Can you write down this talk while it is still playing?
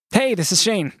Hey, this is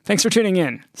Shane. Thanks for tuning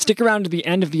in. Stick around to the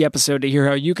end of the episode to hear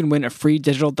how you can win a free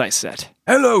digital dice set.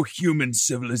 Hello, human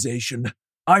civilization.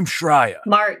 I'm Shreya.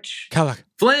 March. Kalak.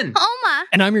 Flynn. Oma.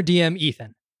 And I'm your DM,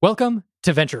 Ethan. Welcome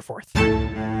to Venture Forth.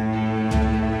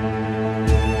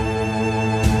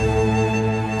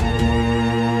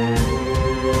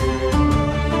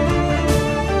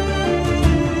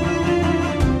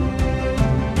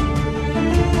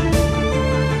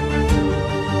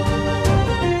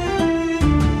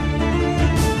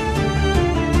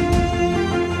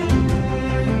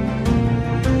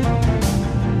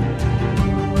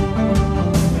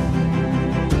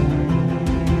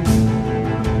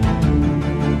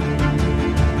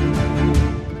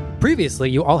 Previously,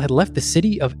 you all had left the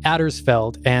city of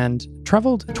Addersfeld and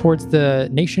traveled towards the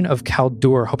nation of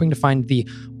Kaldur, hoping to find the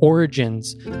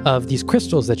origins of these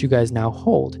crystals that you guys now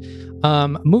hold.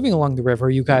 Moving along the river,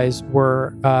 you guys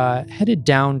were headed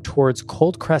down towards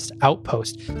Coldcrest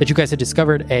Outpost that you guys had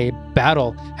discovered a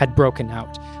battle had broken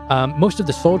out. Most of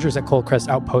the soldiers at Coldcrest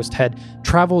Outpost had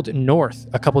traveled north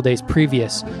a couple days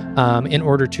previous in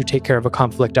order to take care of a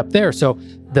conflict up there. So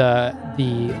the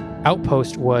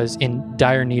outpost was in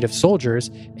dire need of soldiers,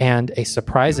 and a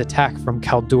surprise attack from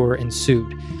Kaldur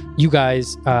ensued. You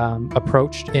guys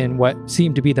approached in what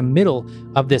seemed to be the middle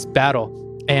of this battle,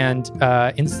 and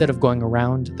instead of going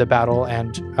around the battle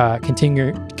and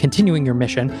continuing your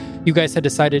mission, you guys had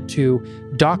decided to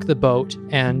dock the boat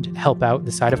and help out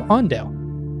the side of Ondale.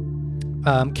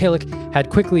 Kalak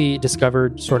had quickly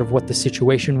discovered sort of what the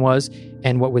situation was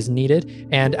and what was needed,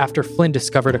 and after Flynn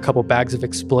discovered a couple bags of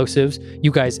explosives, you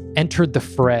guys entered the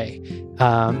fray,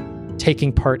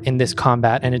 taking part in this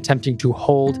combat and attempting to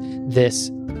hold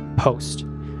this post.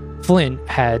 Flynn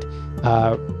had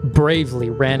bravely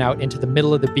ran out into the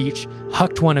middle of the beach,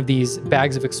 hucked one of these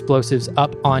bags of explosives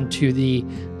up onto the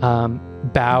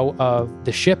bow of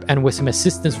the ship, and with some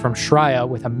assistance from Shreya,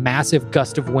 with a massive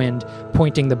gust of wind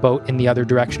pointing the boat in the other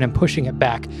direction and pushing it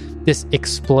back, this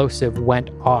explosive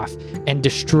went off and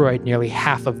destroyed nearly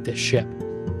half of this ship.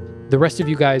 The rest of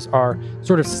you guys are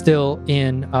sort of still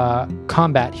in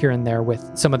combat here and there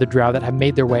with some of the drow that have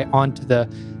made their way onto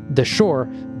the shore,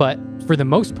 but for the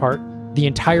most part, the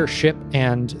entire ship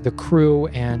and the crew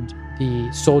and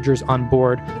the soldiers on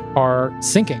board are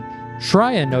sinking.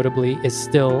 Shreya, notably, is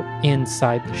still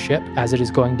inside the ship as it is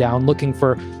going down, looking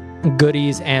for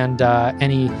goodies and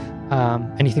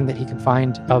anything that he can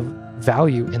find of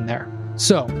value in there.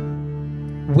 So,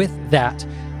 with that,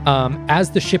 as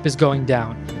the ship is going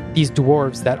down, these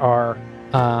dwarves that are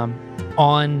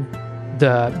on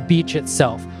the beach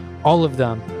itself, all of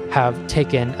them have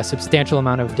taken a substantial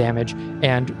amount of damage,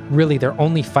 and really their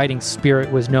only fighting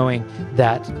spirit was knowing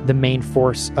that the main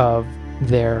force of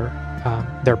their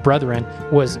brethren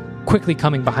was quickly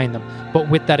coming behind them. But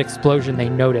with that explosion, they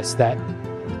notice that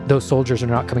those soldiers are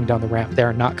not coming down the ramp. They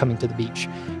are not coming to the beach.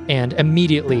 And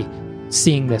immediately,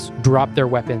 seeing this, drop their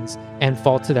weapons and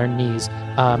fall to their knees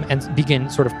and begin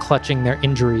sort of clutching their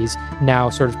injuries, now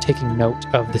sort of taking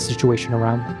note of the situation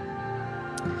around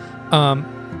them.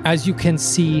 As you can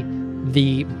see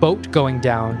the boat going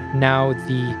down, now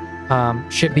the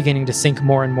ship beginning to sink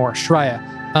more and more. Shreya,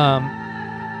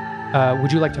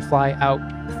 would you like to fly out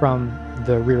from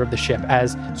the rear of the ship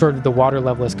as sort of the water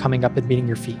level is coming up and meeting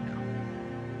your feet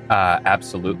now?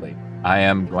 Absolutely. I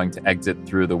am going to exit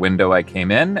through the window I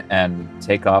came in and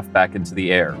take off back into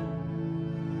the air.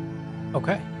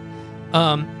 Okay.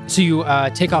 So you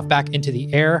take off back into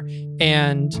the air,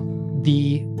 and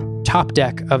the top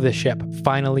deck of the ship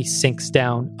finally sinks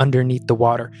down underneath the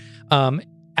water.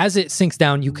 As it sinks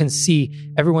down, you can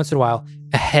see every once in a while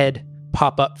a head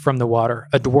pop up from the water,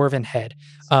 a dwarven head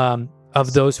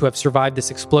of those who have survived this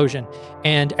explosion.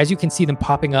 And as you can see them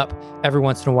popping up every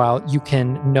once in a while, you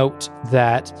can note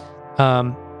that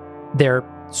they're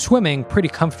swimming pretty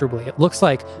comfortably. It looks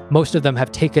like most of them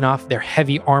have taken off their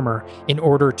heavy armor in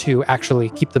order to actually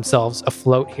keep themselves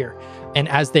afloat here. And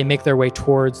as they make their way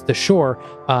towards the shore,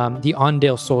 the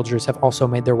Ondale soldiers have also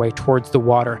made their way towards the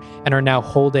water and are now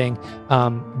holding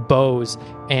bows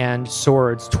and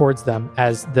swords towards them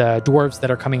as the dwarves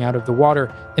that are coming out of the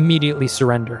water immediately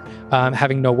surrender,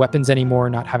 having no weapons anymore,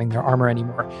 not having their armor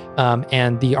anymore.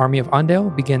 And the army of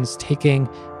Ondale begins taking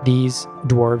these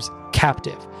dwarves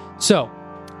captive. So,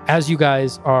 as you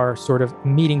guys are sort of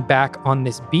meeting back on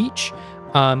this beach,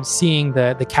 seeing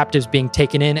the captives being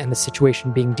taken in and the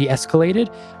situation being de-escalated,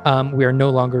 we are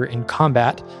no longer in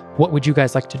combat. What would you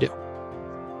guys like to do?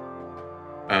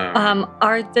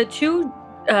 Are the two,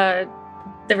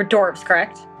 they were dwarves,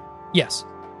 correct? Yes.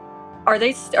 Are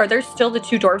there still the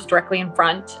two dwarves directly in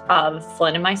front of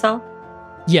Flynn and myself?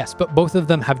 Yes, but both of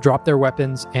them have dropped their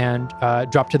weapons and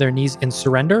dropped to their knees in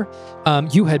surrender.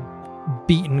 You had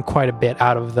beaten quite a bit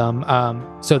out of them,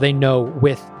 so they know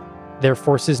with their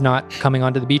forces not coming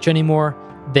onto the beach anymore,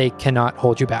 they cannot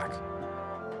hold you back.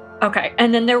 Okay,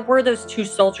 and then there were those 2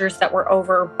 soldiers that were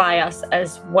over by us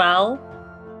as well,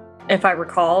 if I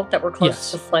recall, that were close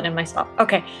Yes. to Flynn and myself.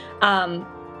 Okay,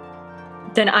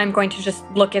 then I'm going to just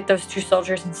look at those 2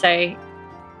 soldiers and say,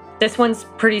 this one's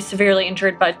pretty severely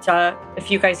injured, but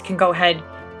if you guys can go ahead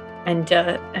and,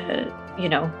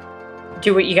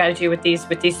 do what you got to do with these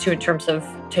 2 in terms of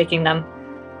taking them.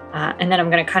 And then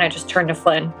I'm going to kind of just turn to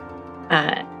Flynn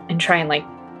and try and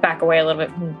back away a little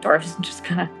bit from Dorfs and just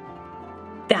kind of,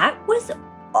 that was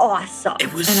awesome.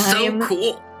 It was And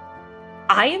cool.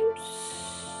 I am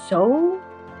so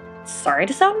sorry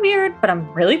to sound weird, but I'm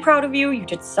really proud of you. You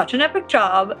did such an epic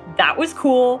job. That was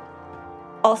cool.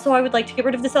 Also, I would like to get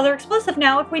rid of this other explosive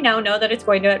now if we now know that it's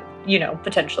going to,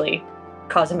 potentially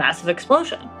cause a massive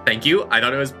explosion. Thank you. I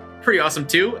thought it was pretty awesome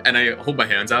too, and I hold my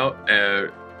hands out.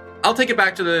 I'll take it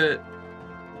back to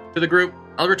the group.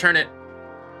 I'll return it.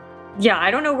 Yeah,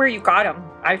 I don't know where you got him.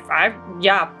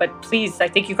 But please, I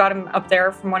think you got him up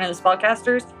there from one of the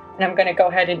spellcasters, and I'm going to go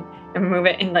ahead and move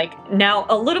it. And now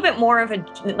a little bit more of a,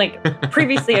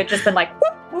 previously I'd just been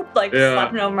whoop, whoop,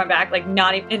 slapping it over my back,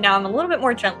 not even, and now I'm a little bit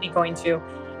more gently going to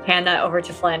hand that over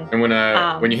to Flynn. And when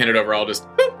you hand it over, I'll just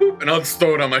boop, boop, and I'll just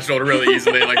throw it on my shoulder really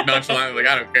easily, nonchalantly,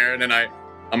 I don't care. And then I'm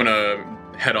gonna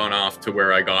head on off to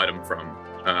where I got him from,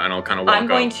 and I'll kind of walk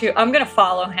I'm gonna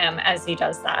follow him as he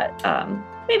does that.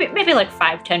 Maybe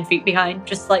 5-10 feet behind,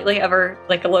 just slightly ever,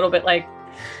 a little bit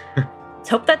let's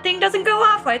hope that thing doesn't go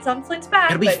off while it's on Flynn's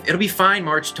back. It'll be fine,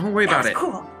 March. Don't worry about it.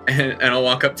 Cool. And I'll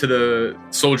walk up to the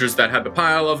soldiers that had the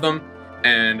pile of them,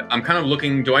 and I'm kind of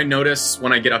looking. Do I notice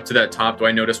when I get up to that top? Do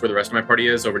I notice where the rest of my party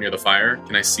is over near the fire?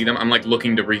 Can I see them? I'm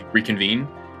looking to reconvene.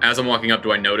 As I'm walking up,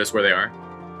 do I notice where they are?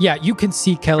 Yeah, you can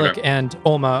see Kellic Okay. and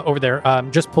Olma over there.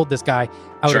 Just pulled this guy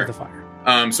out Sure. of the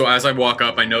fire. So as I walk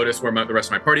up, I notice where the rest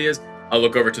of my party is. I'll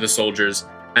look over to the soldiers,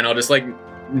 and I'll just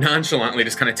nonchalantly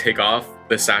just kind of take off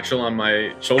the satchel on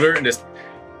my shoulder and just,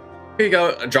 here you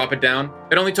go, drop it down.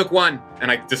 It only took 1,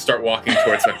 and I just start walking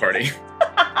towards my party.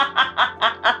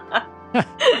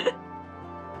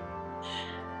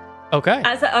 Okay.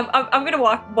 As I'm gonna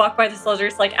walk by the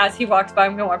soldiers, as he walks by,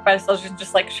 I'm gonna walk by the soldiers and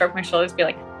just shrug my shoulders,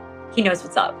 be he knows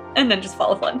what's up, and then just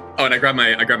follow Flynn. Oh, and I grab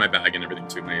my bag and everything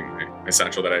too, my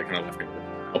satchel that I kind of left.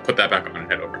 I'll put that back on and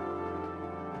head over.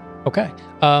 Okay.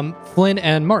 Flynn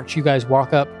and March, you guys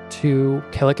walk up to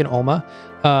Kellic and Olma.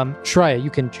 Shreya,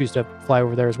 you can choose to fly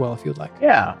over there as well if you'd like.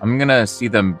 Yeah, I'm going to see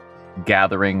them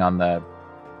gathering on the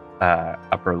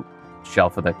upper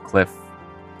shelf of the cliff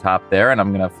top there, and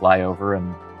I'm going to fly over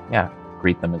and,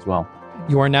 greet them as well.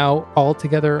 You are now all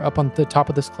together up on the top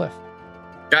of this cliff.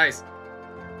 Guys,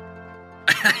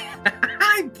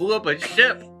 I blew up a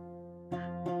ship.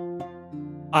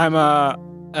 I'm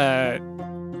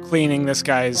cleaning this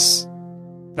guy's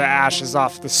the ashes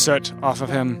off, the soot off of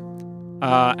him,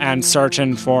 and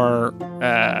searching for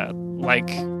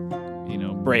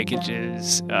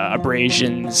breakages,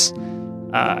 abrasions,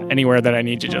 anywhere that I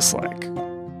need to just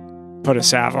put a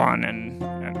salve on and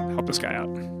help this guy out.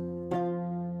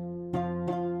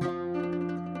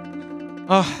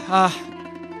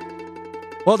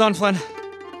 Well done, Flynn.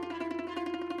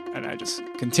 And I just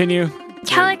continue.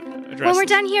 Kellic, when we're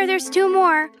done here, there's 2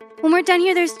 more. When we're done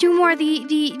here, there's 2 more. The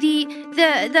 2 of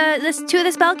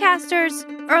the spellcasters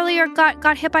earlier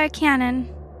got hit by a cannon.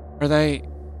 Are they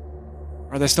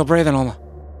still breathing, Olma?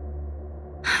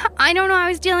 I don't know. I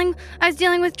was dealing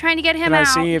with trying to get him Can out.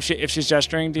 I see if she's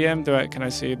gesturing, DM? Can I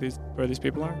see where these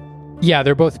people are? Yeah,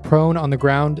 they're both prone on the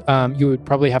ground. You would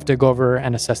probably have to go over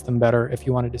and assess them better if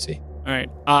you wanted to see. All right.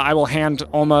 I will hand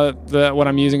Olma what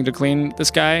I'm using to clean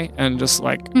this guy and just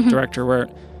direct her where.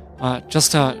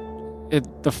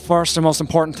 The first and most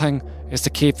important thing is to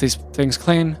keep these things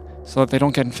clean so that they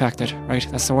don't get infected. Right?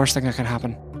 That's the worst thing that can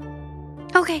happen.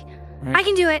 Okay, Right? I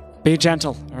can do it. Be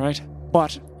gentle. All right,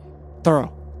 but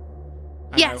thorough.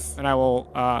 Yes. I will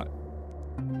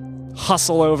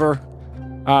hustle over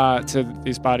to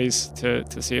these bodies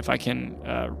to see if I can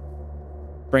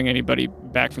bring anybody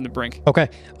back from the brink. Okay.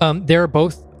 They're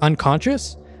both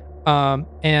unconscious,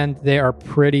 and they are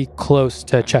pretty close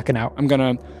to checking out. I'm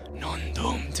gonna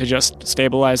to just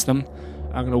stabilize them.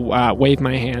 I'm gonna wave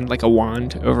my hand like a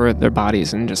wand over their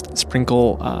bodies and just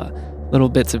sprinkle little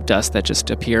bits of dust that just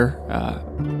appear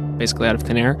basically out of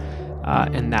thin air,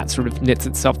 and that sort of knits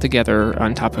itself together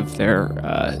on top of their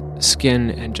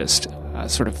skin and just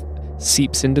sort of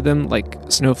seeps into them like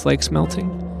snowflakes melting,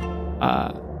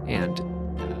 and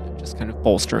just kind of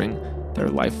bolstering their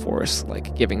life force,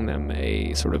 like giving them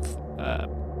a sort of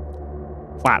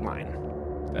flat line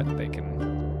that they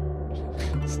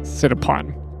can sit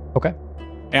upon. Okay.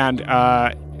 And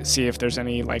see if there's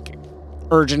any like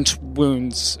urgent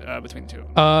wounds between the two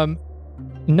of them.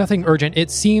 Nothing urgent.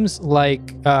 It seems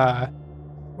like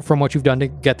from what you've done to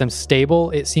get them stable,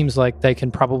 it seems like they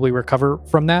can probably recover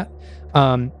from that.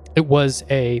 It was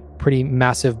a pretty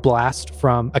massive blast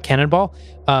from a cannonball.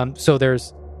 So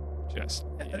there's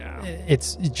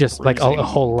it's just like a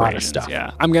whole lot of stuff.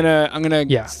 Yeah. I'm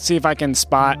gonna see if I can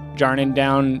spot Jarnan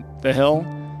down the hill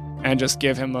and just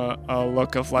give him a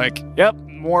look of like, yep,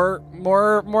 more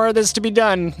of this to be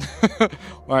done.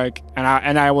 Like,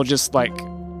 and I will just like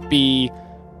be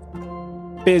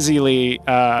busily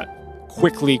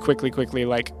quickly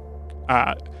like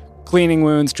cleaning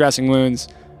wounds, dressing wounds,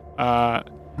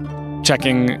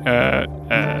 checking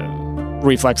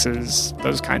reflexes,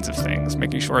 those kinds of things,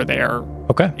 making sure they are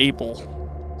able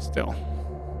still.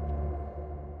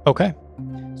 Okay.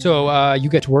 So you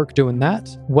get to work doing that.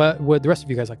 What would the rest of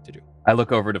you guys like to do? I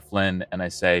look over to Flynn and I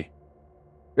say,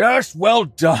 Yes, well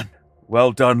done.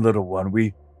 Well done, little one.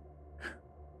 We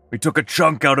took a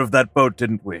chunk out of that boat,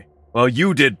 didn't we? Well,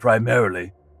 you did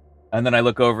primarily. And then I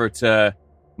look over to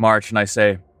March and I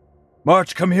say,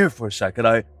 March, come here for a second.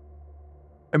 I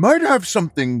might have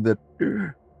something that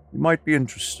you might be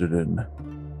interested in.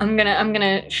 I'm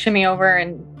gonna shimmy over,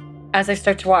 and as I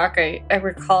start to walk, I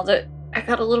recall that I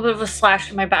got a little bit of a slash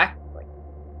in my back, like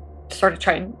sort of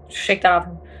try and shake that off.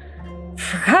 And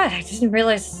forgot, I didn't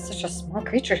realize such a small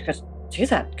creature could do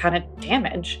that kind of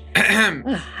damage.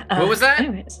 What was that?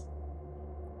 Anyways,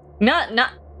 not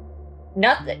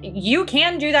that you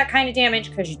can do that kind of damage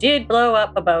because you did blow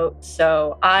up a boat.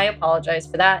 So I apologize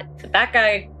for that. But that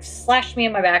guy slashed me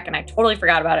in my back, and I totally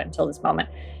forgot about it until this moment.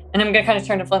 And I'm gonna kind of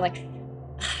turn to Flynn like,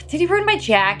 did he ruin my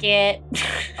jacket?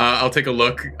 I'll take a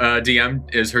look.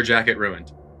 DM, is her jacket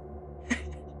ruined?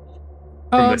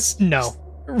 No,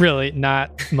 really,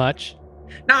 not much.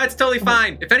 No, it's totally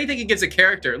fine. If anything, it gives a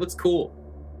character. It looks cool.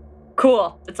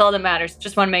 Cool. That's all that matters.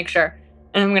 Just want to make sure.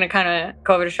 And I'm gonna kind of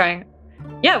go over to Shrine.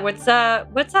 Yeah, what's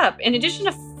up? In addition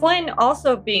to Flynn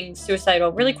also being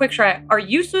suicidal, really quick, Shrine, are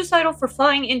you suicidal for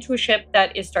flying into a ship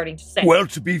that is starting to sink? Well,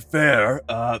 to be fair,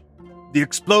 the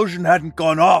explosion hadn't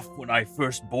gone off when I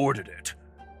first boarded it.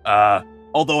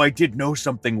 Although I did know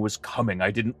something was coming,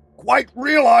 I didn't quite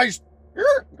realize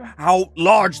how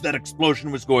large that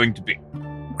explosion was going to be.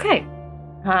 Okay.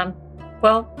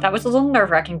 Well, that was a little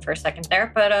nerve-wracking for a second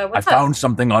there, but what's up? I found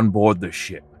something on board the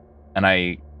ship. And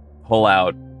I pull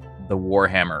out the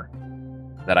warhammer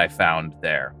that I found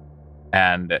there.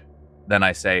 And then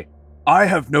I say, I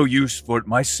have no use for it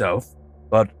myself,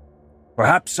 but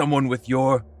perhaps someone with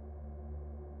your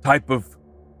type of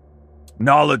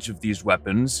knowledge of these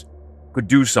weapons could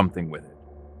do something with it.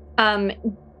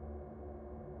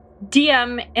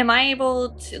 DM, am I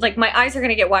able to, like, my eyes are going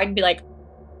to get wide and be like,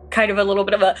 kind of a little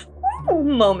bit of a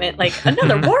moment, like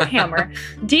another Warhammer.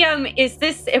 DM,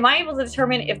 am I able to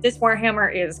determine if this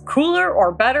Warhammer is cooler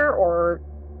or better or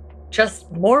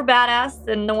just more badass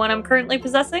than the one I'm currently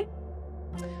possessing?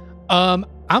 I'm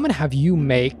going to have you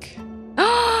make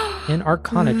an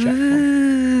Arcana check.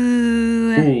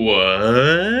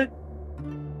 What?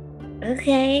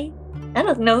 Okay. I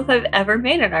don't know if I've ever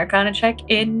made an Arcana check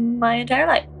in my entire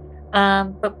life.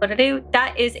 But what I do,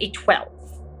 that is a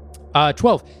 12.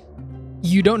 12.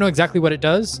 You don't know exactly what it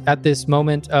does at this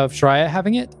moment of Shreya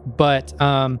having it, but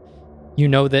you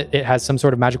know that it has some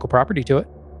sort of magical property to it.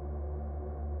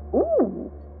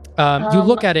 Ooh. You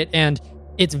look at it, and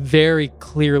it's very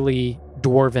clearly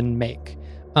Dwarven make.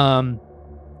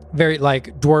 Very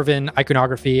like Dwarven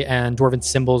iconography and Dwarven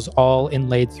symbols all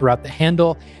inlaid throughout the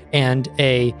handle, and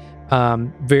a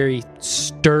very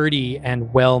sturdy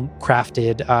and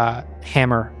well-crafted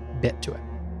hammer bit to it.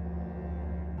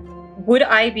 Would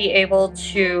I be able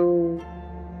to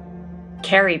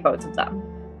carry both of them?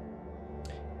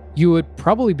 You would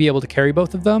probably be able to carry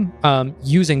both of them.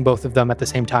 Using both of them at the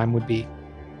same time would be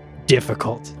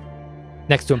difficult.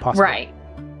 Next to impossible. Right.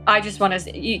 I just want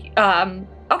to...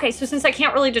 okay, so since I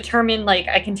can't really determine, like,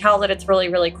 I can tell that it's really,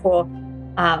 really cool,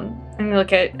 I'm going to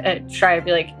look at Shreya and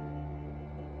be like,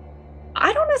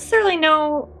 I don't necessarily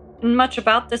know much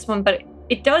about this one, but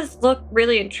it does look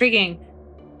really intriguing.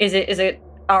 Is it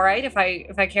all right if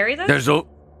I carry this? There's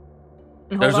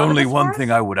only one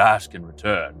thing I would ask in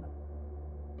return,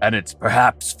 and it's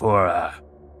perhaps for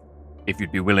if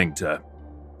you'd be willing to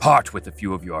part with a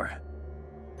few of your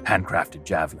handcrafted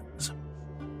javelins.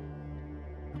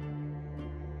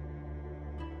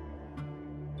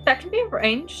 that can be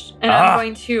arranged. And I'm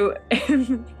going to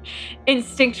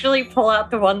instinctually pull out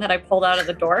the one that I pulled out of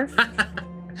the door.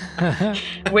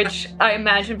 Which I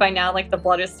imagine by now, like, the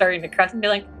blood is starting to crest and be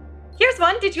like, here's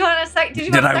one. Did you want a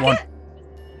second?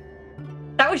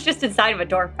 That was just inside of a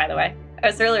door, by the way. I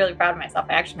was really, really proud of myself.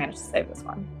 I actually managed to save this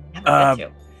one. I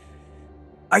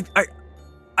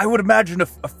would imagine a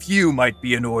few might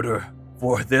be in order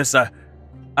for this.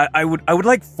 I would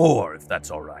like 4, if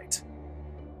that's all right.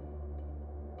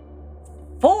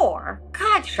 4?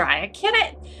 God, Shreya,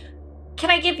 can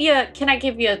I give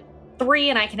you 3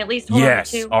 and I can at least hold on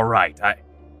to 2? Yes, all right.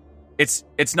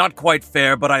 It's not quite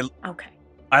fair, but Okay.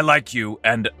 I like you,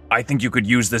 and I think you could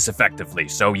use this effectively,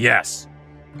 so yes.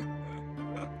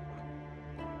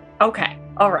 Okay,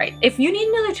 all right. If you need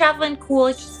another javelin, cool.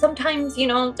 It's just sometimes,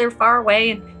 they're far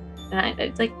away, and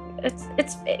it's like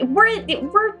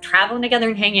we're traveling together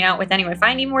and hanging out with anyway. If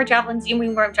I need more javelins, you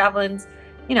need more javelins.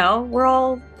 We're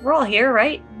all here,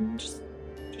 right? Just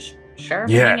sure.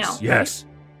 Yes, out, yes.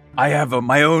 Right? I have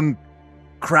my own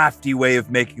crafty way of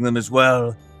making them as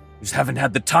well. Just haven't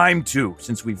had the time to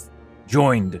since we've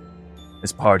joined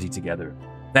this party together.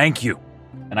 Thank you.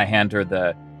 And I hand her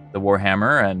the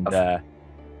warhammer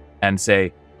and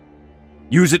say,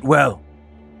 use it well.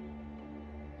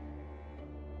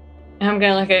 And I'm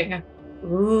gonna look at it and go,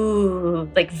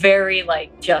 ooh, like very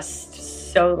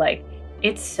just so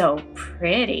it's so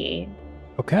pretty.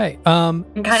 Okay. And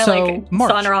kind of March,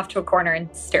 saunter off to a corner and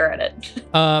stare at it.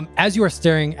 As you are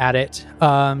staring at it,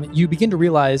 you begin to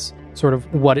realize sort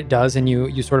of what it does, and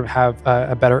you sort of have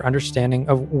a better understanding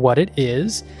of what it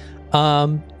is.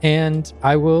 And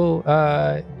I will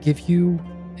give you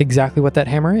exactly what that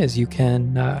hammer is. You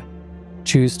can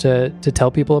choose to tell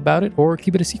people about it or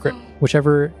keep it a secret,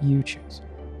 whichever you choose.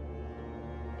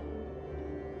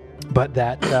 But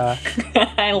that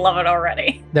I love it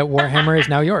already. That warhammer is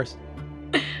now yours.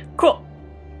 Cool.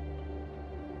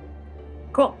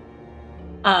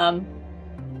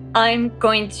 I'm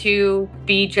going to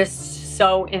be just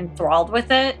so enthralled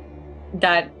with it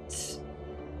that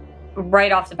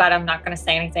right off the bat I'm not going to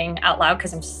say anything out loud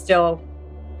because I'm still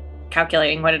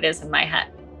calculating what it is in my head.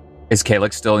 Is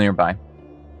Kalik still nearby?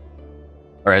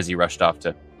 Or has he rushed off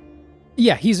to?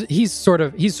 Yeah, he's sort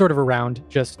of around,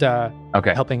 just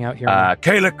helping out here.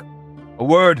 Kalik, a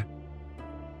word.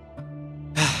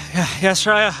 Yes,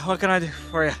 Shreya, what can I do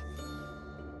for you?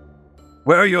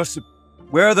 Where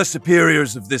are the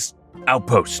superiors of this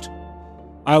outpost?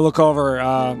 I look over.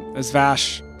 Is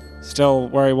Vash still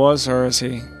where he was, or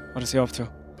what is he up to?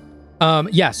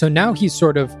 Yeah, so now he's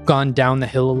sort of gone down the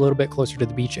hill a little bit closer to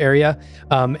the beach area,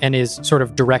 and is sort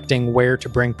of directing where to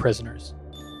bring prisoners.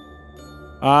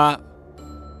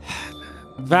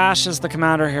 Vash is the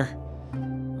commander here.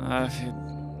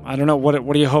 I don't know,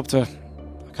 what do you hope to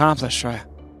accomplish, Shreya?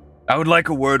 I would like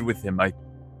a word with him. I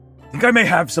think I may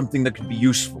have something that could be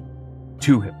useful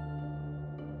to him.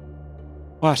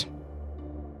 What?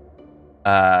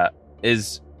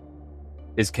 Is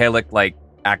Kalik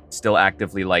still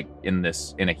actively in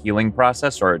a healing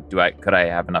process, or could I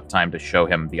have enough time to show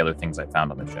him the other things I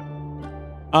found on the ship?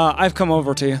 I've come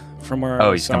over to you from where.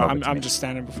 Oh, he's come over. I'm just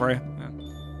standing before you.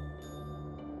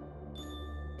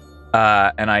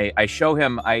 Yeah. And I show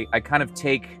him. I kind of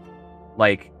take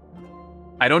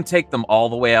I don't take them all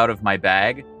the way out of my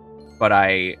bag, but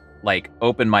I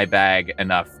open my bag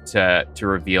enough to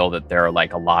reveal that there are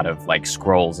a lot of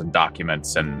scrolls and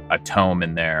documents and a tome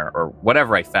in there or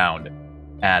whatever I found.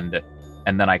 And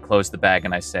then I close the bag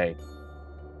and I say,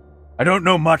 I don't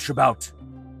know much about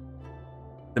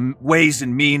the ways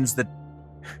and means that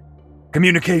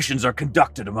communications are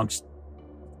conducted amongst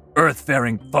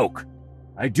earth-faring folk.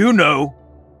 I do know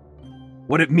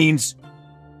what it means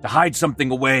to hide something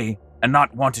away and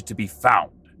not want it to be found.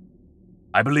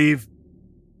 I believe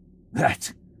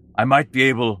that I might be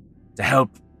able to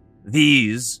help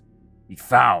these be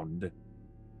found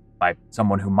by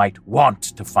someone who might want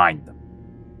to find them.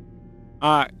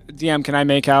 DM, can I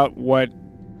make out what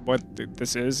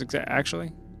this is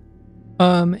actually?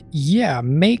 Yeah,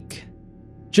 make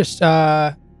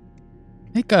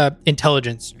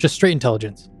intelligence, just straight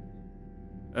intelligence.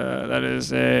 That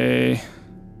is a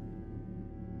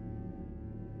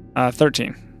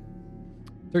 13.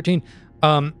 13.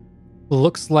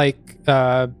 Looks like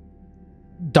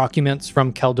documents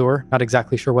from Keldor. Not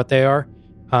exactly sure what they are,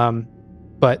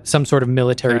 but some sort of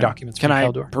military documents from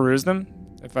Keldor. Can I peruse them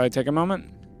if I take a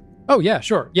moment? Oh, yeah,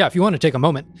 sure. Yeah, if you want to take a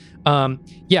moment.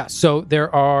 So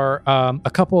there are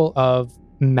a couple of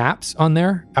maps on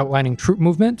there outlining troop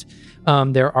movement.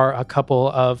 There are a couple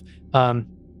of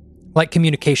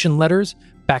communication letters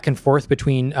back and forth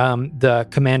between the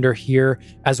commander here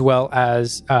as well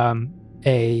as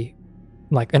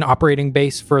an operating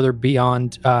base further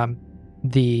beyond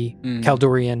the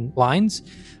Kaldurian lines.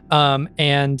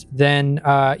 And then,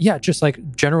 just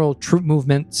like general troop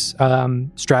movements,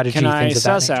 strategy, Can I things of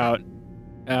that suss nature. out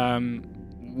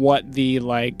what the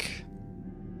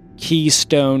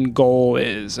keystone goal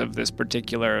is of this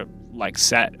particular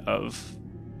set of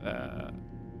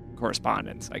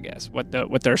correspondence? I guess what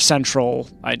their central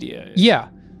idea is. Yeah.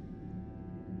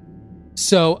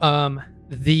 So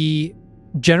the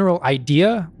general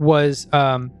idea was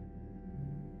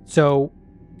so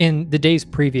in the days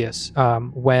previous,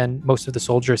 when most of the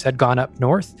soldiers had gone up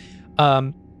north,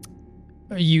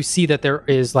 you see that there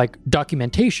is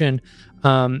documentation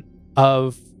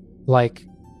of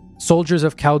soldiers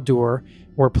of Kaldur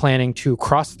were planning to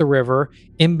cross the river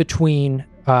in between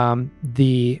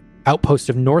the outpost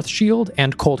of North Shield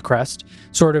and Coldcrest,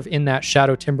 sort of in that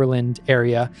Shadow Timberland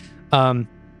area,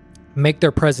 make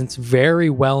their presence very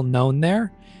well known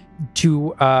there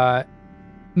to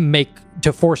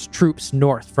force troops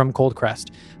north from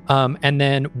Coldcrest. And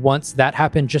then once that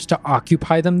happened, just to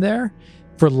occupy them there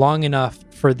for long enough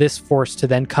for this force to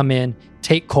then come in,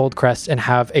 take Coldcrest, and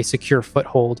have a secure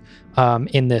foothold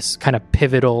in this kind of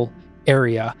pivotal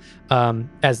area,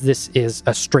 as this is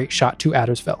a straight shot to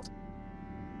Addersfeld.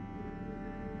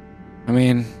 I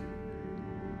mean,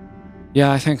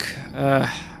 yeah, I think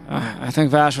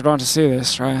Vash would want to see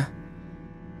this, right?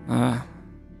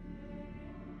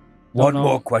 One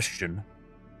more question.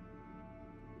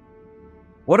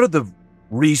 What are the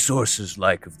resources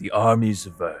like of the armies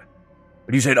of, what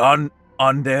you said,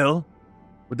 Ondale?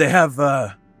 Would they have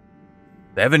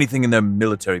anything in their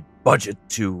military budget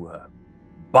to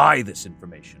buy this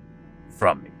information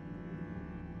from me?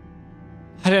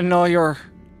 I didn't know you were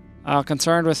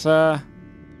concerned with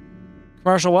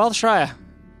commercial wealth, Shreya.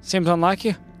 Seems unlike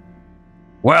you.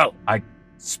 Well, I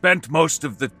spent most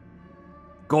of the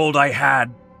gold I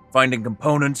had finding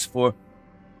components for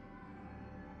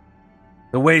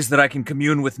the ways that I can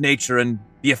commune with nature and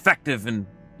be effective in,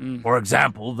 for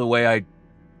example, the way I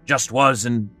just was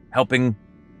in helping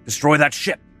destroy that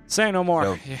ship. Say no more.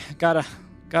 So, you gotta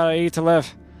eat to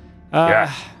live.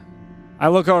 Yeah. I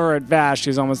look over at Vash,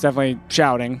 who's almost definitely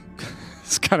shouting.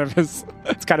 It's kind of his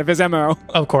MO.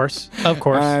 Of course.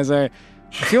 I say,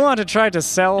 if you want to try to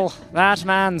sell that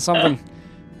man something,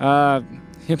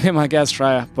 you'd be my guest,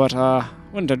 Shreya, but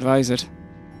wouldn't advise it.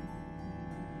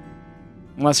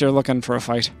 Unless you're looking for a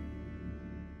fight.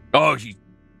 Oh,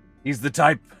 he's the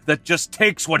type that just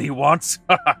takes what he wants.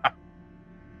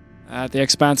 At the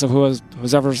expense of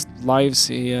whoever's lives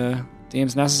he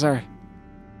deems necessary.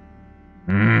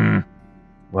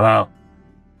 Well,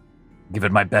 give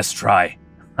it my best try.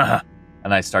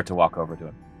 And I start to walk over to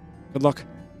him. Good luck.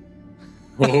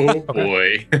 Oh,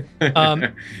 boy.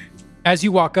 As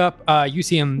you walk up, you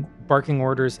see him barking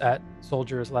orders at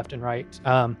soldiers left and right.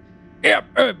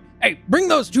 Hey, bring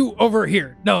those two over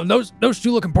here. No, those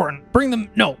two look important. Bring them.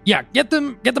 No, yeah, get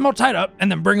them all tied up,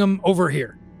 and then bring them over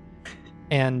here.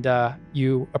 And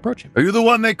you approach him. Are you the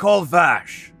one they call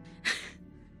Vash?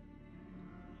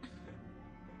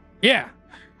 Yeah.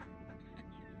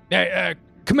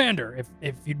 Commander,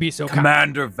 if you'd be so kind.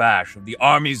 Commander Vash of the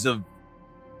armies of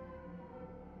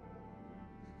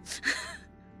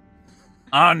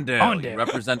Ondale. You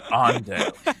represent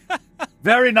Ondale.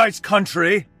 Very nice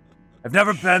country. I've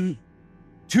never been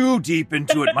too deep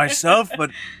into it myself, but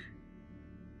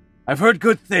I've heard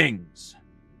good things.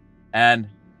 And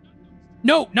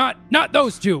no, not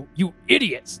those two, you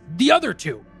idiots. The other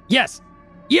two. Yes.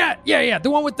 Yeah. The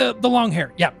one with the long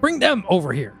hair. Yeah, bring them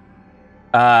over here.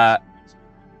 I'm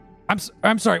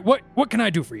sorry. What can I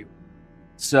do for you?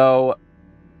 So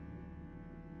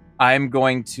I'm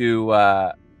going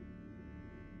to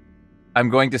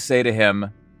say to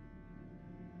him,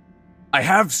 I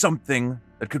have something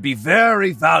that could be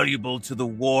very valuable to the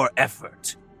war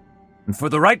effort. And for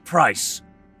the right price,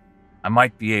 I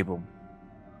might be able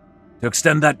to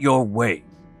extend that your way.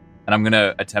 And I'm going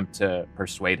to attempt to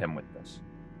persuade him with this.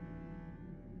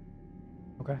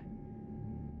 Okay.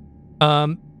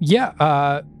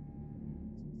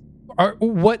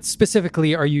 What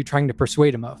specifically are you trying to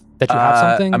persuade him of? That you have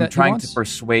something I'm that trying he wants? to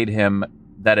persuade him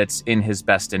that it's in his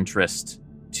best interest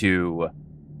to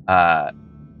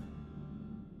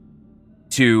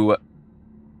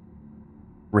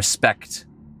respect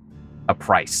a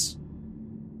price.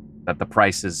 That the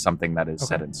price is something that is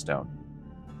set in stone.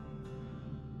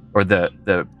 Or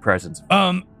the presence.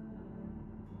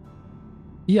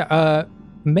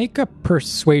 Make a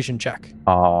persuasion check.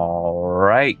 All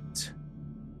right.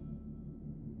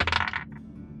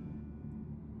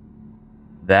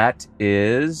 That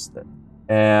is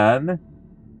an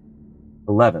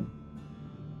 11.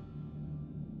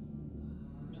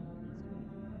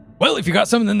 Well, if you got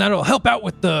something that'll help out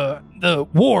with the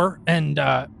war and,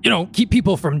 keep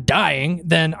people from dying,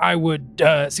 then I would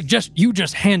suggest you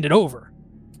just hand it over.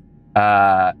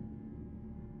 I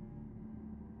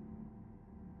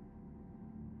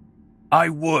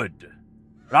would,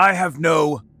 but I have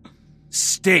no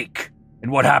stake in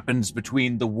what happens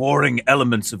between the warring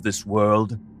elements of this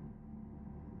world.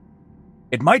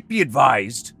 It might be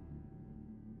advised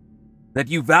that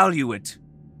you value it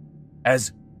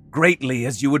as greatly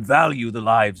as you would value the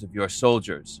lives of your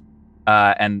soldiers.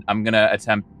 And I'm gonna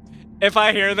attempt... If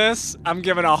I hear this, I'm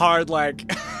giving a hard, thumb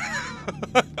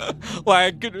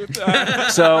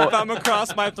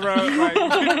across my throat.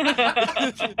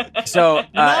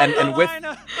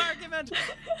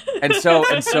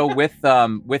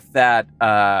 With that,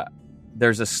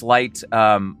 there's a slight.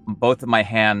 Both of my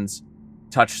hands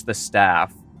touch the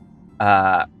staff,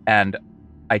 and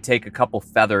I take a couple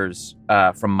feathers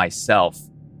from myself,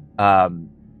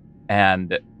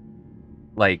 and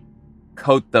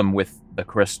coat them with the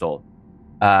crystal,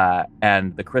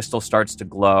 and the crystal starts to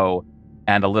glow.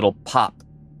 And a little pop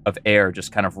of air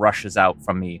just kind of rushes out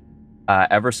from me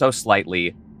ever so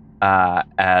slightly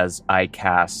as I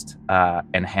cast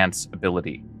Enhance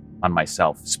Ability on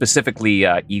myself, specifically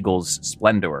Eagle's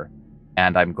Splendor.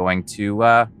 And I'm going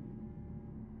to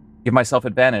give myself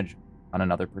advantage on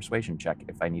another persuasion check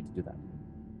if I need to do that.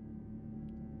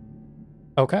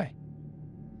 Okay.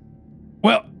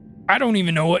 Well, I don't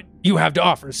even know what you have to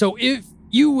offer. So if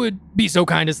you would be so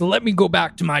kind as to let me go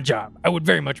back to my job, I would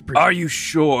very much appreciate it. Are you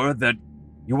sure that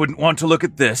you wouldn't want to look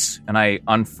at this? And I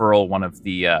unfurl one of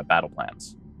the battle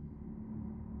plans.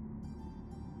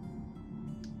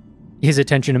 His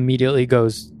attention immediately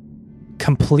goes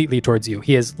completely towards you.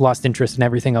 He has lost interest in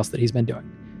everything else that he's been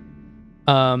doing.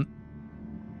 I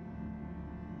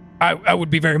would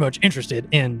be very much interested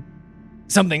in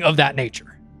something of that nature.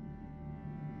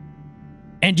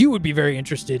 And you would be very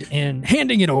interested in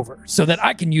handing it over so that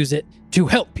I can use it to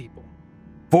help people.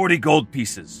 40 gold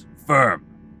pieces. Firm.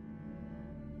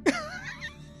 Make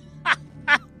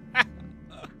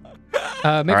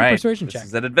a persuasion check. This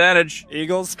is an advantage.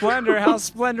 Eagle's Splendor. How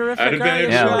splendorific are you?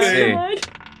 Yeah, let's see.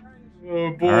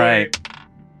 Oh, boy. All right.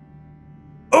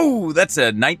 Oh, that's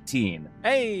a 19.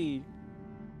 Hey.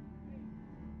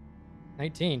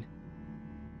 19.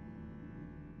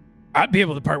 I'd be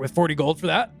able to part with 40 gold for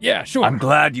that. Yeah, sure. I'm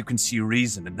glad you can see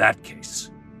reason in that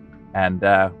case. And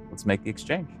let's make the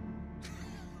exchange.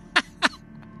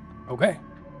 Okay.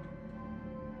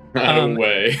 No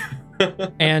way.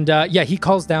 And he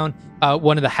calls down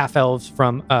one of the half-elves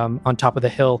from on top of the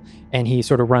hill, and he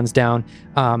sort of runs down,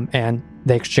 and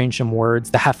they exchange some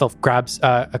words. The half-elf grabs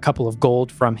a couple of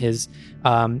gold from his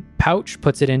pouch,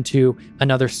 puts it into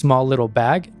another small little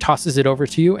bag, tosses it over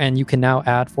to you, and you can now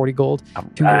add 40 gold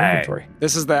to your inventory.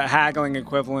 This is the haggling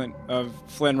equivalent of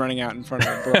Flynn running out in front of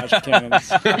a barrage of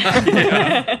cannons.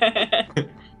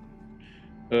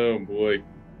 Oh, boy.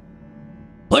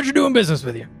 Pleasure doing business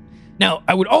with you. Now,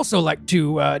 I would also like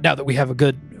to, now that we have a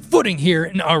good footing here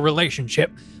in our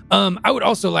relationship, I would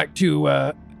also like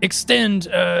to extend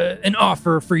an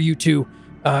offer for you to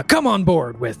come on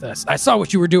board with us. I saw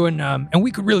what you were doing, and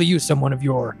we could really use someone of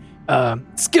your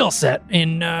skill set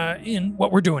in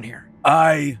what we're doing here.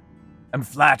 I am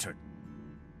flattered.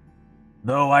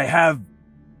 Though I have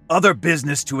other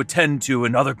business to attend to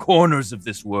in other corners of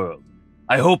this world.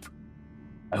 I hope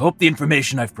the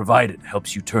information I've provided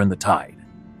helps you turn the tide.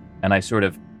 And I sort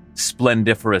of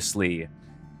splendiferously,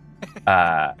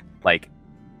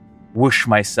 whoosh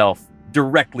myself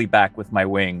directly back with my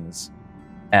wings,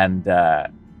 and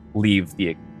leave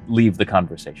the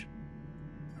conversation.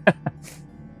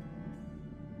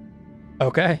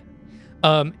 Okay.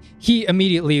 He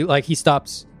immediately, he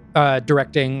stops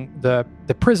directing the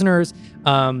prisoners,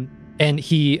 and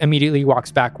he immediately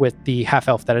walks back with the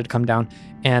half-elf that had come down,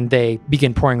 and they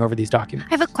begin poring over these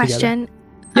documents. I have a question.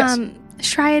 Yes.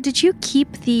 Shreya, did you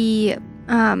keep the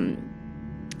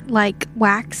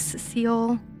wax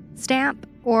seal stamp,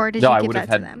 or did you give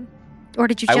that to them? Or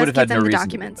did you just give them the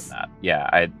documents? That.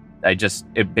 Yeah,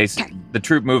 the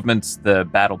troop movements, the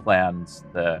battle plans,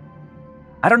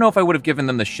 I don't know if I would have given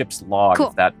them the ship's log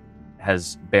if that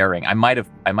has bearing. I might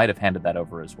have handed that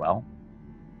over as well.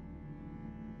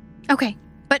 Okay,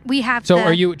 but we have. So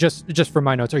are you just for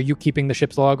my notes? Are you keeping the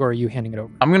ship's log, or are you handing it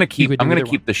over? I'm gonna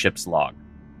keep the ship's log.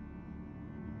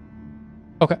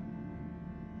 Okay.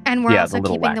 And we're also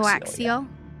keeping the wax seal.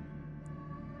 Yeah.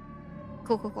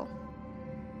 Cool.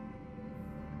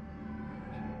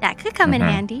 That could come in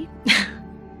handy.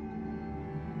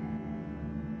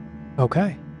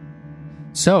 Okay.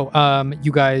 So,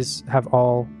 you guys have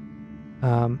all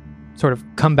sort of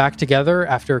come back together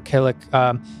after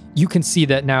Kalik. You can see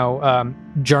that now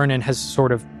Jarnan has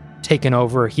sort of taken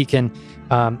over. He can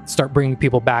start bringing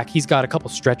people back. He's got a couple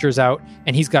stretchers out,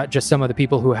 and he's got just some of the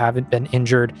people who haven't been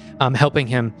injured helping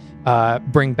him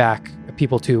bring back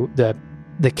people to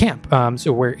the camp,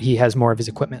 so where he has more of his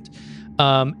equipment.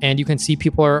 And you can see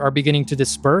people are beginning to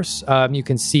disperse. You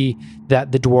can see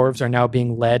that the dwarves are now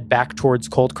being led back towards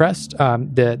Coldcrest,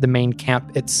 the main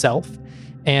camp itself.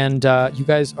 And you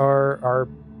guys are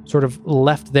sort of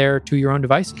left there to your own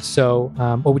devices. So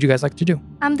what would you guys like to do?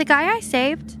 The guy I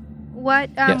saved,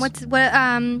 Yes.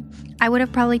 I would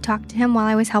have probably talked to him while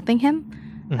I was helping him.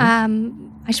 I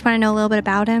just want to know a little bit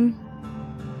about him.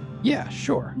 Yeah,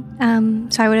 sure.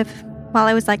 So I would have, while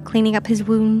I was like cleaning up his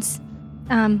wounds,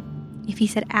 if he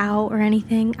said ow or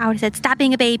anything, I would have said, stop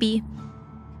being a baby.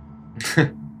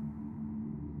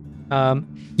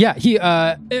 Yeah, he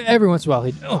every once in a while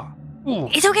he'd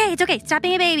It's okay. Stop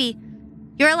being a baby.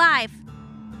 You're alive.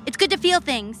 It's good to feel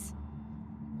things.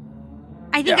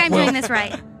 I think I'm doing this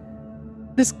right.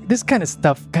 This kind of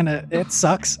stuff it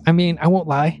sucks. I mean, I won't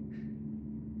lie.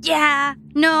 Yeah.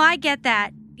 No, I get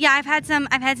that. Yeah, I've had some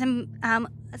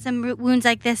wounds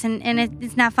like this, and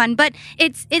it's not fun. But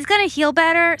it's gonna heal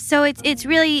better, so it's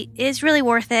really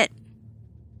worth it.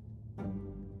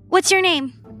 What's your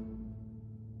name?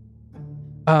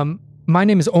 My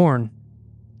name is Orn.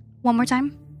 One more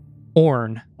time.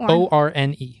 Orn.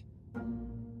 Orne.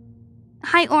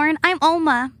 Hi, Orn. I'm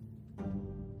Olma.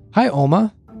 Hi,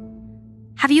 Olma.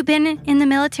 Have you been in the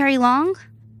military long?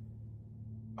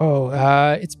 Oh,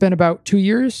 it's been about 2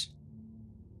 years.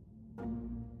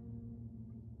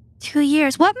 2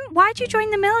 years. Why'd you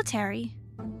join the military?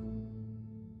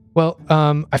 Well,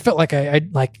 I felt like I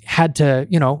had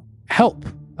to, help.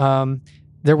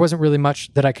 There wasn't really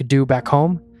much that I could do back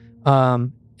home.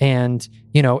 And,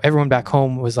 everyone back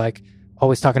home was like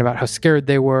always talking about how scared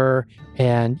they were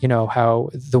and,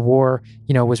 how the war,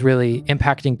 was really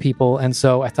impacting people. And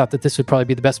so I thought that this would probably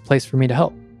be the best place for me to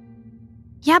help.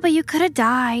 Yeah, but you could have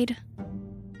died.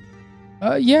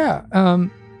 Yeah.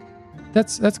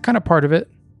 That's kind of part of it.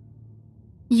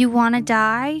 You want to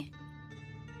die?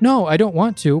 No, I don't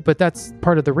want to, but that's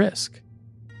part of the risk.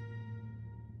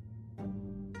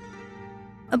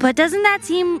 But doesn't that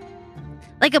seem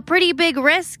like a pretty big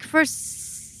risk for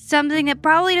something that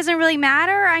probably doesn't really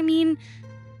matter? I mean,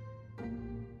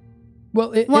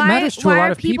 well, it matters to a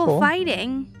lot of people. Why are people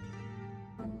fighting?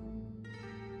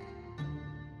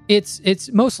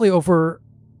 It's mostly over.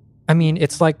 I mean,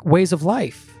 it's like ways of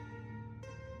life.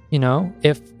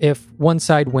 If one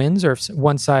side wins or if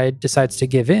one side decides to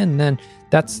give in, then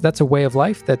that's a way of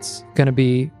life that's going to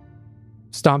be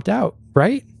stomped out,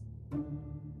 right?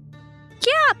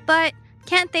 Yeah, but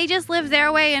can't they just live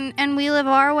their way and we live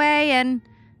our way? And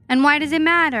why does it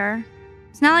matter?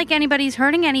 It's not like anybody's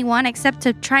hurting anyone except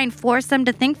to try and force them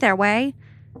to think their way.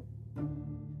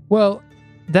 Well,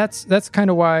 that's kind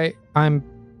of why I'm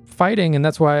fighting, and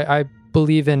that's why I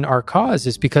believe in our cause,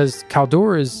 is because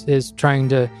Kaldur is trying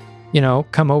to,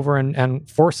 come over and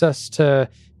force us to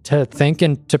think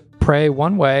and to pray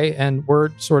one way, and we're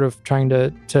sort of trying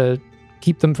to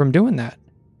keep them from doing that.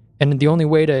 And the only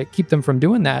way to keep them from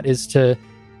doing that is to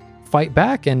fight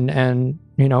back and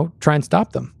try and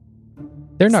stop them.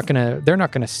 They're not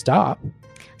gonna stop.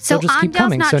 So They'll just keep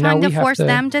coming. not So now trying we to have force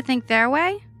them to think their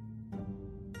way?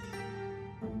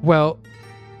 Well,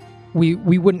 we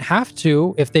wouldn't have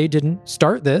to if they didn't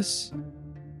start this.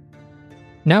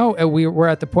 Now we're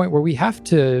at the point where we have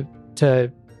to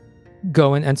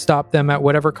go and stop them at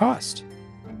whatever cost.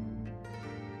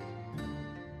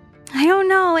 I don't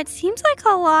know. It seems like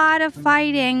a lot of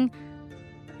fighting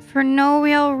for no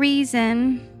real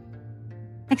reason,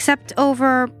 except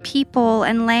over people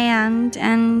and land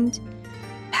and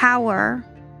power.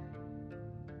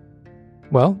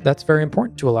 Well, that's very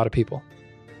important to a lot of people.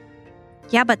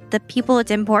 Yeah, but the people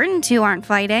it's important to aren't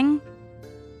fighting.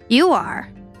 You are.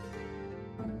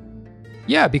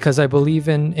 Yeah, because I believe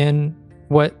in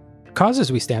what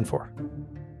causes we stand for.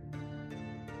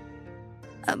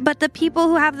 But the people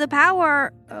who have the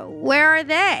power, where are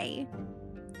they?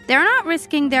 They're not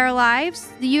risking their lives.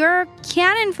 You're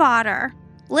cannon fodder.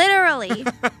 Literally.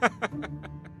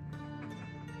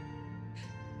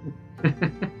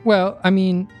 Well, I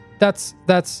mean, that's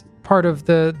part of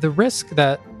the risk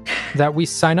that we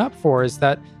sign up for, is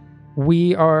that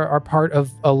we are part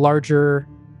of a larger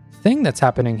thing that's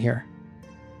happening here.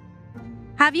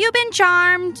 Have you been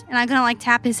charmed? And I'm gonna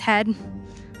tap his head.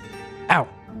 Ow,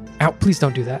 please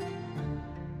don't do that.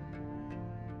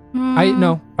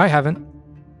 I haven't.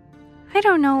 I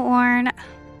don't know, Orn.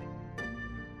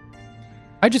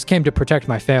 I just came to protect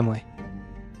my family.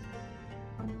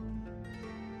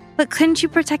 But couldn't you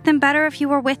protect them better if you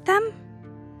were with them?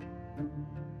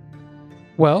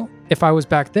 Well, if I was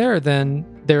back there, then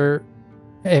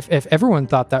if everyone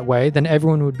thought that way, then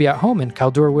everyone would be at home and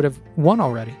Kaldur would have won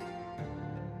already.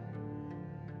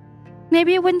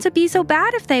 Maybe it wouldn't be so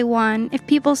bad if they won, if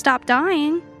people stopped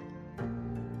dying.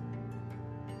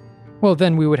 Well,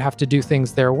 then we would have to do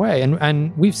things their way.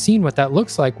 And we've seen what that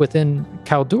looks like within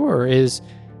Kaldur is,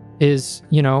 it's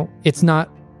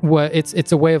not what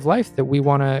it's a way of life that we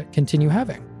want to continue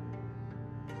having.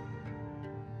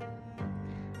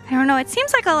 I don't know, it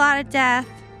seems like a lot of death.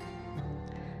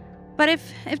 But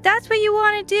if that's what you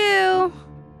want to do,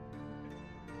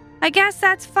 I guess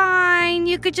that's fine.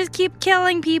 You could just keep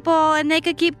killing people and they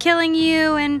could keep killing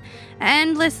you and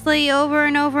endlessly over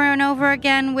and over and over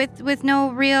again with no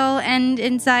real end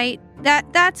in sight.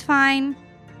 That's fine.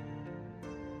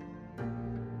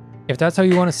 If that's how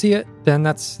you want to see it, then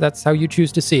that's how you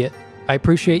choose to see it. I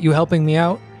appreciate you helping me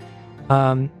out.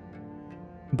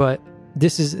 But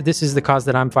this is the cause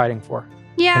that I'm fighting for.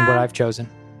 Yeah. And what I've chosen.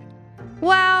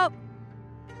 Well,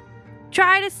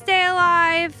 try to stay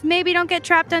alive. Maybe don't get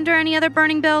trapped under any other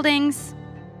burning buildings.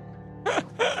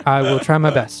 I will try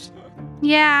my best.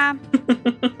 Yeah.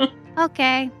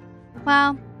 Okay.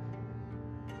 Well,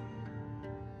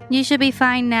 you should be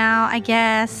fine now, I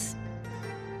guess.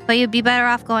 But you'd be better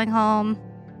off going home.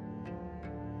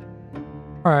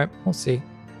 All right, we'll see.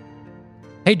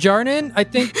 Hey, Jarnan, I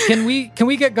think can we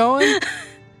get going?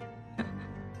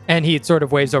 And he sort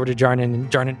of waves over to Jarnan, and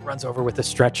Jarnan runs over with a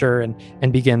stretcher and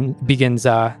begins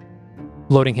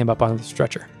loading him up on the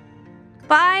stretcher.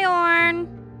 Bye, Orn.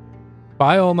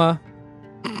 Bye, Olma.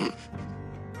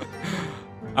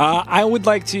 I would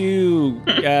like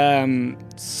to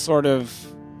sort of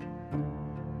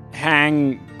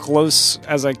hang close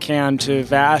as I can to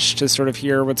Vash to sort of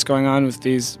hear what's going on with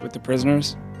the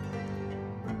prisoners.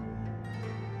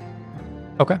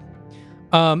 Okay.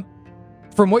 From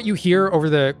what you hear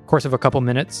over the course of a couple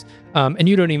minutes, and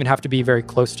you don't even have to be very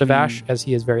close to Vash as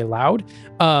he is very loud,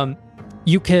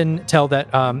 you can tell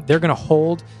that they're going to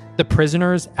hold the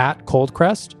prisoners at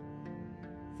Coldcrest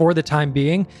for the time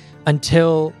being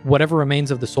until whatever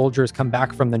remains of the soldiers come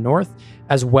back from the north,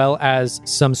 as well as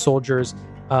some soldiers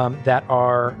that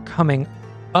are coming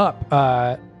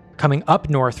up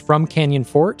north from Canyon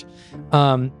Fort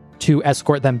to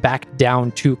escort them back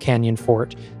down to Canyon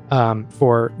Fort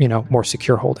for more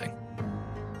secure holding.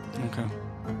 Okay.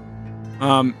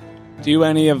 Do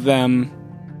any of them,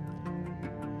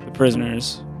 the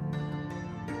prisoners,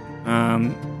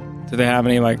 do they have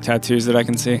any tattoos that I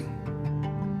can see?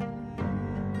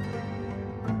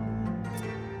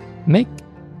 Make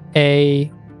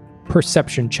a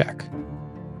perception check.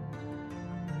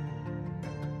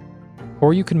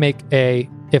 Or you can make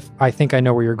if I think I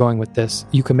know where you're going with this,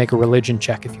 you can make a religion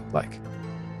check if you'd like.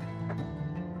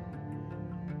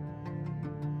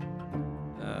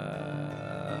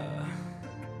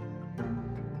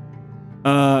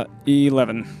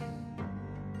 11.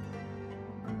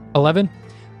 11?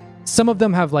 Some of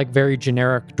them have very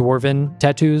generic dwarven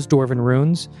tattoos, dwarven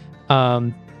runes,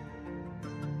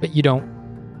 but you don't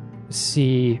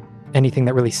see anything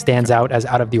that really stands out as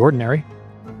out of the ordinary.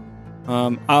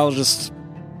 I'll just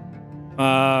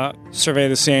survey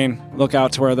the scene, look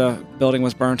out to where the building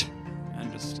was burnt,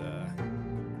 and just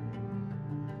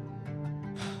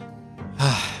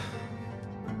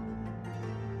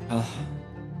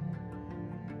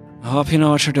I hope you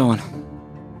know what you're doing.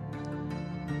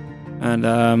 And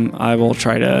I will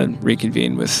try to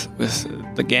reconvene with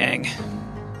the gang.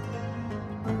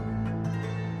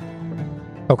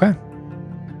 Okay.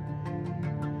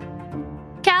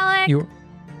 Kalik,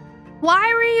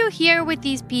 why were you here with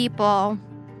these people?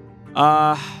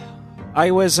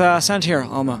 I was sent here,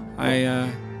 Alma.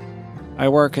 I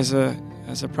work as a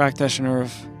practitioner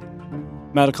of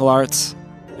medical arts,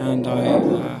 and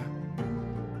I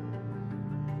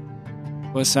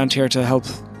was sent here to help,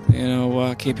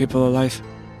 keep people alive.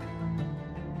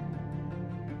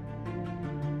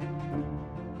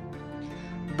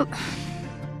 But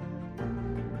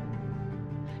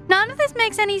none of this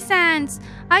makes any sense.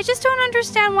 I just don't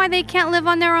understand why they can't live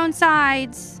on their own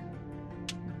sides.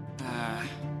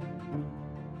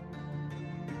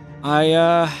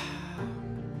 I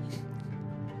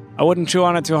wouldn't chew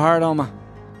on it too hard, Alma.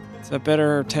 It's a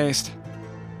bitter taste.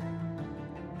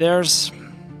 There's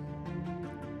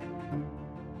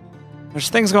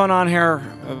things going on here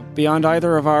beyond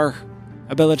either of our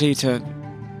ability to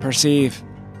perceive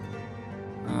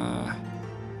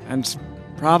and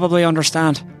probably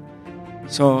understand.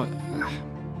 So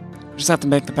we just have to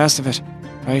make the best of it,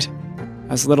 right?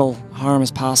 As little harm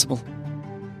as possible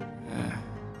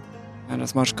and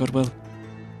as much goodwill.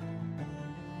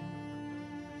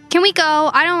 Can we go?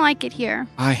 I don't like it here.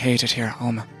 I hate it here,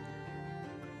 Alma.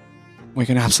 We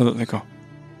can absolutely go.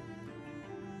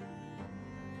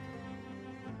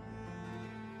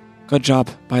 Good job,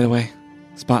 by the way,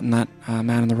 spotting that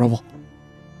man in the rubble.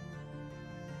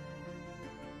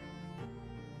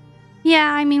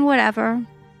 Yeah, I mean, whatever.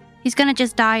 He's gonna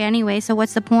just die anyway, so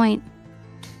what's the point?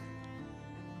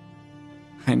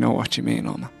 I know what you mean,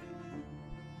 Alma.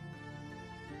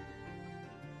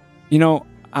 You know,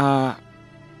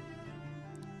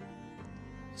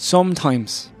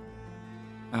 sometimes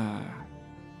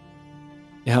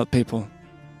you help people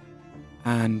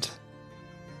and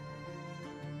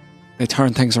they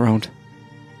turn things around.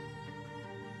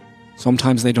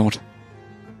 Sometimes they don't.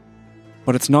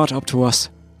 But it's not up to us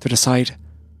to decide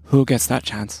who gets that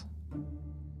chance.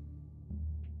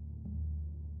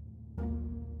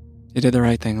 You did the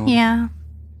right thing, Alma. Yeah.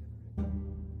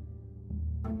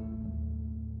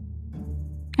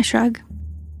 I shrug.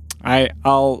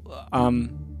 I'll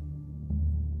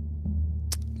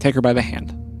take her by the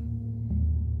hand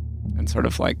and sort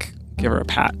of like give her a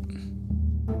pat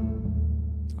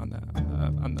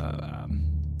on the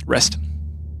wrist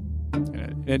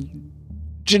in a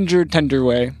ginger, tender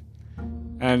way,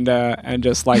 and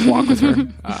just like walk with her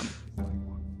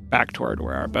back toward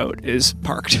where our boat is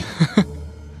parked.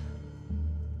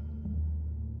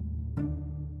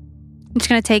 I'm just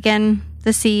gonna take in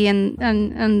the sea and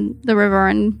the river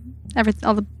and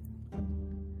all the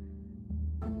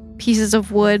pieces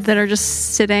of wood that are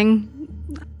just sitting,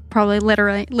 probably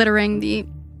littering the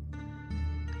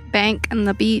bank and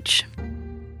the beach.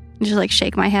 And just like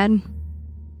shake my head.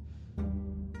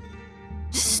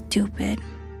 Stupid.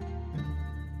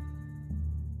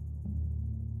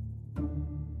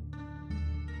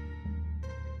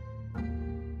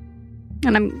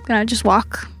 And I'm gonna just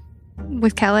walk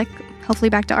with Kellic, hopefully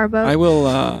back to our boat. I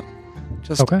will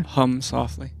just Okay. hum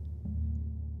softly.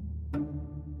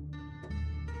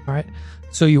 All right.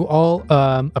 So you all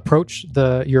approach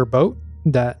your boat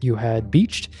that you had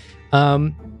beached,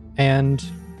 and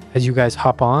as you guys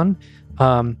hop on,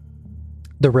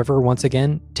 the river once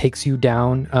again takes you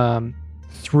down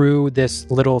through this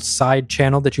little side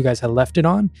channel that you guys had left it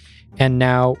on, and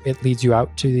now it leads you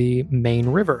out to the main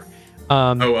river.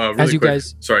 Really as you quick,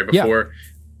 guys, sorry, Yeah. before,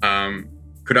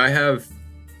 could I have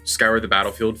scoured the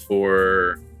battlefield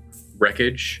for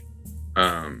wreckage,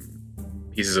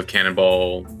 pieces of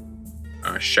cannonball,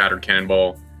 shattered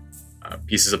cannonball,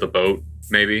 pieces of the boat,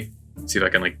 maybe? See if I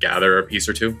can like gather a piece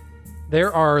or two.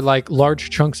 there are like large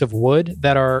chunks of wood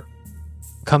that are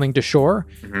coming to shore.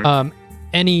 Mhm.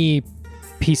 Any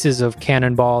pieces of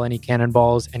cannonball, any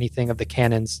cannonballs, anything of the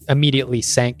cannons immediately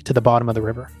sank to the bottom of the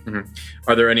river.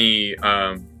 Are there any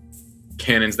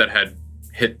cannons that had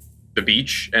hit the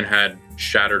beach and had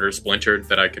shattered or splintered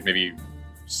that I could maybe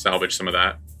salvage some of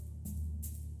that?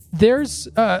 There's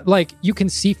like you can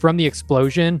see from the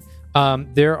explosion,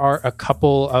 there are a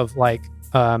couple of like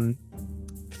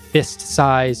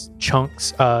fist-sized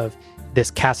chunks of this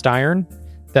cast iron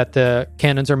that the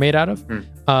cannons are made out of.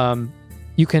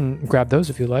 You can grab those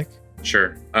if you like.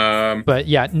 Sure. But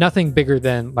yeah, nothing bigger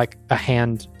than like a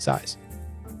hand size.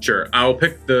 Sure. I'll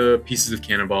pick the pieces of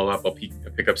cannonball up. I'll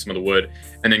pick up some of the wood.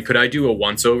 And then could I do a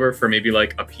once-over for maybe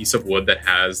like a piece of wood that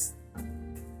has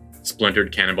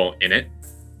splintered cannonball in it?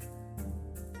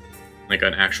 Like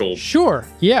an actual Sure.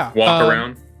 Yeah. walk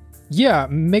around? Yeah.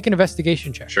 Make an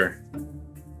investigation check. Sure.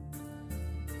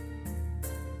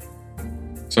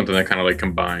 Something that kind of like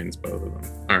combines both of them.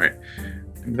 All right.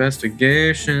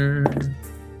 Investigation.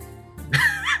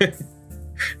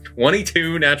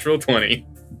 22, natural 20.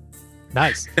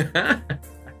 Nice.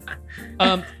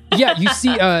 Yeah, you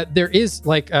see there is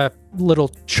like a little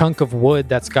chunk of wood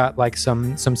that's got like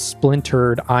some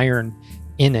splintered iron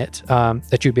in it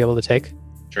that you'd be able to take.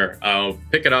 Sure. I'll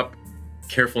pick it up.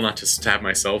 Careful not to stab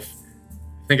myself.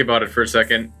 Think about it for a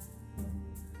second.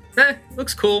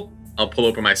 Looks cool. I'll pull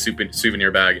open my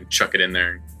souvenir bag and chuck it in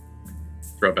there and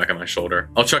throw it back on my shoulder.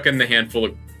 I'll chuck in the handful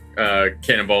of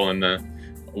cannonball and the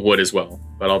wood as well,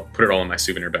 but I'll put it all in my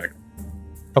souvenir bag.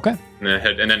 Okay.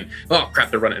 And then oh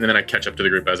crap, they're running. And then I catch up to the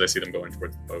group as I see them going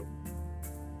towards the boat.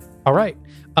 All right.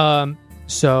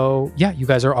 So yeah, you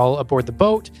guys are all aboard the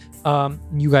boat.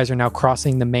 You guys are now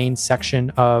crossing the main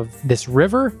section of this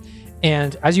river.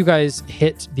 And as you guys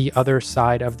hit the other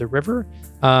side of the river,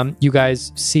 you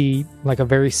guys see like a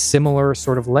very similar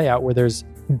sort of layout where there's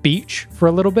beach for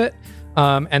a little bit,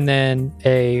 and then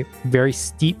a very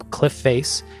steep cliff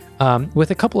face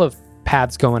with a couple of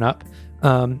paths going up,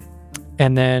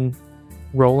 and then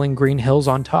rolling green hills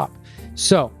on top.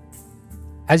 So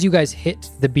as you guys hit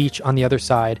the beach on the other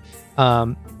side,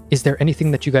 is there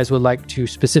anything that you guys would like to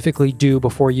specifically do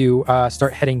before you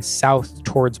start heading south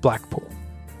towards Blackpool?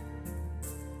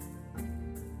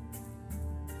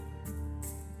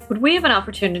 Would we have an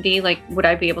opportunity, would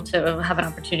I be able to have an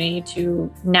opportunity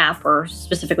to nap or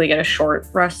specifically get a short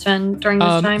rest in during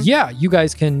this time? Yeah, you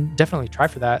guys can definitely try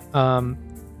for that.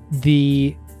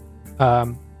 The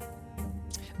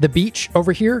beach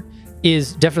over here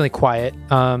is definitely quiet.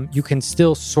 You can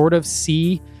still sort of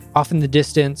see off in the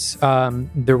distance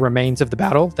the remains of the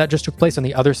battle that just took place on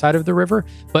the other side of the river.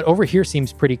 But over here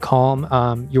seems pretty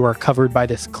calm. You are covered by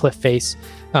this cliff face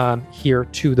here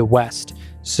to the west.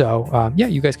 So, yeah,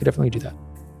 you guys could definitely do that.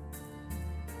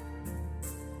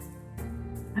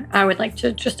 I would like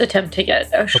to just attempt to get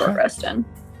a short rest in.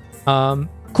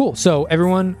 Cool. So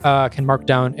everyone can mark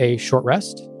down a short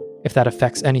rest. If that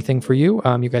affects anything for you,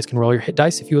 you guys can roll your hit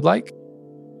dice if you would like.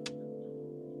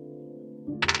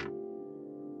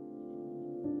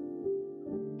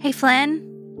 Hey, Flynn.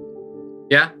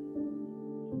 Yeah?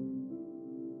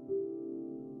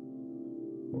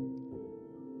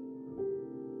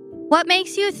 What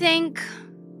makes you think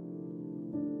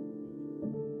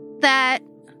that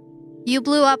you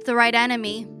blew up the right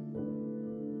enemy?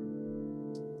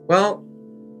 Well,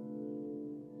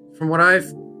 from what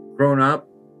I've grown up,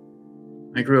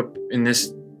 I grew up in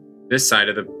this side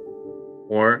of the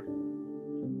war.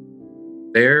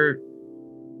 They're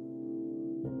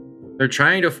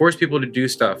trying to force people to do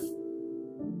stuff,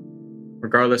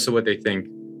 regardless of what they think.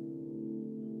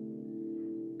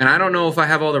 And I don't know if I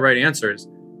have all the right answers.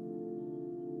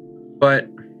 But,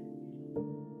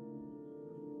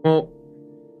 well,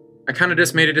 I kind of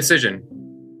just made a decision.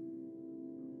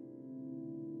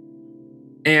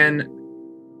 And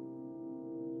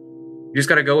you just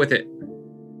got to go with it.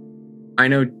 I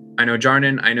know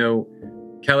Jarnan, I know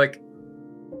Kellic,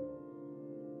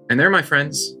 and they're my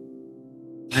friends.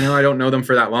 I know I don't know them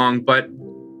for that long, but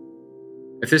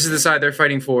if this is the side they're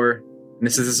fighting for, and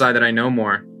this is the side that I know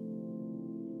more.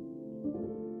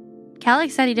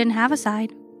 Kellic said he didn't have a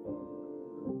side.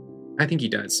 I think he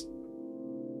does.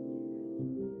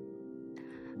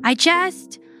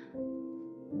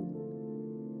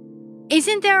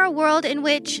 Isn't there a world in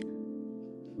which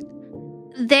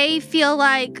they feel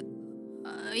like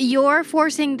you're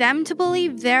forcing them to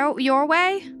believe your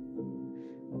way?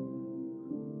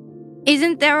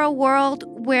 Isn't there a world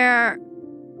where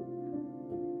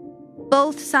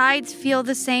both sides feel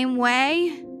the same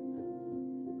way?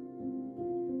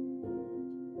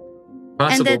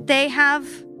 Possible. And that they have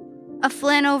a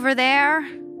Flynn over there,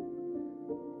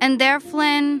 and their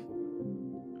Flynn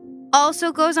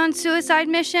also goes on suicide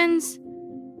missions,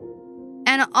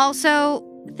 and also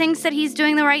thinks that he's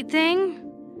doing the right thing,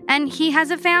 and he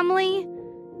has a family?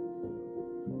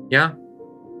 Yeah,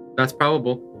 that's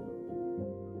probable.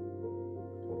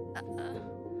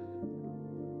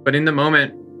 But in the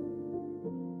moment,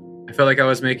 I felt like I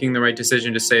was making the right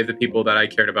decision to save the people that I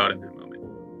cared about in that moment.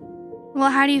 Well,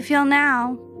 how do you feel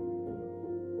now?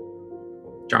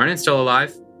 Jarnan's still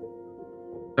alive.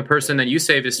 The person that you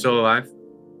saved is still alive.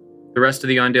 The rest of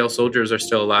the Ondale soldiers are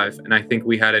still alive, and I think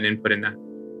we had an input in that.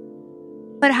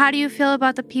 But how do you feel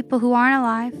about the people who aren't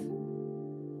alive?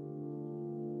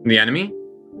 The enemy?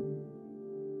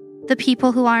 The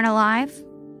people who aren't alive?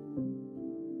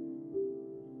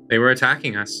 They were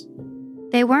attacking us.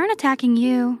 They weren't attacking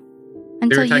you They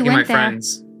until were you attacking went my there.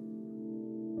 friends.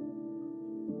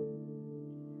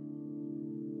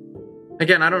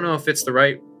 Again, I don't know if it's the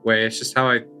right way. It's just how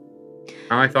I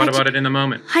thought about it in the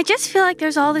moment. I just feel like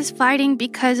there's all this fighting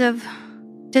because of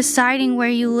deciding where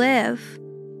you live.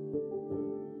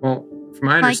 Well, from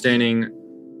my understanding,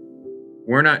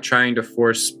 we're not trying to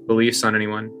force beliefs on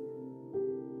anyone.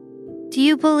 Do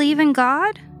you believe in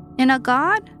God? In a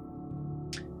God?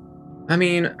 I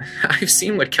mean, I've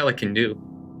seen what Kellic can do.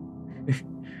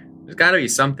 There's got to be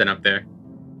something up there.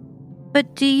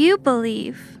 But do you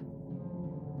believe?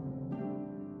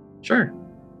 Sure.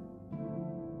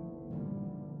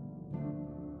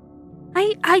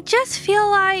 I just feel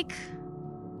like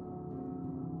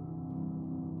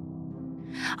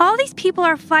all these people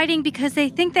are fighting because they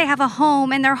think they have a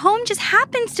home, and their home just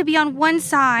happens to be on one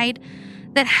side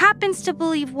that happens to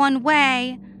believe one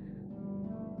way.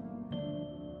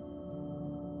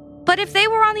 But if they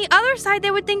were on the other side,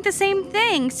 they would think the same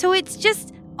thing. So it's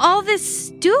just all this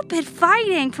stupid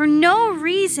fighting for no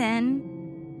reason.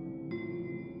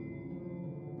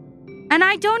 And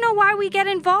I don't know why we get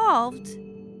involved.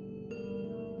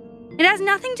 It has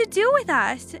nothing to do with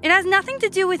us. It has nothing to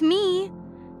do with me.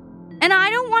 And I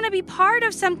don't want to be part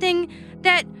of something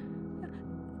that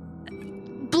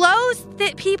blows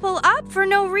people up for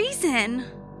no reason.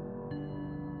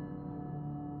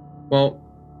 Well,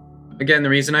 Again, the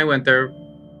reason I went there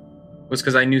was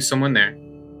because I knew someone there.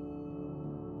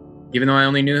 Even though I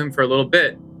only knew him for a little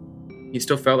bit, he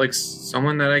still felt like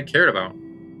someone that I cared about.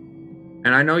 And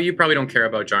I know you probably don't care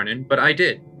about Jarnan, but I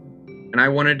did. And I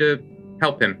wanted to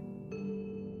help him.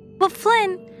 Well,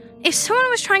 Flynn, if someone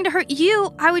was trying to hurt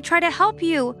you, I would try to help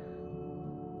you.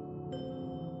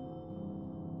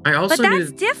 But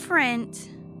that's different.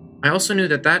 I also knew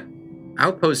that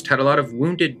outpost had a lot of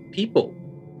wounded people.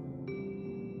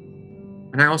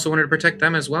 And I also wanted to protect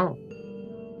them as well.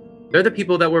 They're the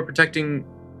people that were protecting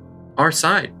our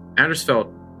side,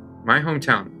 Addersfeld, my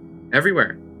hometown,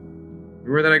 everywhere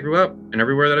that I grew up and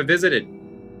everywhere that I visited.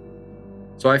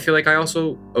 So I feel like I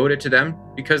also owed it to them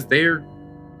because they're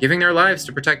giving their lives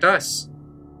to protect us.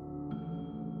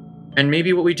 And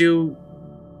maybe what we do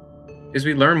is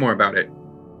we learn more about it.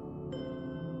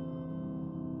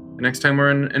 The next time we're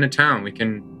in a town, we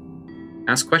can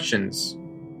ask questions,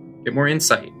 get more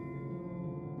insight,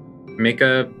 make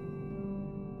a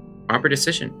proper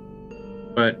decision.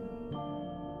 But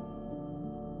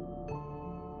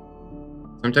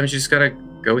sometimes you just gotta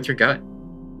go with your gut.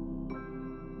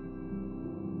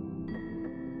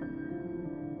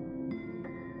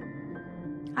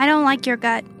 I don't like your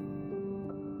gut.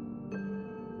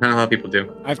 Not a lot of people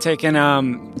do. I've taken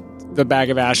the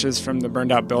bag of ashes from the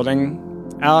burned out building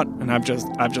out, and I've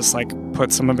just like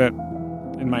put some of it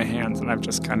in my hands, and I've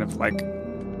just kind of like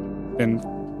been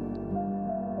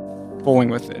fooling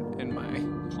with it in my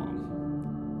palm.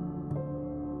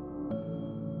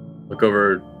 Look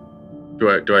over.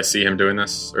 Do I see him doing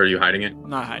this, or are you hiding it? I'm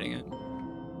not hiding it.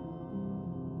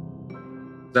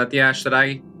 Is that the ash that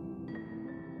I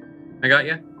got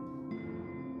you?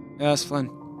 Yeah, it's Flynn.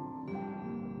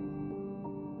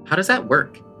 How does that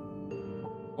work?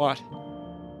 What?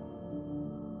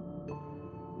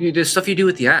 The stuff you do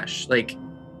with the ash, like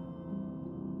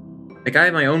I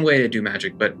have my own way to do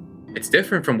magic, but it's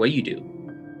different from what you do.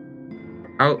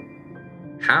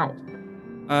 How?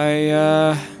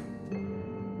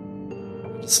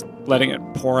 Just letting it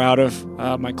pour out of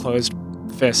my closed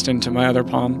fist into my other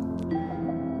palm.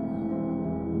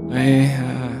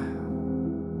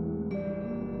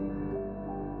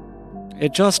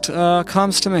 It just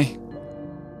comes to me.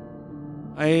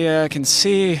 I can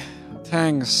see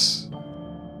things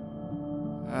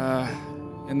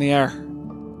in the air,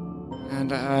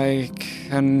 and I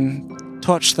can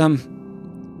touch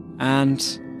them and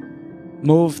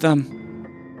move them,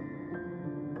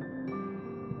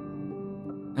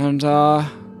 and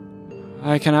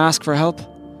I can ask for help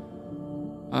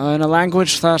in a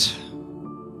language that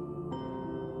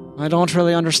I don't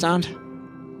really understand.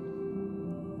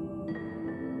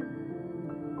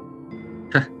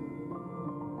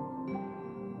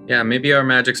 Yeah, maybe our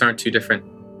magics aren't too different.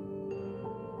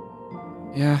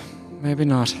 Yeah, maybe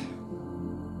not.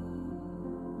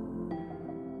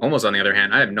 Almost on the other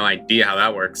hand, I have no idea how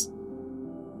that works.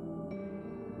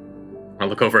 I'll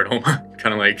look over at Homa,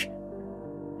 kind of like...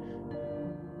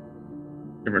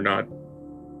 Or not.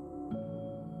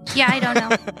 Yeah, I don't know.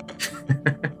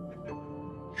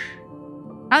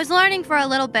 I was learning for a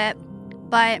little bit,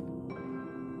 but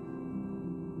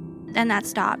then that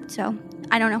stopped, so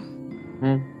I don't know.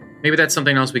 Well, maybe that's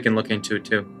something else we can look into,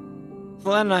 too.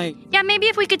 Flynn, Yeah, maybe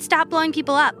if we could stop blowing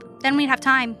people up, then we'd have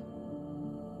time.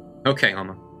 Okay,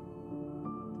 Homa.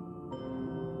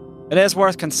 It is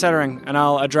worth considering, and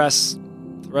I'll address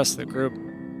the rest of the group,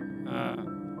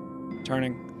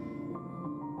 turning.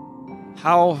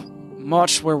 How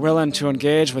much we're willing to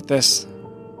engage with this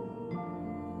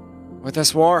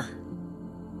war.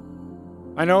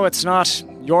 I know it's not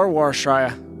your war,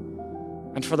 Shreya,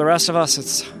 and for the rest of us,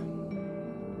 it's...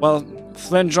 Well,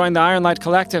 Flynn joined the Ironlight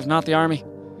Collective, not the army.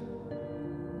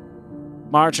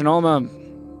 March and Olma,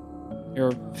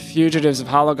 you're fugitives of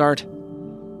Hollowguard.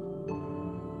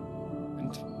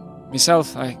 And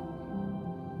myself,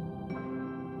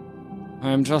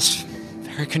 I'm just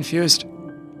very confused.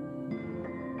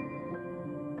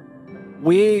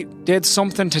 We did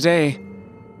something today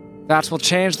that will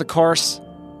change the course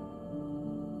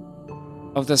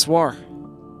of this war.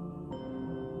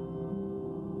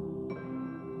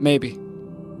 Maybe.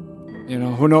 You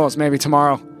know, who knows? Maybe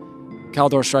tomorrow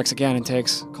Kaldor strikes again and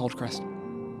takes Coldcrest.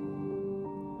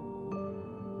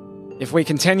 If we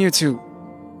continue to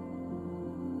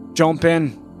jump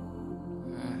in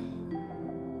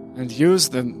and use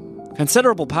the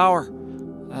considerable power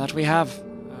that we have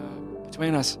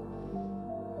between us,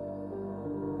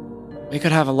 we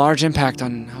could have a large impact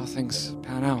on how things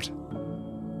pan out.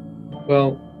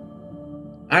 Well,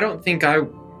 I don't think I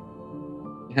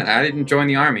didn't join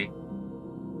the army.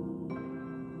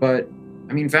 But,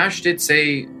 I mean, Vash did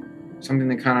say something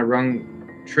that kind of rung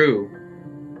true,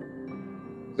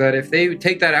 that if they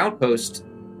take that outpost,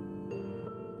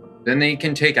 then they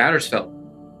can take Addersfeld.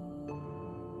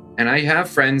 And I have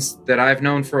friends that I've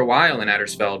known for a while in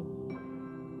Addersfeld.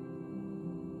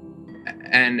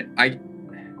 And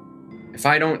if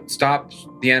I don't stop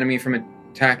the enemy from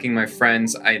attacking my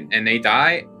friends and they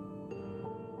die,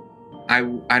 I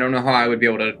don't know how I would be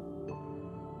able to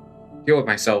deal with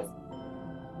myself.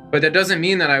 But that doesn't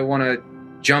mean that I want to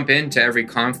jump into every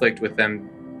conflict with them.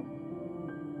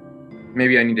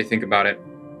 Maybe I need to think about it.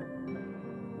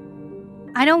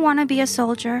 I don't want to be a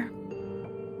soldier.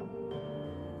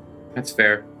 That's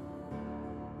fair.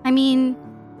 I mean,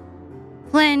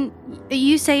 Flynn,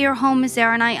 you say your home is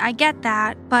there, and I get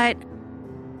that, but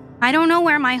I don't know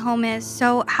where my home is,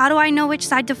 so how do I know which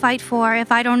side to fight for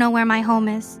if I don't know where my home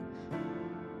is?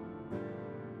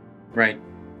 Right.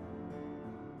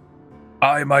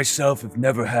 I myself have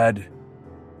never had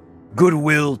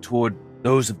goodwill toward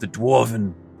those of the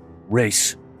dwarven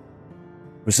race.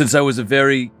 For since I was a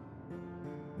very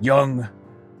young,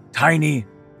 tiny,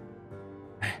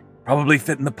 probably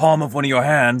fit in the palm of one of your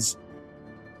hands,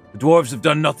 the dwarves have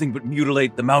done nothing but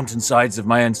mutilate the mountainsides of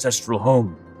my ancestral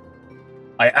home.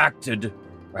 I acted,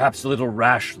 perhaps a little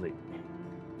rashly,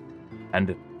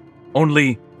 and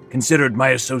only considered my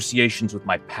associations with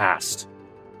my past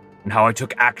and how I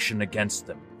took action against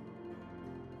them.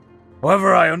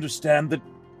 However, I understand that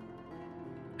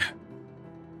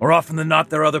more often than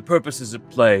not there are other purposes at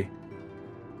play,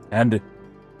 and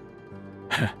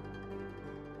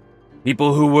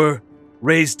people who were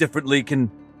raised differently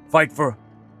can fight for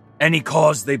any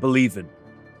cause they believe in.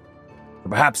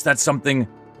 Perhaps that's something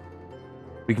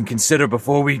we can consider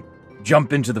before we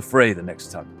jump into the fray the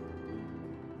next time.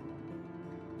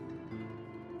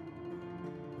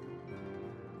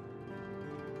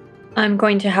 I'm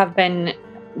going to have been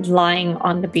lying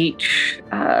on the beach,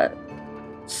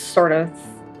 sort of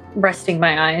resting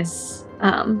my eyes.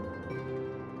 And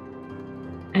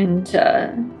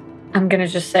I'm going to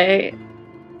just say,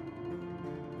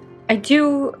 I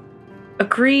do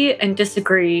agree and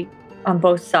disagree on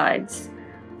both sides.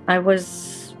 I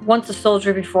was once a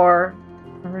soldier before,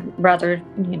 or rather,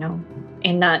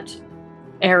 in that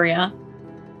area.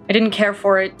 I didn't care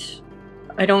for it.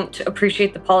 I don't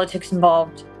appreciate the politics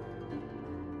involved.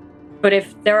 But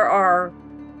if there are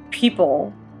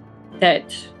people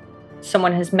that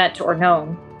someone has met or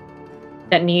known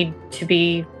that need to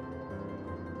be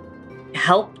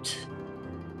helped,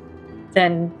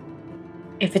 then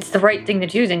if it's the right thing to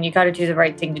do, then you got to do the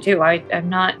right thing to do. I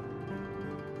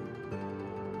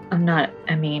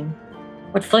mean,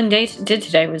 what Flynn did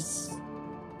today was,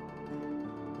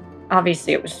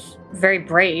 obviously it was very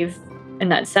brave in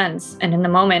that sense. And in the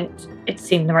moment, it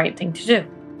seemed the right thing to do.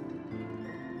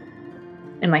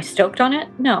 Am I stoked on it?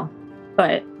 No.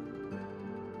 But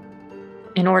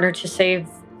in order to save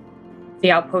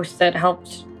the outpost that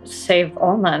helped save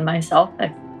Olna and myself,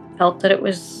 I felt that it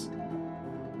was,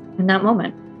 in that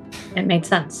moment, it made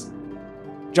sense.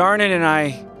 Jarnan and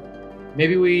I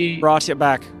Maybe we brought you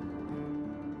back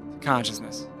to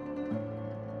consciousness.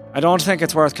 I don't think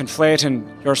it's worth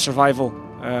conflating your survival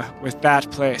with that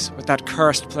place, with that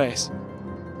cursed place.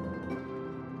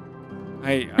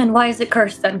 And why is it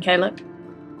cursed then, Caleb?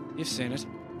 You've seen it.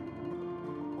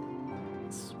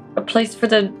 It's a place for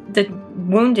the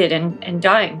wounded and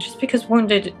dying. Just because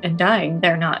wounded and dying,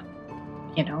 they're not,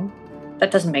 that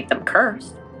doesn't make them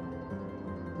cursed.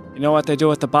 You know what they do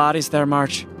with the bodies there,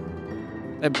 March?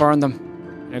 They burn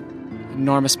them in an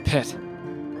enormous pit.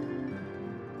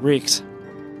 Reeks.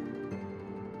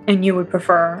 And you would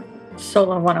prefer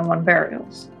solo one-on-one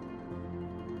burials?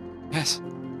 Yes.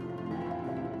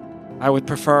 I would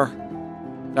prefer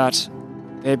that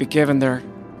they be given their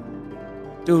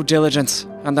due diligence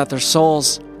and that their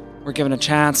souls were given a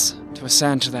chance to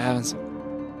ascend to the heavens.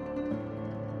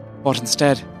 But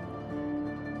instead,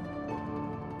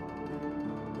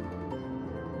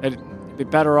 it'd be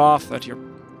better off that your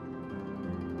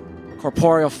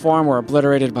corporeal form were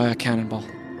obliterated by a cannonball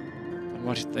than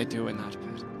what they do in that pit.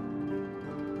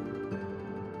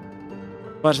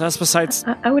 But that's besides...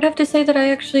 I would have to say that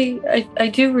I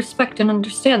do respect and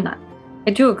understand that.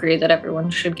 I do agree that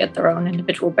everyone should get their own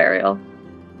individual burial.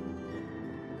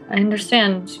 I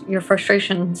understand your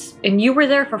frustrations, and you were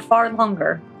there for far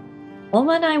longer.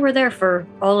 Olma and I were there for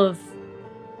all of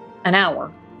an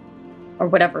hour, or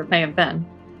whatever it may have been.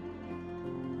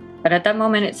 But at that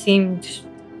moment, it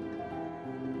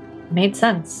made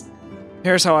sense.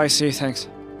 Here's how I see things.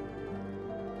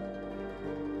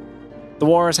 The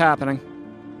war is happening,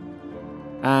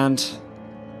 and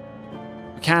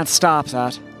we can't stop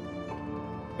that.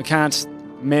 We can't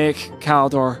make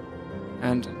Caldor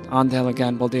and Andale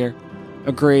again, Baldir,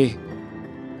 agree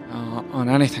on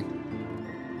anything.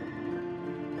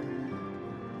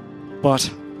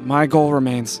 But my goal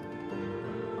remains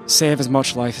save as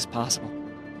much life as possible.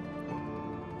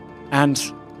 And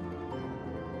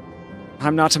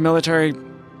I'm not a military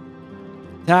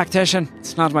tactician.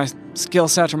 It's not my skill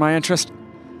set or my interest.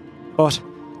 But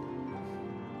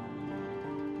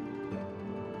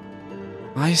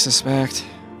I suspect...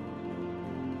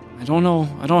 I don't know.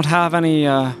 I don't have any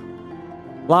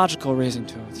logical reason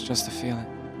to. It's just a feeling.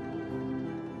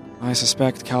 I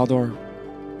suspect Kaldor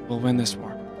will win this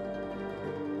war.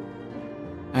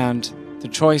 And the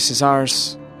choice is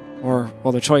ours.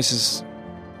 The choice is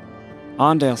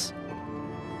Andale's.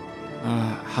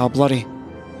 How bloody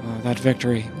that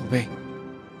victory will be.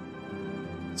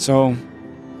 So...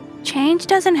 Change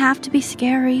doesn't have to be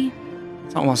scary.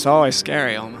 It's almost always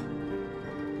scary, Alma.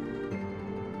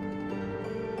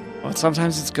 But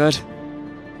sometimes it's good.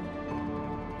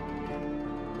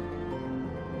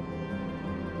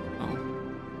 Oh,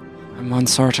 I'm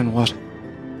uncertain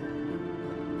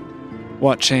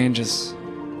what change is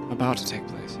about to take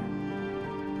place.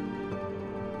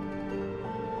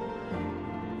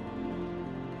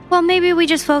 Well, maybe we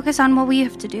just focus on what we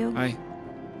have to do. Aye.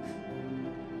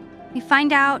 We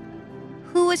find out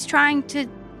who was trying to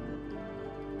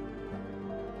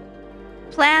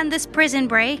plan this prison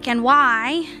break and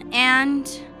why, and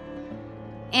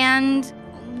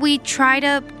we try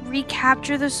to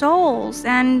recapture the souls,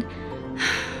 and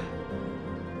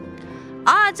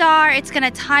odds are it's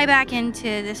gonna tie back into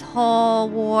this whole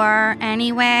war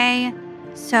anyway.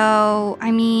 So,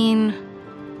 I mean,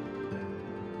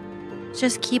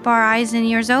 just keep our eyes and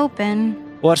ears open.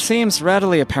 What seems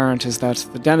readily apparent is that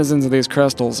the denizens of these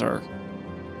crystals are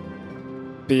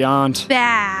beyond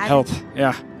Bad. help.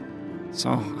 Yeah.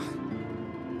 So,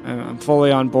 I'm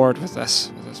fully on board with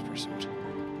this pursuit.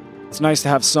 It's nice to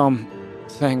have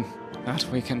something that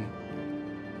we can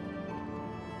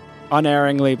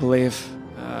unerringly believe.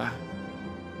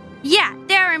 Yeah,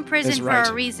 they're in prison is for right.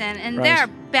 a reason, and Right. they're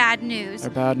bad news.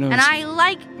 They're bad news. And I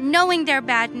like knowing they're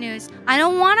bad news. I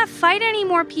don't want to fight any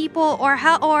more people or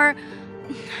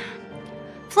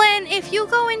Flynn, if you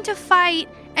go into fight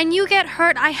and you get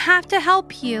hurt, I have to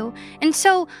help you. And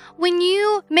so when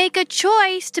you make a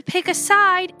choice to pick a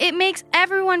side, it makes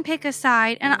everyone pick a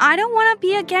side. And I don't want to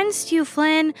be against you,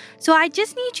 Flynn. So I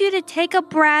just need you to take a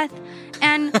breath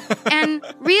and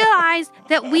realize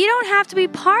that we don't have to be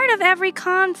part of every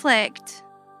conflict.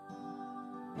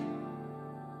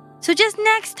 So just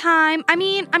next time, I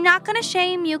mean, I'm not going to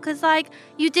shame you because,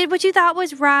 you did what you thought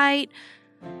was right.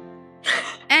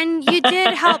 And you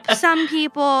did help some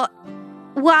people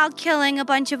while killing a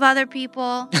bunch of other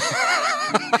people. But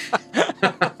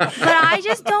I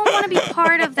just don't want to be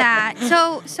part of that.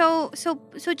 So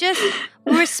just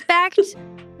respect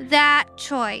that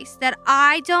choice, that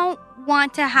I don't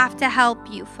want to have to help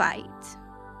you fight.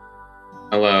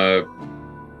 I'll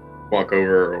walk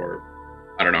over, or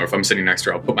I don't know, if I'm sitting next to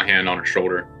her, I'll put my hand on her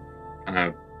shoulder,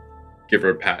 give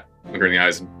her a pat, look her in the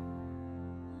eyes, and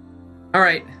all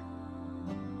right,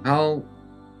 I'll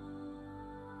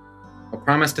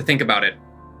promise to think about it.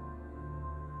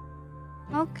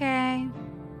 Okay.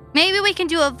 Maybe we can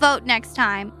do a vote next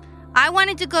time. I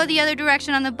wanted to go the other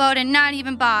direction on the boat and not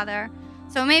even bother.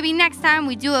 So maybe next time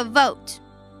we do a vote.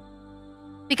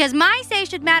 Because my say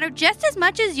should matter just as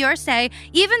much as your say,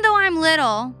 even though I'm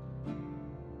little.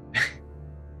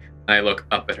 I look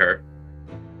up at her.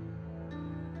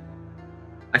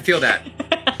 I feel that.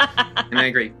 And I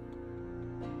agree.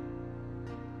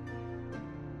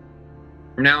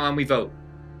 From now on, we vote.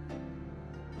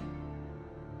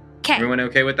 Okay. Everyone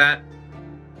okay with that?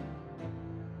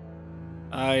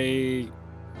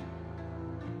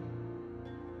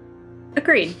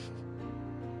 Agreed.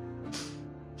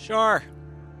 Sure.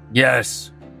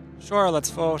 Yes. Sure, let's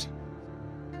vote.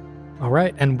 All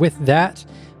right, and with that,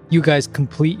 you guys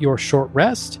complete your short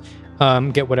rest,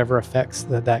 get whatever effects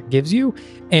that gives you,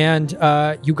 and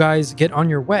you guys get on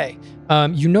your way.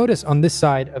 You notice on this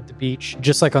side of the beach,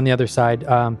 just like on the other side,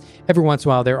 every once in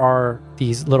a while there are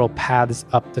these little paths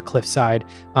up the cliffside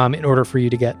in order for you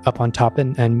to get up on top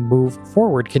and move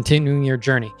forward, continuing your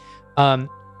journey.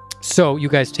 So you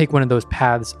guys take one of those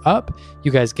paths up,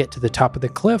 you guys get to the top of the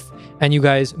cliff, and you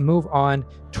guys move on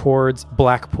towards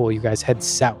Blackpool. You guys head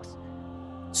south.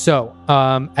 So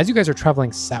as you guys are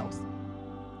traveling south,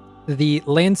 the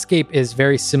landscape is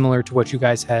very similar to what you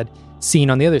guys had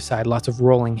seen on the other side. Lots of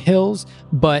rolling hills,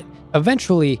 but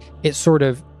eventually it sort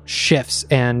of shifts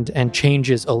and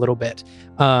changes a little bit.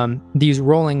 These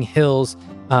rolling hills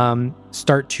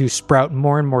start to sprout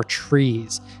more and more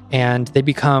trees, and they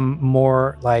become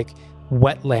more like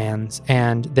wetlands,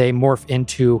 and they morph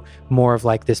into more of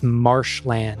like this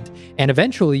marshland. And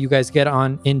eventually you guys get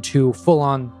on into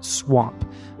full-on swamp.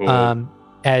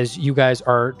 As you guys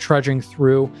are trudging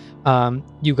through,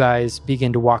 you guys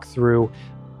begin to walk through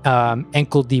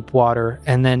ankle-deep water,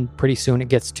 and then pretty soon it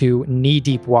gets to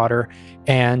knee-deep water,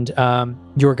 and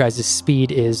your guys'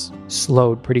 speed is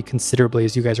slowed pretty considerably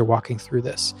as you guys are walking through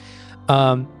this.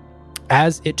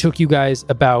 As it took you guys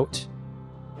about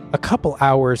a couple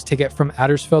hours to get from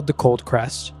Addersfeld to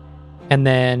Coldcrest, and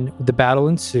then the battle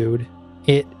ensued,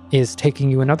 it is taking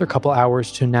you another couple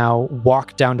hours to now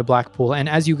walk down to Blackpool. And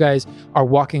as you guys are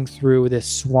walking through this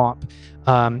swamp,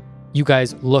 you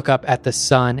guys look up at the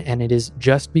sun, and it is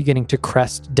just beginning to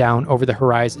crest down over the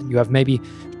horizon. You have maybe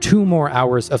 2 more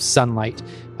hours of sunlight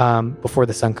before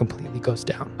the sun completely goes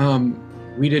down.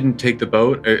 We didn't take the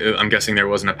boat. I'm guessing there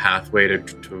wasn't a pathway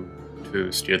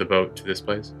to steer the boat to this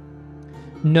place?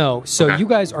 No. So Okay. you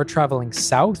guys are traveling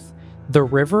south. The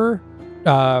river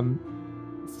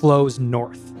flows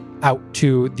north out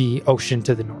to the ocean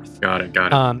to the north. Got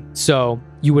it. So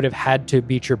you would have had to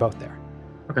beach your boat there.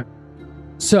 Okay.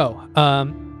 So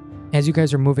as you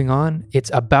guys are moving on,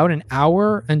 it's about an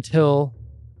hour until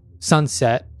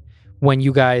sunset when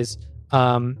you guys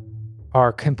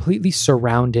are completely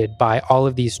surrounded by all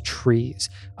of these trees.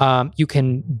 You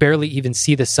can barely even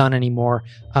see the sun anymore.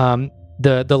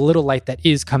 The little light that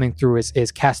is coming through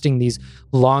is casting these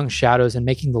long shadows and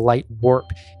making the light warp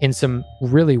in some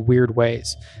really weird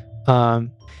ways. But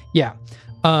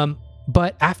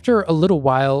after a little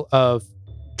while of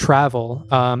travel,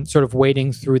 sort of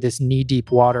wading through this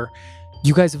knee-deep water,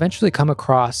 you guys eventually come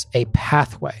across a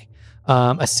pathway,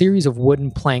 a series of wooden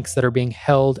planks that are being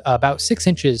held about 6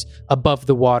 inches above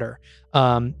the water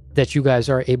that you guys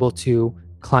are able to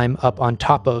climb up on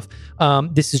top of.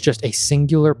 This is just a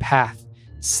singular path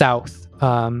south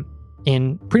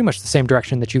in pretty much the same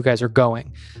direction that you guys are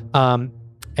going.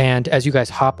 And as you guys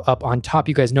hop up on top,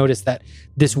 you guys notice that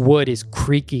this wood is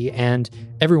creaky, and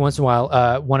every once in a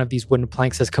while, one of these wooden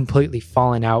planks has completely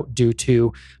fallen out due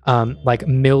to like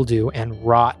mildew and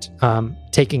rot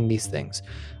taking these things.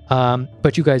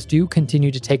 But you guys do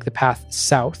continue to take the path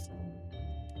south.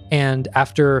 And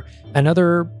after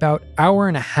another about hour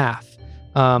and a half,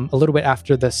 a little bit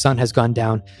after the sun has gone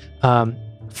down,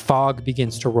 fog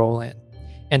begins to roll in.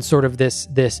 And sort of this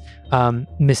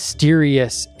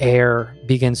mysterious air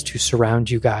begins to surround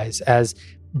you guys as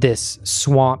this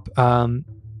swamp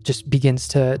just begins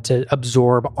to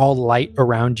absorb all light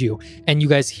around you. And you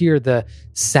guys hear the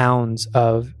sounds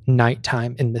of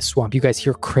nighttime in this swamp. You guys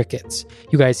hear crickets.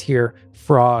 You guys hear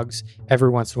frogs every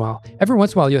once in a while. Every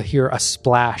once in a while, you'll hear a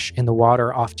splash in the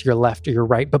water off to your left or your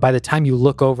right. But by the time you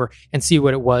look over and see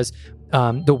what it was,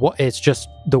 it's just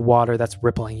the water that's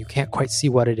rippling. You can't quite see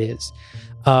what it is.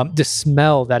 The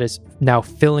smell that is now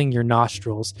filling your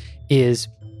nostrils is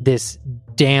this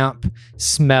damp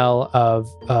smell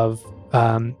of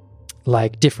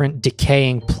like different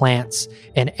decaying plants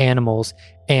and animals,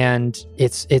 and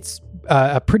it's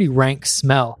a pretty rank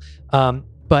smell.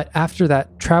 But after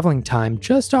that traveling time,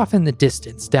 just off in the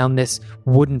distance down this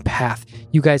wooden path,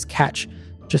 you guys catch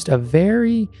just a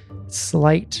very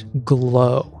slight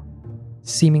glow,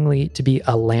 seemingly to be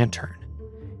a lantern.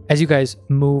 As you guys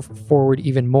move forward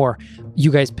even more,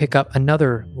 you guys pick up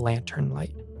another lantern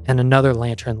light and another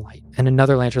lantern light and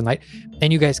another lantern light.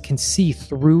 And you guys can see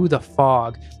through the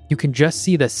fog. You can just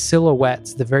see the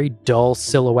silhouettes, the very dull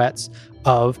silhouettes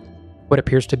of what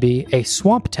appears to be a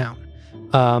swamp town.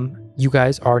 You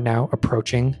guys are now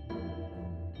approaching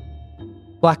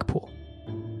Blackpool.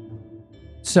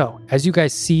 So as you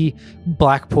guys see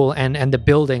Blackpool and the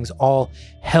buildings all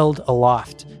held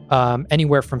aloft,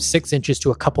 anywhere from 6 inches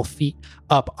to a couple feet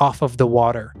up off of the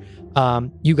water,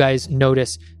 you guys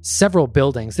notice several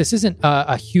buildings. This isn't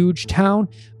a huge town,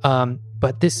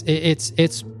 but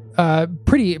it's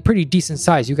pretty decent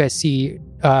size. You guys see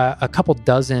a couple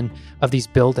dozen of these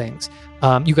buildings.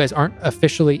 You guys aren't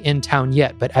officially in town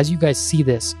yet, but as you guys see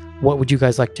this, what would you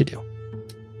guys like to do?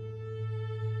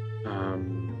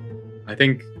 I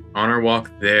think on our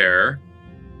walk there,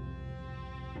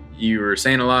 you were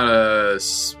saying a lot of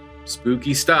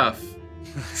spooky stuff.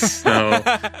 So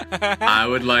I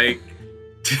would like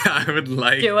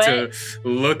to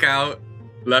look out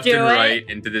left and right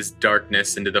into this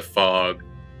darkness, into the fog,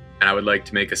 and I would like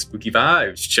to make a spooky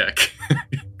vibes check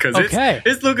because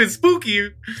it's looking spooky.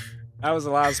 That was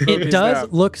a lot of spooky It does stuff.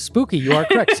 look spooky. You are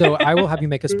correct. So I will have you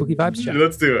make a spooky vibes check.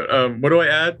 Let's do it. What do I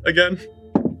add again?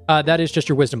 That is just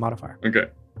your wisdom modifier. Okay.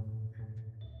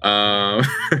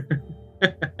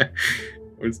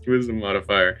 What's wisdom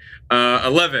modifier?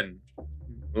 11.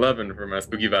 11 for my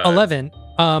spooky vibes. 11.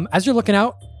 As you're looking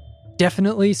out,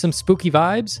 definitely some spooky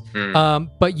vibes,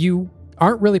 but you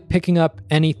aren't really picking up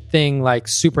anything like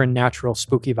supernatural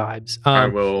spooky vibes. I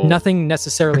will... Nothing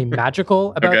necessarily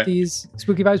magical about these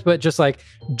spooky vibes, but just like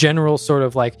general sort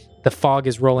of like the fog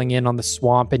is rolling in on the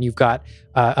swamp and you've got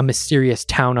a mysterious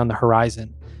town on the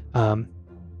horizon.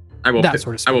 I will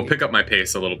spooky. pick up my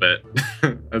pace a little bit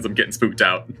as I'm getting spooked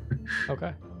out.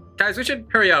 Okay. Guys, we should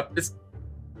hurry up. It's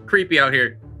creepy out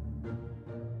here.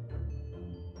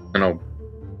 And I'll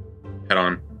head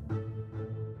on.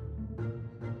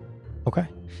 Okay.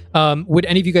 Would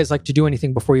any of you guys like to do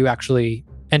anything before you actually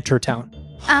enter town?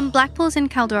 Blackpool's in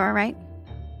Caldor, right?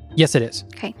 Yes, it is.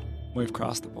 Okay. We've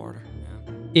crossed the border.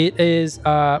 It is,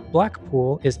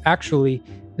 Blackpool is actually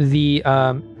the,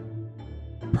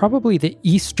 probably the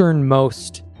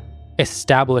easternmost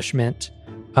establishment,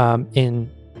 in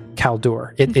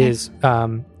Caldor. It is, it's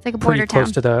like a border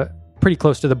town. Pretty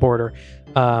close to the border.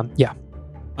 Yeah.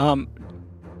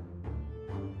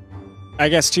 I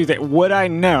guess two things. Would I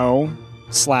know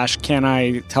 / can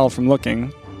I tell from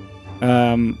looking,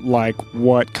 like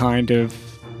what kind of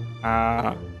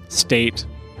state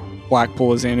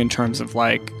Blackpool is in terms of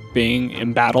like being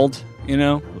embattled? You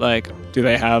know, like do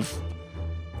they have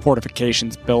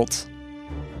fortifications built,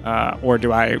 or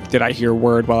did I hear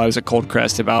word while I was at Cold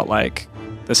Crest about like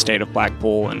the state of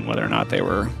Blackpool and whether or not they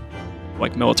were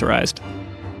like militarized?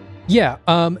 Yeah.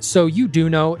 So you do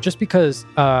know, just because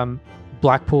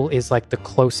Blackpool is like the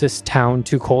closest town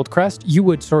to Cold Crest, you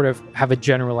would sort of have a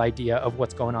general idea of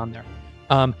what's going on there.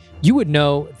 You would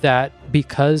know that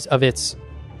because of its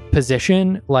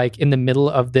position, like in the middle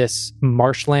of this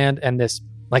marshland and this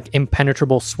like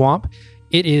impenetrable swamp,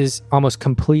 it is almost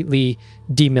completely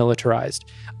demilitarized.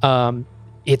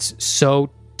 It's so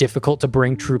difficult to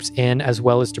bring troops in as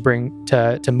well as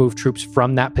to move troops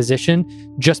from that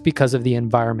position just because of the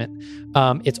environment.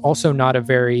 It's also not a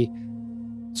very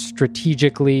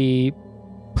strategically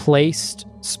placed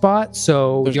spot,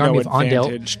 so there's the Army no of Ondale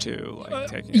advantage to like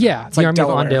taking yeah, it's the like Army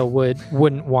Delaware. of Ondale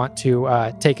wouldn't want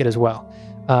to take it as well.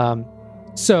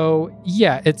 So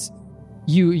yeah, it's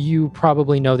you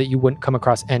probably know that you wouldn't come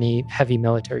across any heavy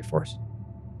military force.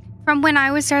 From when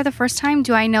I was there the first time,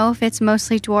 do I know if it's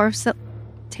mostly dwarves that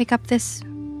take up this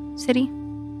city?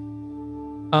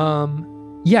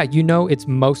 Yeah, you know it's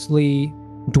mostly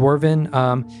dwarven.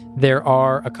 There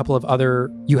are a couple of other,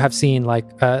 you have seen like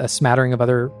a smattering of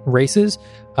other races,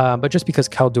 but just because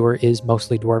Caldor is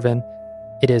mostly dwarven,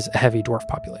 it is a heavy dwarf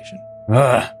population.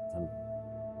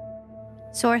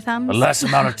 Sore thumbs? The less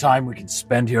amount of time we can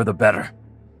spend here, the better.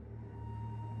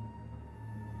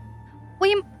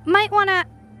 We might want to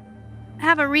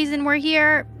have a reason we're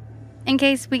here in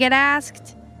case we get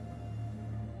asked.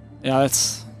 Yeah,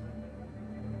 that's...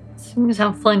 Seems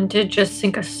how Flynn did just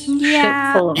sink a ship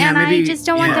full of and maybe- I just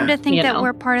don't want them to think You that know.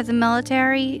 we're part of the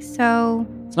military, so...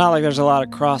 It's not like there's a lot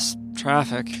of cross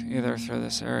traffic either through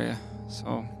this area,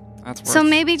 so that's worth... So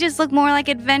maybe just look more like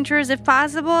adventurers if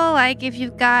possible. Like if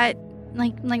you've got,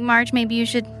 like Marge, maybe you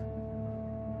should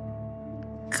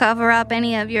cover up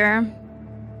any of your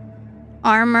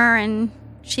armor and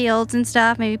shields and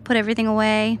stuff. Maybe put everything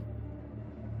away.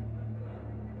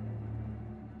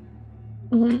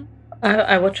 Mhm.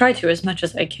 I will try to as much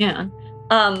as I can.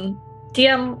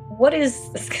 DM, what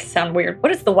is... This could sound weird.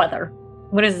 What is the weather?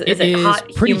 What is it hot,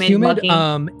 pretty humid, humid.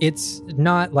 muggy? It's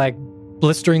not like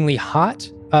blisteringly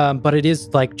hot, but it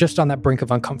is like just on that brink of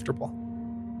uncomfortable.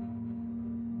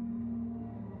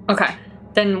 Okay.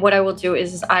 Then what I will do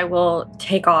is I will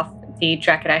take off the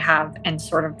jacket I have and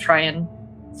sort of try and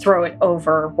throw it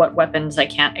over what weapons I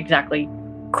can't exactly,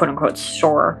 quote unquote,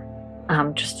 store,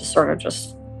 just to sort of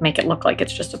just make it look like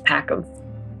it's just a pack of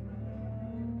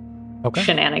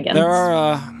shenanigans.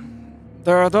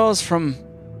 There are those from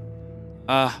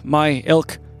my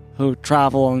ilk who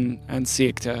travel and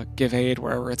seek to give aid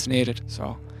wherever it's needed.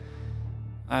 So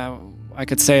I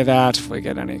could say that if we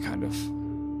get any kind of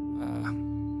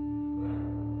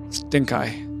stink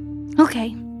eye, Okay.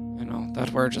 you know,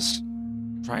 that we're just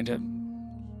trying to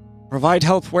provide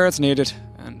help where it's needed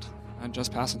and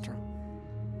just passing through.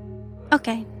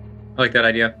 Okay. I like that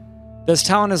idea. This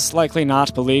town is likely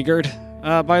not beleaguered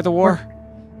by the war,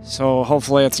 so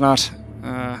hopefully it's not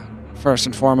first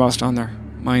and foremost on their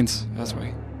minds as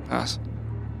we pass.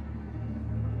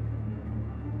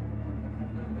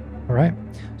 All right.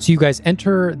 So you guys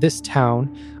enter this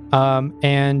town,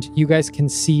 and you guys can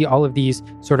see all of these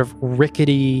sort of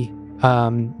rickety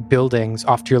buildings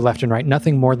off to your left and right,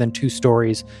 nothing more than 2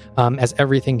 stories, as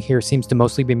everything here seems to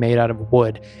mostly be made out of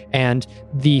wood. And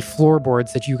the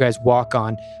floorboards that you guys walk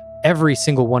on, every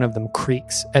single one of them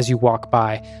creaks as you walk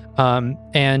by.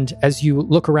 And as you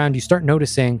look around, you start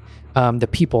noticing the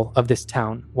people of this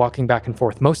town walking back and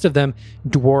forth. Most of them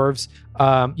dwarves.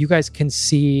 You guys can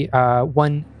see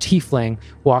one tiefling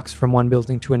walks from one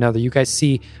building to another. You guys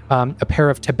see a pair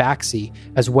of tabaxi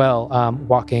as well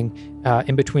walking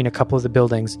in between a couple of the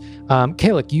buildings.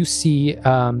 Kalik, you see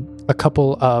a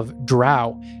couple of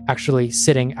drow actually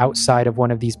sitting outside of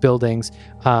one of these buildings,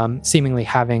 seemingly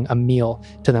having a meal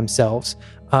to themselves.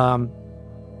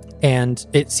 And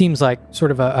it seems like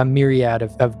sort of a myriad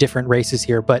of different races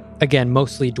here, but again,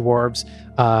 mostly dwarves,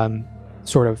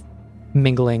 sort of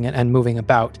mingling and moving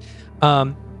about.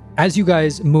 As you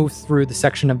guys move through the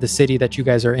section of the city that you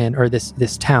guys are in, or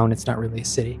this town, it's not really a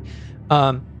city,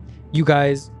 you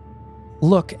guys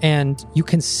look and you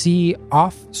can see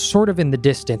off sort of in the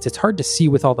distance. It's hard to see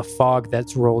with all the fog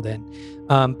that's rolled in,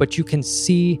 but you can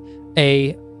see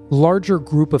a larger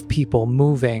group of people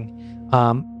moving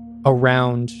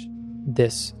around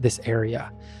this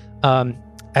area.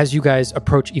 As you guys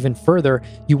approach even further,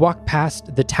 you walk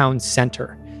past the town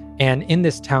center, and in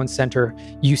this town center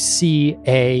you see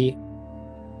a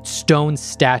stone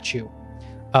statue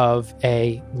of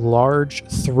a large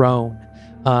throne.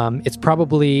 It's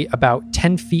probably about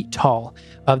 10 feet tall,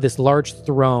 of this large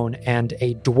throne, and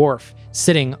a dwarf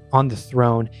sitting on the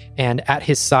throne, and at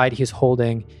his side he's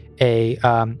holding a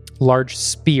large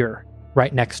spear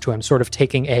right next to him, sort of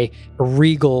taking a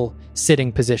regal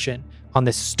sitting position on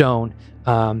this stone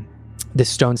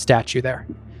statue there.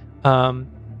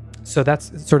 So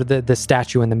that's sort of the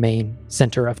statue in the main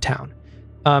center of town.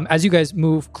 As you guys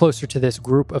move closer to this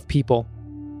group of people,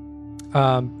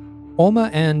 Olma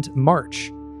and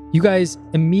March, you guys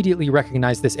immediately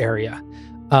recognize this area.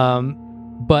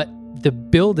 But the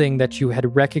building that you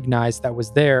had recognized that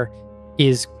was there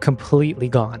is completely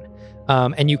gone.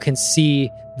 And you can see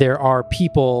there are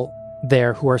people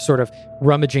there who are sort of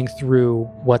rummaging through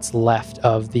what's left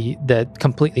of the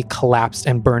completely collapsed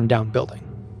and burned down building.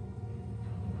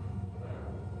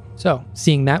 So,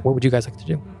 seeing that, what would you guys like to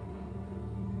do?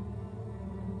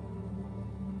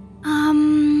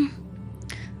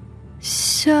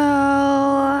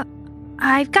 So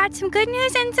I've got some good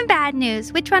news and some bad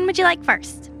news. Which one would you like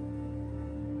first?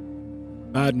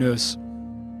 Bad news.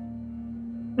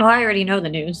 Well, I already know the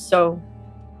news, so...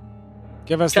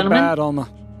 Give us Gentlemen? the bad, Alma.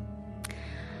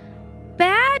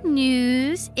 Bad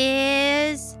news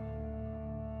is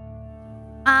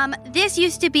this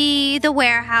used to be the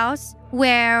warehouse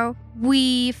where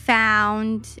we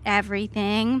found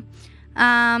everything.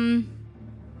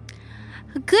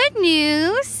 Good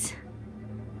news,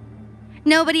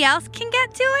 nobody else can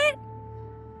get to it.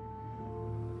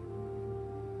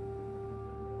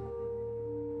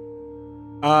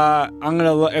 I'm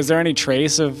gonna look. Is there any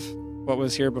trace of what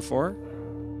was here before?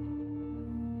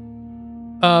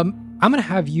 I'm going to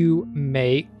have you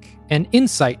make an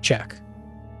insight check.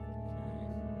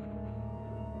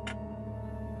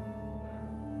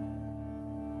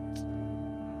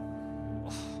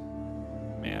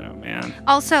 Man, oh man.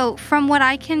 Also, from what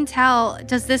I can tell,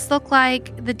 does this look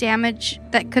like the damage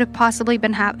that could have possibly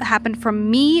been happened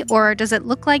from me, or does it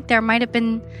look like there might have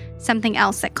been something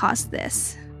else that caused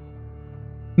this?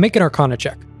 Make an Arcana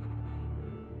check.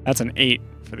 That's an 8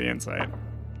 for the insight.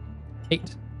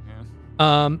 8.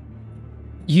 Yeah.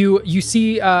 You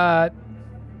see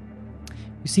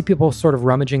people sort of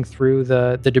rummaging through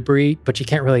the debris, but you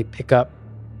can't really pick up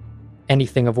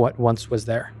anything of what once was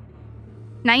there.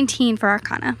 19 for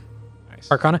Arcana.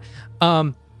 Nice. Arcana.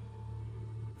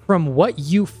 From what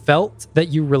you felt that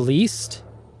you released,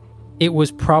 it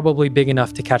was probably big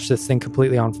enough to catch this thing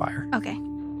completely on fire. Okay.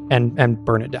 And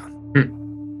burn it down.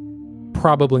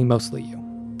 Probably mostly you.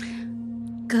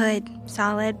 Good.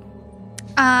 Solid.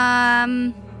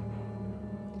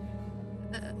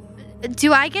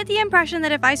 Do I get the impression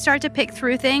that if I start to pick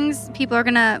through things, people are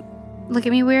gonna look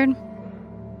at me weird?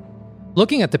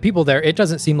 Looking at the people there, it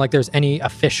doesn't seem like there's any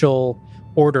official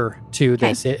order to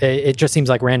this. It just seems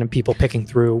like random people picking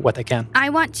through what they can. I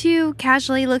want to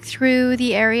casually look through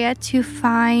the area to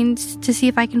see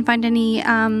if I can find any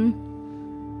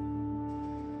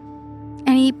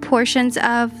portions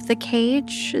of the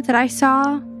cage that I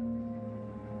saw.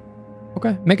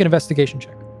 Okay, make an investigation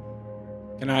check.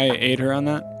 Can I aid her on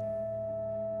that?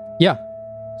 Yeah.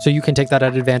 So you can take that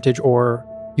at advantage, or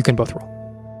you can both roll.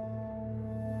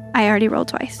 I already rolled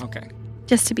twice. Okay.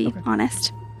 Just to be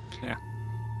honest. Yeah.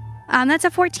 That's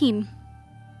a 14.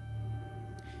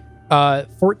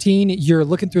 14, you're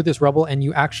looking through this rubble, and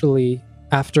you actually,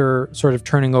 after sort of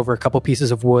turning over a couple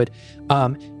pieces of wood,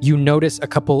 you notice a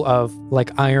couple of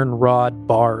like iron rod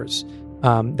bars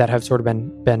that have sort of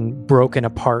been broken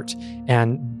apart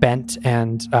and bent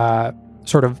and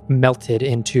sort of melted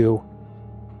into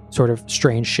sort of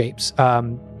strange shapes.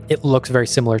 it looks very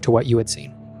similar to what you had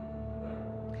seen.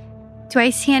 Do I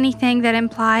see anything that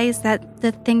implies that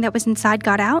the thing that was inside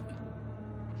got out?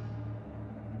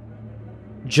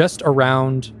 Just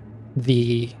around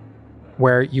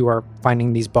where you are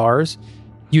finding these bars,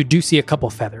 you do see a couple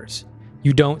feathers.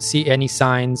 You don't see any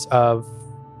signs of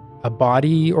a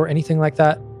body or anything like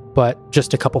that, but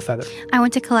just a couple feathers. I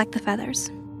want to collect the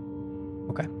feathers.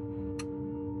 Okay.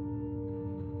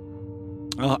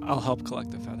 I'll help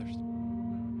collect the feathers.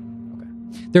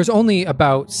 Okay. There's only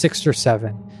about 6 or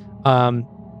 7.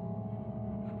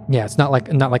 Yeah, it's not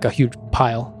like a huge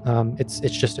pile. It's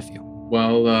just a few.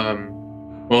 Well,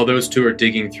 while those two are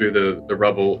digging through the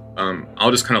rubble,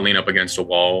 I'll just kind of lean up against a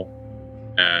wall,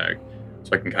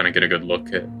 so I can kind of get a good look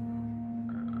at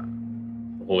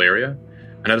the whole area.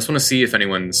 And I just want to see if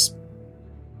anyone's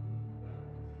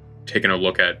taking a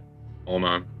look at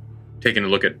Olma, taking a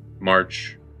look at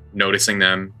March, noticing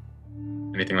them,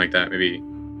 anything like that. Maybe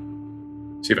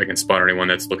see if I can spot anyone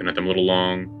that's looking at them a little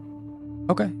long.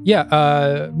 Okay.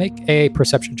 Yeah. Make a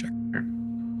perception check.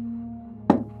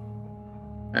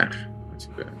 Not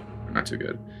too good. Not too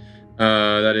good.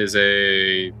 That is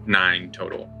a 9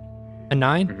 total. A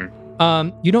 9?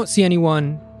 Mm-hmm. You don't see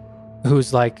anyone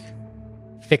who's like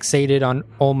fixated on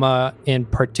Olma in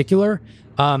particular.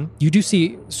 You do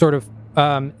see sort of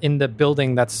in the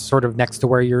building that's sort of next to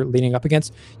where you're leaning up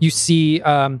against, you see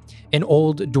an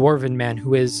old dwarven man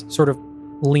who is sort of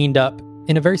leaned up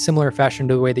in a very similar fashion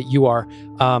to the way that you are,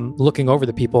 looking over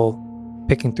the people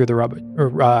picking through the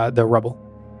rubble.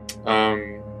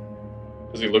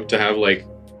 Does he look to have like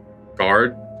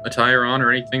guard attire on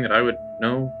or anything that I would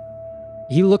know?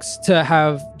 He looks to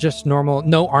have just normal,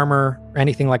 no armor or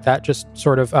anything like that, just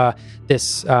sort of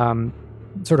this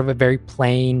sort of a very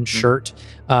plain shirt,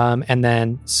 and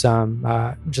then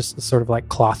some just sort of like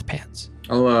cloth pants.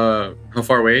 How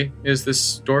far away is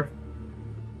this dwarf?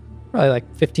 Probably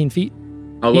like 15 feet.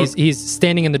 He's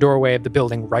standing in the doorway of the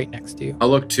building right next to you. I'll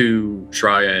look to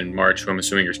Shreya and March, who I'm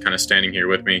assuming are kind of standing here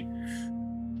with me.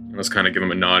 Let's kind of give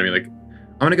him a nod and be like,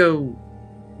 I'm gonna go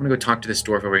talk to this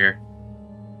dwarf over here.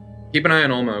 Keep an eye on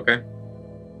Olma, okay?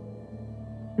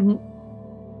 Mm-hmm.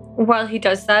 While he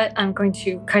does that, I'm going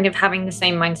to kind of having the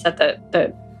same mindset that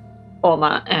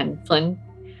Olma and Flynn.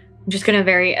 I'm just gonna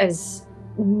very as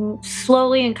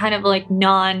slowly and kind of like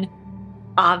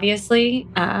non-obviously,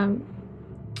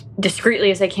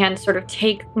 discreetly as I can, sort of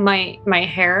take my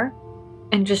hair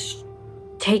and just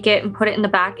take it and put it in the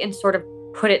back and sort of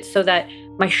put it so that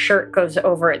my shirt goes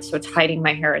over it, so it's hiding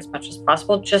my hair as much as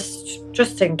possible,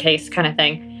 just in case kind of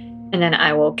thing. And then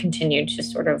I will continue to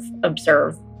sort of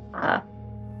observe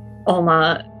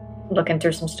Olma looking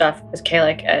through some stuff with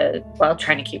Kalik while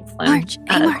trying to keep Flynn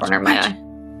out of the corner of my eye.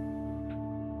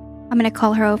 I'm going to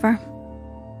call her over.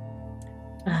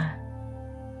 I'm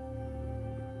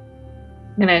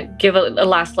going to give a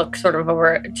last look sort of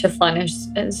over to Flynn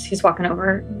as he's walking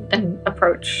over and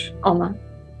approach Olma.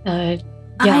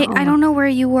 I don't know where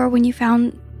you were when you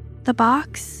found the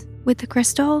box with the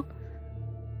crystal.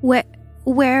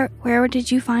 Where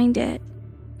did you find it?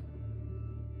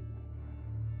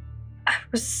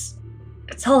 It's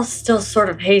all still sort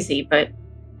of hazy, but it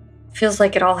feels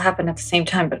like it all happened at the same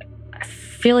time. But I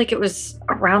feel like it was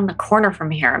around the corner from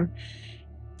here.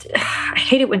 I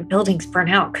hate it when buildings burn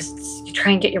out because you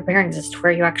try and get your bearings as to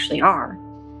where you actually are.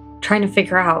 Trying to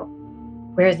figure out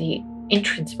where the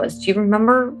entrance was. Do you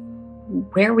remember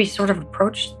where we sort of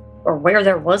approached, or where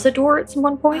there was a door at some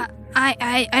one point?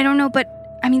 I don't know, but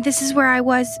I mean, this is where I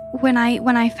was when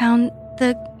I found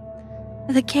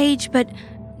the cage. But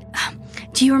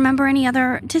do you remember any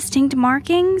other distinct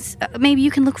markings? Maybe you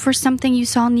can look for something you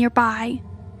saw nearby.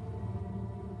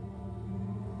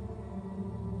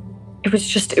 It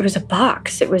was a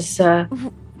box. It was.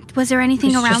 Was there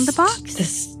anything around the box?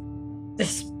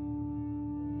 This.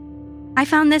 I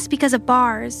found this because of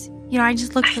bars. You know, I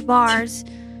just looked for bars.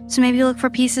 So maybe look for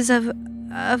pieces of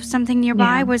something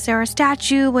nearby. Yeah. Was there a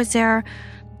statue? Was there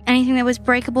anything that was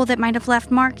breakable that might have left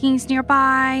markings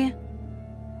nearby?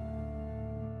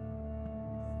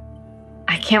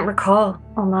 I can't recall,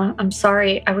 Olma. I'm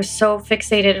sorry. I was so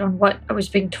fixated on what I was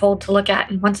being told to look at,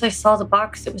 and once I saw the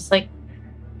box, it was like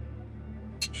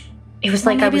I was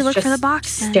just for the box,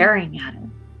 staring at it.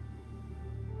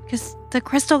 Because the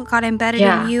crystal got embedded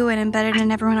in you and embedded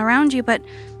in everyone around you, but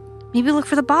maybe look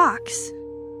for the box.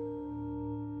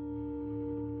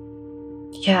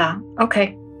 Yeah,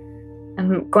 okay.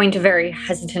 I'm going to very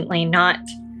hesitantly not...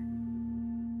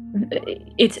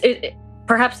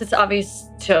 Perhaps it's obvious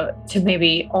to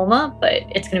maybe Olma, but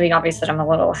it's going to be obvious that I'm a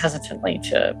little hesitantly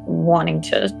to wanting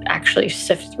to actually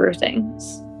sift through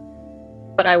things.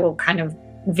 But I will kind of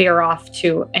veer off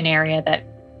to an area that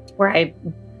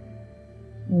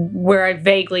where I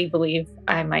vaguely believe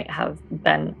I might have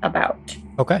been about.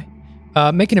 Okay.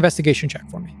 Make an investigation check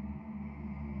for me.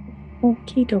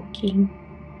 Okie dokie.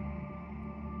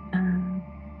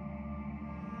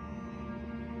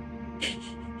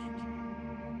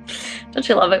 Don't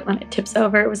you love it when it tips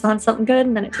over? It was on something good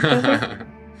and then it tipped over.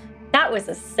 That was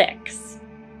a 6.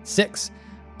 6.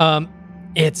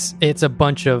 It's a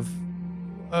bunch of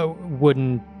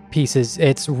wooden pieces.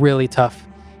 It's really tough.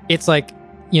 It's like,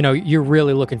 you're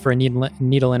really looking for a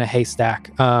needle in a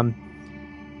haystack.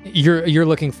 You're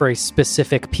looking for a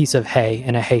specific piece of hay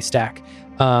in a haystack.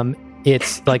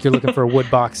 It's like you're looking for a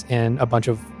wood box and a bunch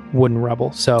of wooden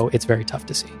rubble. So it's very tough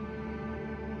to see.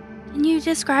 Can you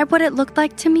describe what it looked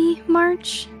like to me,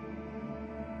 March?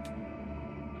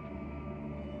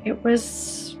 It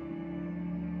was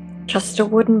just a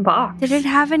wooden box. Did it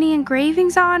have any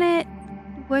engravings on it?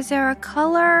 Was there a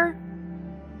color?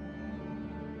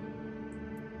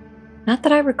 Not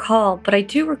that I recall, but I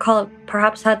do recall it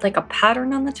perhaps had like a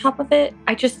pattern on the top of it.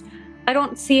 I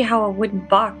don't see how a wooden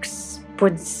box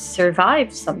would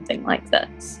survive something like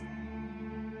this.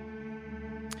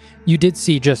 You did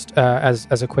see, just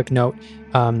as a quick note,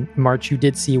 March, you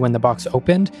did see when the box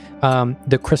opened,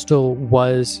 the crystal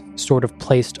was sort of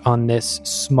placed on this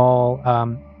small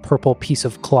purple piece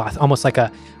of cloth, almost like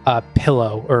a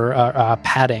pillow or a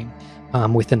padding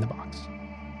within the box.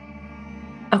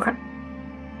 Okay.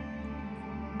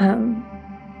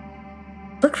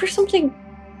 Look for something.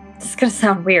 This is going to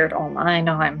sound weird, Alma. I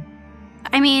know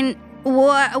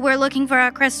we're looking for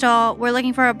a crystal. We're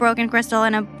looking for a broken crystal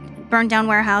in a burned down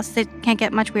warehouse. It can't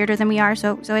get much weirder than we are,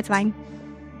 so it's fine.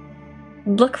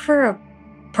 Look for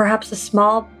perhaps a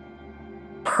small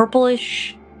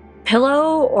purplish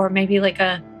pillow, or maybe like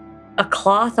a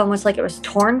cloth, almost like it was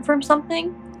torn from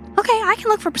something. Okay, I can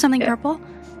look for something purple.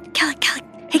 Kelly.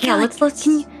 Hey, yeah, Kelly. let's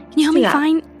Can you help me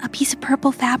find a piece of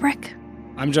purple fabric?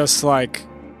 I'm just like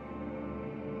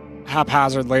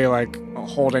haphazardly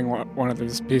holding one of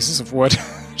these pieces of wood,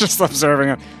 just observing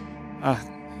it.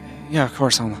 Yeah, of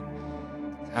course, Alma.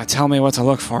 Tell me what to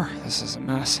look for. This is a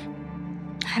mess.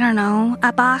 I don't know.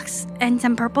 A box and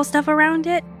some purple stuff around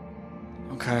it?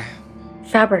 Okay.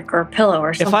 Fabric or a pillow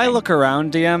or something. If I look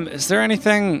around, DM, is there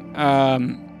anything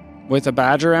with a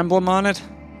badger emblem on it?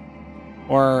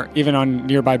 Or even on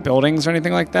nearby buildings or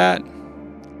anything like that?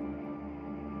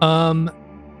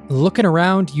 Looking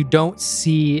around, you don't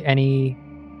see any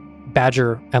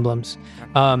badger emblems.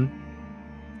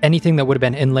 Anything that would have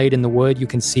been inlaid in the wood, you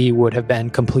can see would have been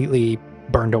completely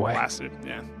burned away. Blasted,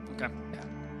 yeah. Okay. Yeah.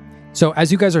 So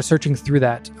as you guys are searching through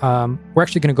that, we're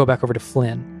actually going to go back over to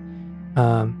Flynn.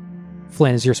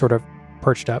 Flynn, as you're sort of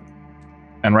perched up.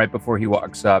 And right before he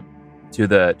walks up to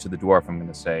the dwarf, I'm going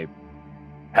to say,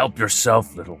 "Help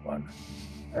yourself, little one.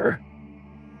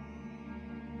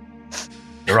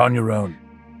 You're on your own."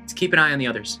 Let's keep an eye on the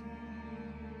others.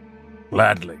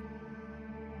 Gladly.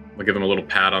 I'll give him a little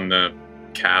pat on the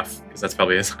calf, because that's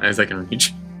probably as high as I can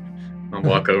reach. I'll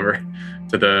walk over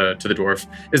to the dwarf.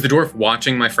 Is the dwarf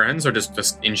watching my friends, or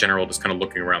just in general just kind of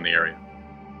looking around the area?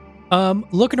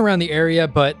 Looking around the area,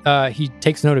 but he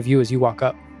takes note of you as you walk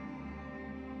up.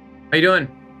 How you doing?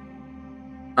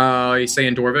 You say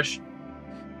in Dwarvish?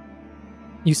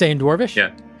 You say in Dwarvish?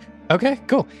 Yeah. Okay,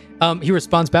 cool. He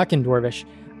responds back in Dwarvish,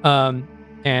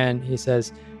 and he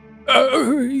says,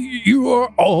 "You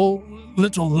are all a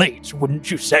little late, wouldn't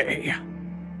you say?"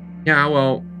 Yeah,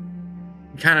 well,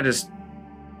 we kind of just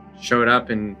showed up,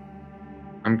 and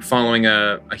I'm following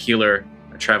a healer,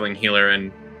 a traveling healer,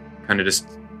 and kind of just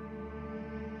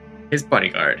his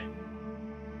bodyguard.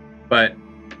 But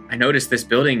I noticed this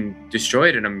building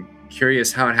destroyed, and I'm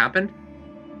curious how it happened.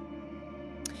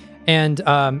 And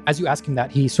as you ask him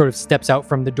that, he sort of steps out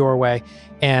from the doorway,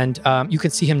 and you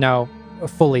can see him now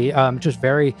fully, just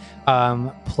very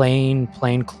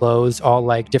plain clothes, all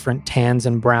like different tans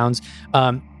and browns.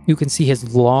 You can see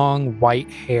his long white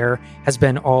hair has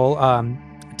been all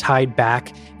tied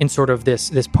back in sort of this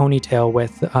ponytail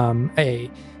with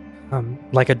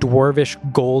like a dwarvish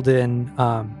golden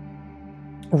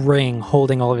ring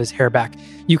holding all of his hair back.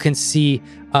 You can see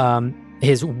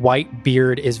his white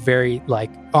beard is very like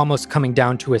almost coming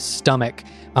down to his stomach,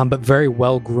 but very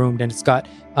well groomed, and it's got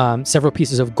several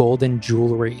pieces of golden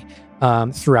jewelry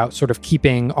throughout, sort of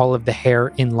keeping all of the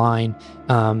hair in line.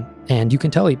 And you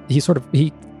can tell he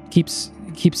takes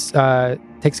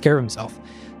care of himself.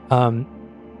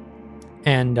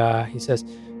 And he says,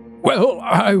 "Well,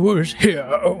 I was here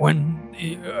when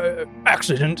the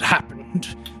accident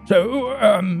happened, so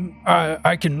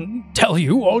I can tell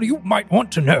you all you might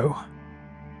want to know."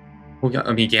 Well,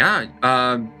 I mean, yeah.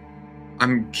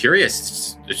 I'm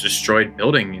curious. It's a destroyed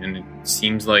building, and it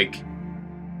seems like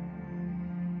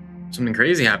something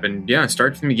crazy happened. Yeah,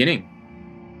 start from the beginning.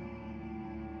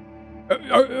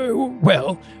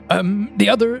 Well, the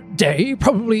other day,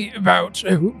 probably about,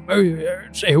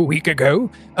 say, a week ago,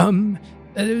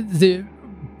 there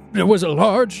was a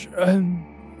large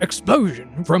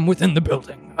explosion from within the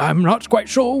building. I'm not quite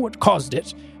sure what caused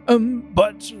it,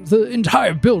 but the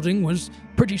entire building was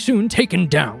pretty soon taken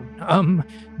down.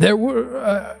 There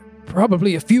were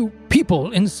probably a few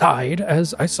people inside,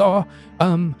 as I saw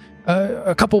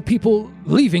a couple people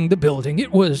leaving the building.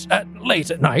 It was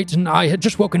late at night, and I had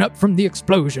just woken up from the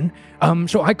explosion,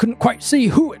 so I couldn't quite see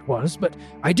who it was, but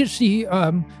I did see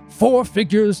 4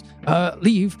 figures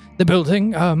leave the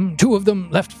building. 2 of them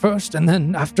left first, and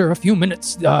then after a few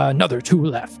minutes, another 2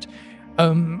 left.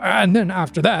 And then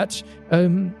after that,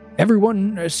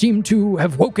 everyone seemed to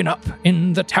have woken up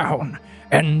in the town,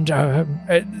 and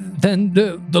then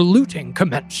the looting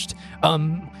commenced.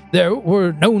 There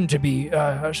were known to be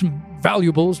some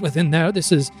valuables within there.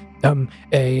 This is a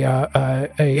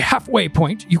halfway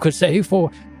point, you could say,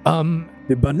 for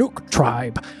the Banuk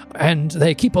tribe, and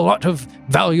they keep a lot of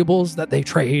valuables that they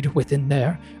trade within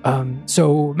there.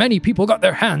 So many people got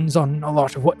their hands on a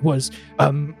lot of what was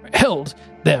held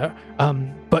there.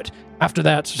 But after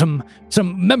that, some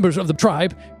members of the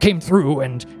tribe came through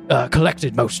and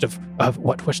collected most of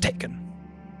what was taken.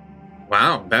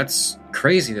 Wow, that's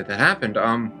crazy that happened.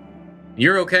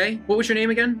 You're okay? What was your name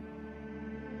again?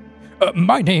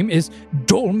 My name is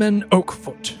Dolmen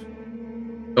Oakfoot.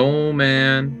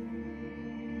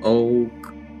 Dolmen Oakfoot.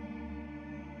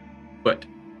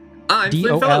 I'm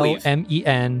Flynn Fellowleaf.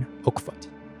 Dolmen Oakfoot.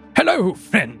 Hello,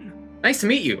 Flynn. Nice to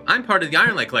meet you. I'm part of the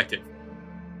Ironlight Collective.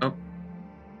 Oh.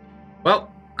 Well,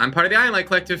 I'm part of the Ironlight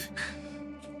Collective.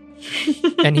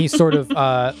 And he sort of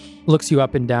looks you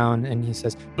up and down, and he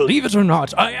says, "Believe it or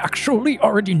not, I actually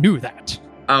already knew that."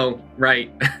 Oh,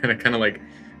 right. And I kind of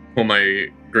pull my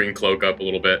green cloak up a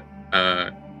little bit.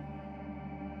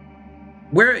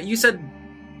 Where you said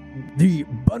the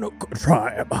Banuk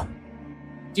tribe.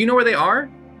 Do you know where they are?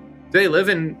 Do they live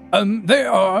in? They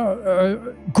are a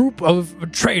group of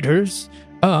traders.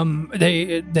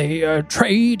 They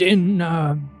trade in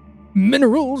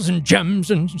minerals and gems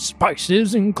and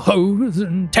spices and clothes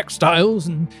and textiles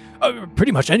and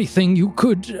pretty much anything you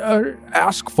could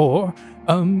ask for.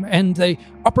 And they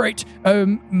operate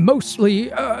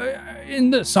mostly in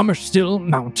the Summerstill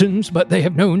Mountains, but they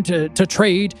have known to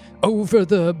trade over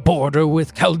the border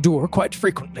with Kaldur quite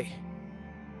frequently.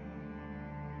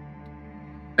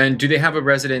 And do they have a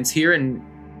residence here in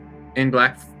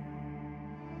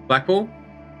Blackpool?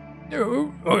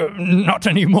 No, not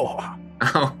anymore.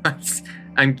 Oh,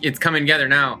 it's coming together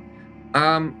now.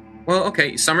 Well,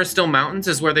 okay. Summerstill Mountains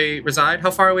is where they reside.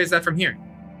 How far away is that from here?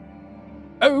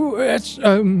 Oh, it's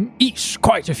east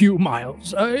quite a few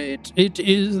miles. It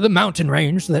is the mountain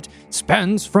range that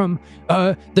spans from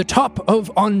the top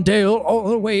of Ondale all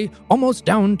the way almost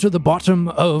down to the bottom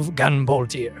of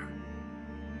Ganboldir.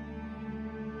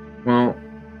 Well,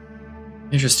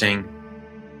 interesting.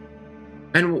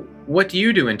 And what do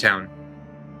you do in town?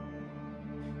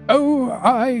 Oh,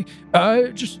 I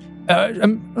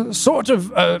I'm sort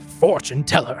of a fortune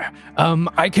teller.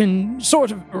 I can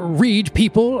sort of read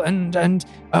people and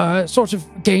sort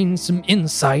of gain some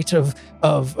insight of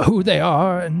who they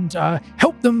are and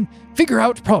help them figure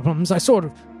out problems. I sort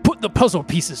of put the puzzle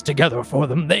pieces together for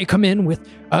them. They come in with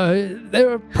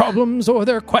their problems or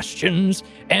their questions,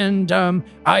 and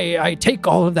I take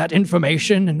all of that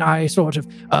information and I sort of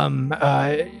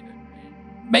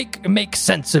make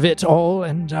sense of it all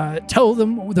and tell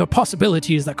them the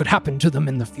possibilities that could happen to them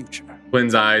in the future.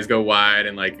 Flynn's eyes go wide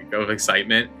and go with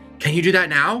excitement. Can you do that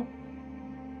now?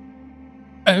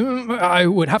 I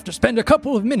would have to spend a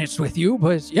couple of minutes with you,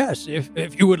 but yes,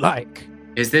 if you would like.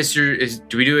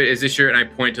 Do we do it? Is this your, and I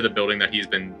point to the building that he's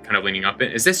been kind of leaning up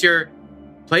in. Is this your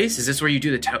place? Is this where you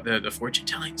do the fortune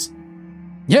tellings?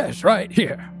 Yes, right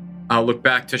here. I'll look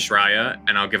back to Shreya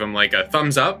and I'll give him a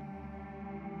thumbs up.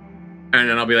 And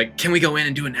then I'll be like, can we go in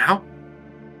and do it now?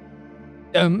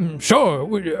 Sure.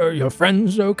 Are your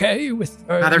friends okay with...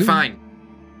 they're fine.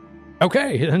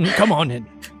 Okay, then come on in.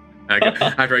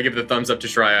 After I give the thumbs up to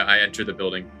Shreya, I enter the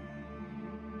building.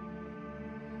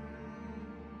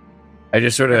 I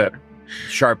just sort of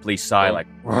sharply sigh,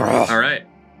 all right.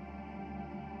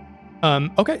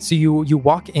 Okay, so you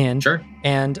walk in. Sure.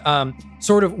 And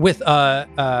sort of with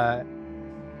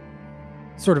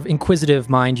sort of inquisitive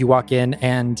mind, you walk in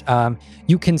and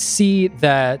you can see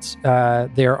that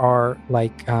there are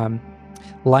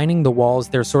lining the walls,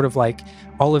 there's sort of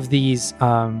all of these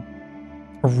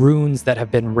runes that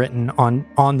have been written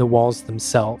on the walls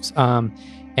themselves.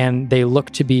 And they look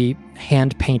to be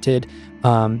hand painted.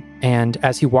 And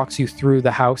as he walks you through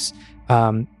the house,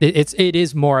 it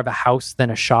is more of a house than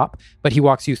a shop, but he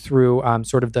walks you through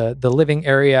sort of the living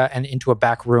area and into a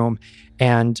back room.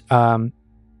 And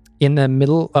in the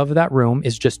middle of that room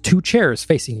is just 2 chairs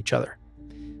facing each other.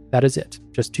 That is it.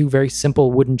 Just 2 very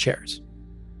simple wooden chairs.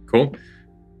 Cool.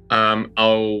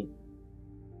 I'll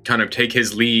kind of take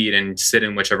his lead and sit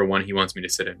in whichever one he wants me to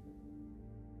sit in.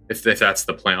 If that's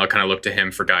the plan, I'll kind of look to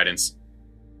him for guidance.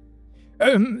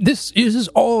 This is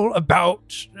all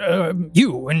about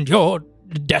you and your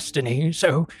destiny.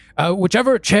 So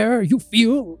whichever chair you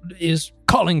feel is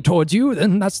calling towards you,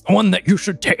 then that's the one that you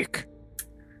should take.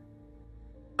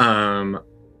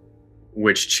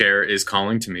 Which chair is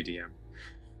calling to me, DM?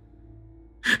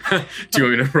 Do you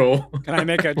want me to roll? Can I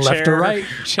make a Left chair? or right?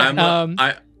 I'm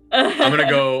gonna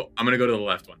go to the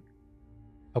left one.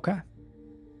 Okay.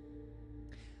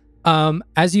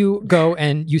 As you go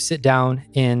and you sit down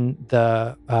in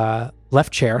the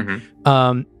left chair,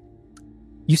 Mm-hmm.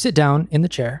 You sit down in the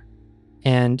chair,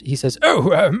 and he says, Oh,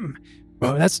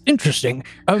 well, that's interesting.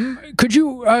 Could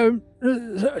you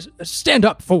stand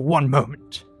up for one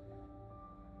moment?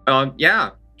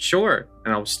 Yeah, sure.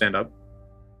 And I'll stand up.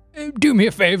 Do me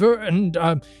a favor and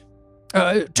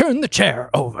turn the chair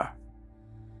over.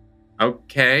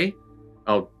 Okay.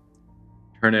 I'll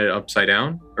turn it upside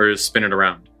down or spin it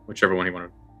around, whichever one you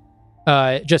want.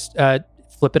 just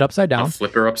flip it upside down. I'll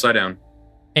flip her upside down.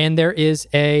 And there is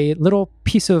a little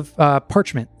piece of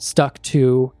parchment stuck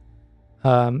to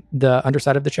the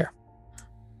underside of the chair.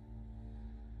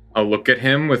 I'll look at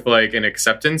him with like an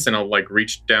acceptance, and I'll like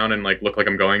reach down and like look like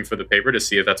I'm going for the paper to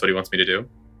see if that's what he wants me to do.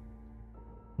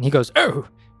 And he goes, Oh,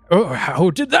 how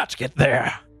did that get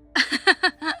there?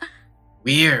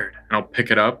 Weird. And I'll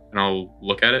pick it up and I'll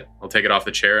look at it. I'll take it off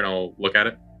the chair and I'll look at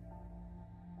it.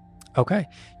 okay.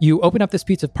 You open up this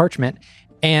piece of parchment,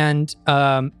 and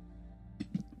on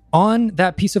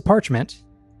that piece of parchment,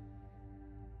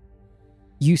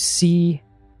 you see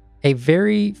a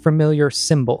very familiar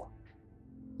symbol.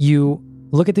 You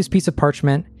look at this piece of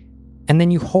parchment, and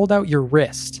then you hold out your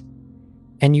wrist,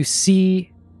 and you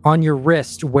see on your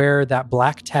wrist where that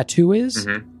black tattoo is.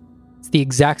 Mm-hmm. It's the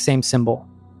exact same symbol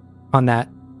on that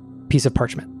piece of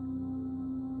parchment.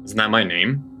 Isn't that my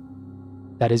name?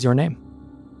 That is your name.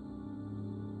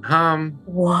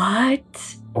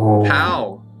 What?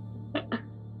 How?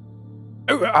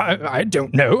 Oh, I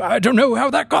don't know. I don't know how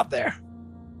that got there.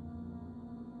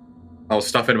 I'll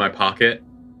stuff it in my pocket.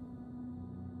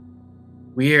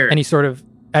 Weird. And he sort of,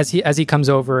 as he comes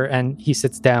over and he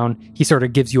sits down, he sort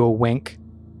of gives you a wink.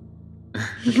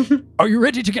 Are you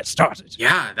ready to get started?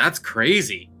 Yeah, that's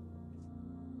crazy.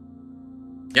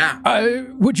 Yeah.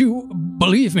 Would you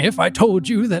believe me if I told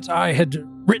you that I had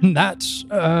written that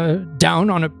down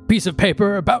on a piece of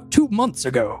paper about 2 months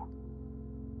ago?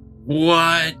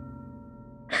 What?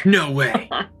 No way.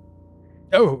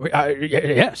 Oh,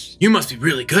 yes. You must be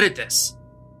really good at this.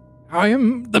 I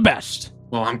am the best.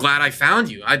 Well, I'm glad I found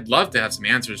you. I'd love to have some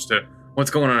answers to what's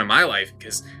going on in my life,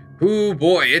 because, oh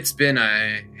boy, it's been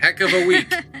a heck of a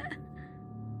week.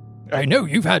 I know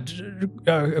you've had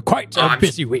quite a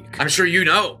busy week. I'm sure you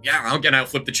know. Yeah, I'll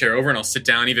flip the chair over and I'll sit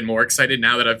down even more excited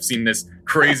now that I've seen this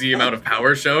crazy amount of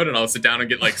power shown, and I'll sit down and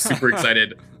get like super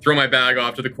excited, throw my bag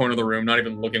off to the corner of the room, not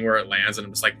even looking where it lands, and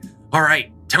I'm just like, all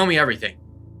right, tell me everything.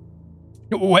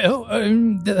 Well,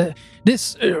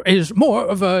 this is more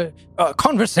of a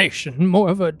conversation, more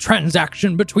of a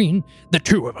transaction between the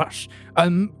two of us.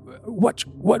 What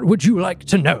would you like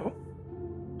to know?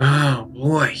 Oh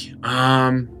boy.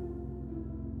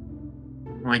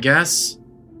 I guess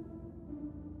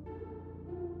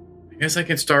I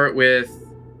can start with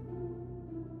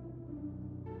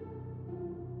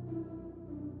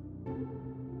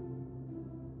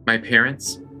my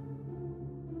parents.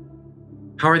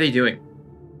 How are they doing?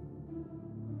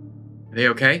 Are they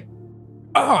okay?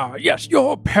 Ah, yes,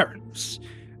 your parents.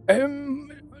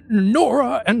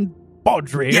 Nora and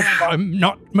Baudry, if I'm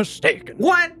not mistaken.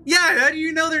 What? Yeah, how do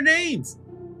you know their names?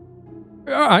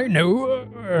 I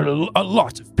know a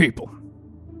lot of people.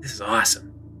 This is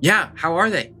awesome. Yeah, how are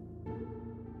they?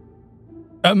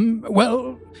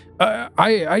 Well,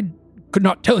 I could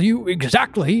not tell you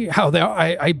exactly how they are.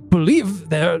 I believe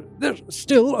they're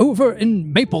still over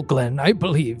in Maple Glen, I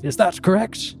believe. Is that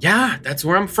correct? Yeah, that's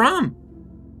where I'm from.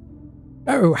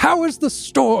 Oh, how has the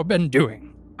store been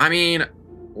doing? I mean,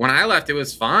 when I left, it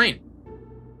was fine.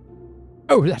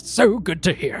 Oh, that's so good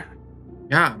to hear.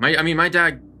 Yeah, my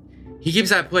dad, he keeps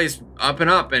that place up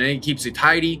and he keeps it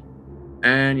tidy.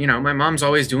 And, you know, my mom's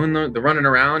always doing the running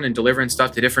around and delivering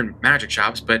stuff to different magic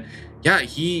shops. But yeah,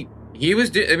 he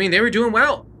was, they were doing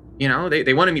well. You know,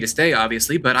 they wanted me to stay,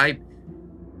 obviously, but I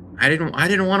didn't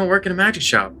want to work in a magic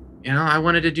shop. You know, I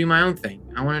wanted to do my own thing.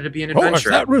 I wanted to be an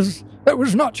adventurer. That was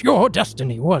not your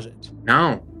destiny, was it?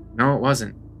 No, it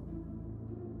wasn't.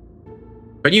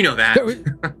 But you know that.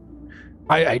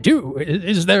 I do.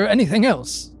 Is there anything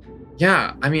else?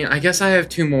 Yeah, I mean, I guess I have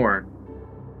 2 more.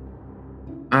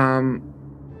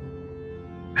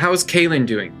 How's Kaylin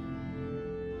doing?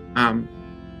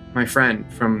 My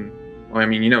friend from, well, I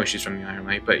mean, you know she's from the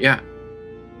Ironlight, but yeah.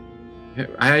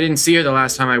 I didn't see her the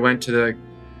last time I went to the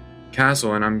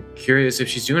castle, and I'm curious if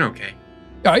she's doing okay.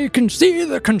 I can see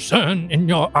the concern in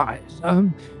your eyes.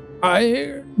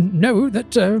 I know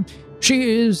that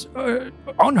she is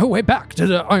on her way back to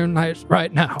the Ironlight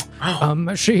right now.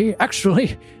 Oh. She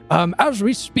actually, as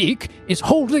we speak, is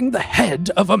holding the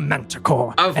head of a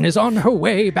manticore and is on her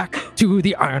way back to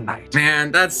the Ironlight.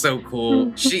 Man, that's so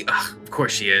cool. Of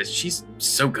course she is. She's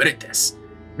so good at this.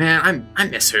 Man, I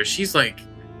miss her. She's like...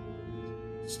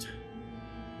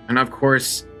 And of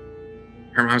course,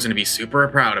 her mom's gonna be super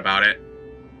proud about it.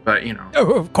 But, you know.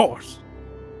 Oh, of course.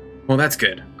 Well, that's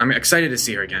good. I'm excited to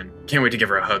see her again. Can't wait to give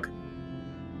her a hug.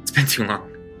 It's been too long.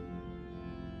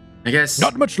 I guess...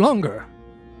 Not much longer.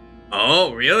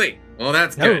 Oh, really? Well,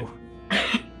 that's good.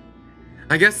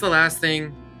 I guess the last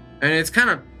thing, and it's kind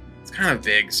of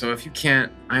big, so if you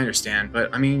can't, I understand.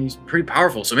 But, I mean, he's pretty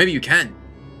powerful, so maybe you can.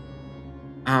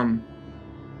 Am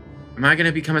I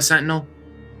gonna become a sentinel?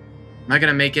 Am I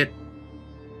gonna make it?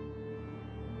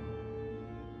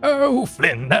 Oh,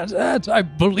 Flynn, that I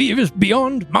believe is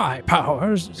beyond my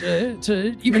powers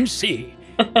to even see.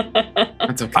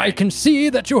 That's okay. I can see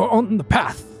that you're on the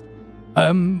path,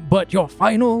 but your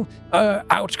final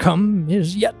outcome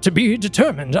is yet to be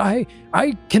determined. I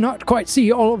cannot quite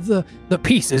see all of the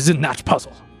pieces in that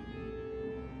puzzle.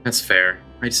 That's fair.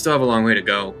 I still have a long way to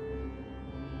go.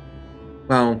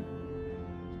 Well,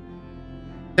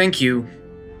 thank you.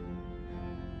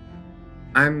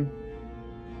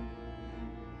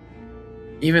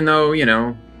 Even though, you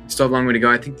know, I still have a long way to go,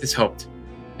 I think this helped.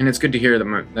 And it's good to hear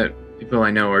that people I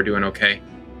know are doing okay.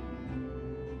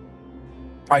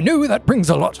 I know that brings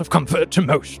a lot of comfort to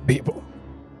most people.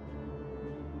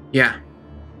 Yeah.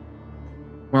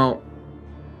 Well,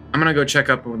 I'm gonna go check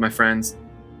up with my friends,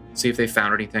 see if they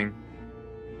found anything.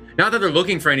 Not that they're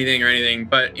looking for anything or anything,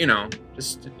 but, you know,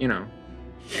 just, you know.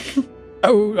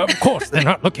 Oh, of course they're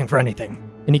not looking for anything.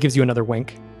 And he gives you another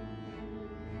wink.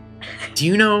 Do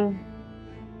you know...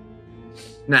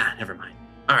 Nah, never mind.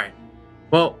 All right.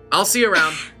 Well, I'll see you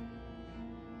around.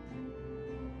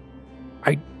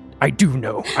 I do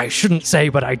know. I shouldn't say,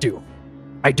 but I do.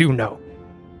 I do know.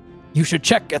 You should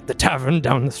check at the tavern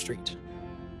down the street.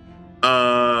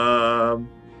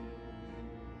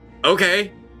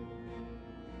 Okay.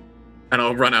 And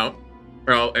I'll run out.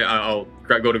 Or I'll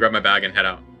go to grab my bag and head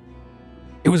out.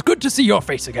 It was good to see your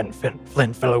face again, Flynn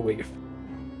Fellowweave.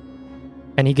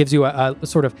 And he gives you a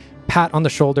sort of pat on the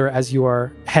shoulder as you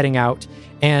are heading out.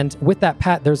 And with that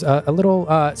pat, there's a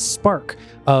little spark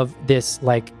of this,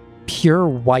 like, pure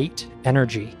white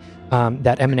energy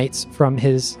that emanates from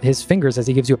his fingers as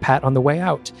he gives you a pat on the way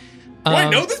out. Do I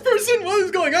know this person? What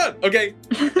is going on? Okay.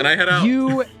 And I head out.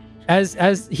 You,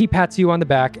 as he pats you on the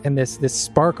back and this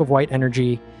spark of white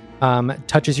energy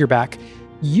touches your back,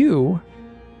 you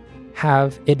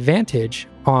have advantage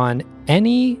on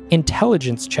any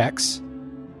intelligence checks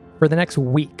for the next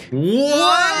week.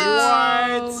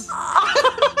 What?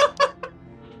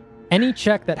 Any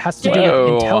check that has to do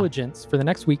with intelligence for the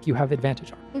next week, you have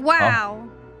advantage on. Wow.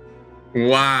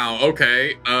 Wow.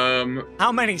 Okay.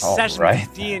 How many sessions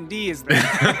of D&D is there?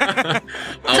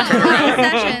 I'll turn around,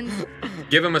 Sessions.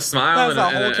 give him a smile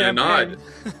That's and a nod,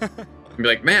 and be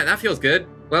like, "Man, that feels good.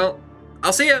 Well,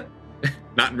 I'll see ya."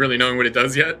 Not really knowing what it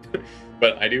does yet,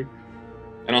 but I do.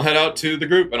 And I'll head out to the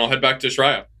group, and I'll head back to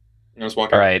Shreya. And I'll just walk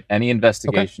out. All right. Any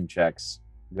investigation checks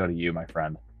go to you, my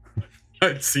friend.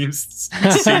 It seems to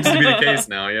be the case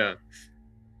now. Yeah.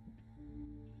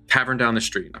 Tavern down the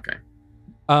street. Okay.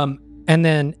 And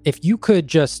then if you could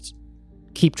just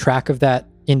keep track of that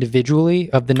individually,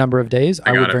 of the number of days,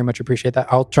 I would very much appreciate that.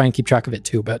 I'll try and keep track of it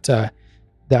too, but that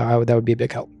would be a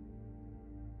big help.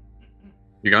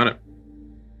 You got it.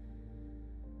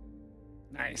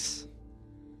 Nice.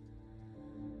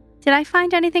 Did I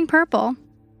find anything purple?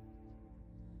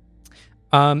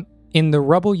 In the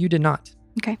rubble, you did not.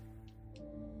 Okay.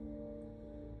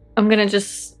 I'm gonna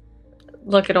just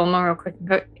look at Olma real quick and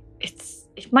go,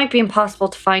 it might be impossible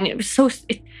to find. It was so...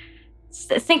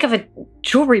 think of a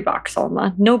jewelry box,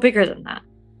 Olma. No bigger than that.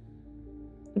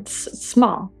 It's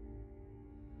small.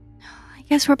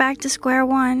 Guess we're back to square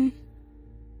one.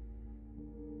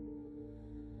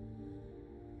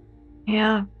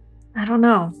 Yeah, I don't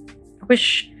know. I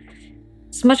wish,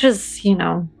 as much as,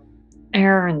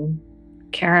 Air and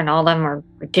Karen, all them are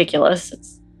ridiculous,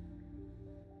 it's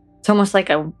almost like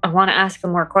I want to ask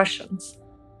them more questions.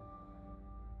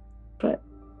 But,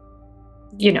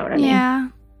 you know what I mean. Yeah.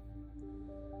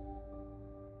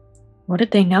 What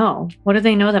did they know? What did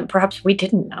they know that perhaps we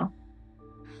didn't know?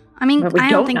 I mean, But we I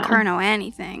don't don't think know. Kern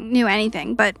knew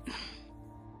anything, but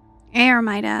Air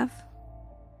might have.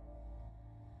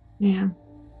 Yeah.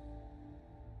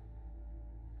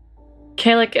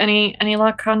 Kalik, any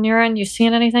luck on your end? You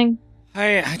seeing anything?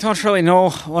 I don't really know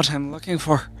what I'm looking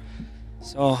for.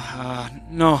 So,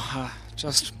 no,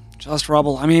 just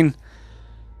rubble. I mean,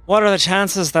 what are the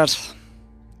chances that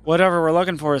whatever we're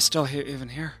looking for is still even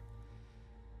here?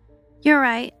 You're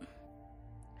right.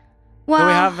 Well, Do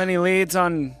we have any leads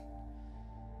on,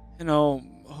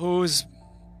 whose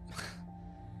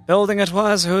building it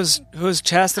was, whose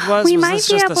chest it was? We Was might this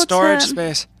be just a able storage to-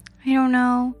 space? I don't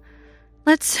know.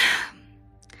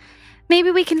 Maybe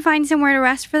we can find somewhere to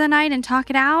rest for the night and talk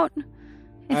it out.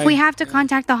 If we have to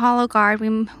contact the Hollow Guard,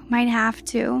 we might have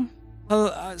to.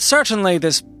 Well, certainly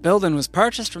this building was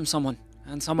purchased from someone,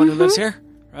 and someone who lives here,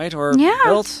 right? Or Yeah.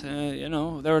 built.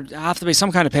 There would have to be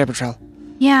some kind of paper trail.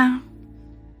 Yeah.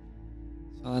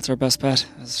 So that's our best bet.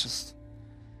 Is just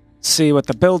see what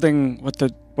the building, what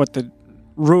the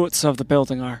roots of the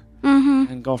building are,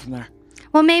 Mm-hmm. and go from there.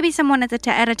 Well, maybe someone at a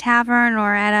tavern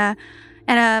or at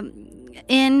a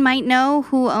inn might know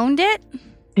who owned it.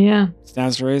 Yeah.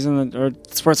 Stands to reason, or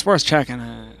it's worth checking.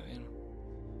 I'm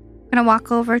gonna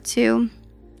walk over to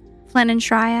Flynn and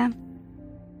Shreya.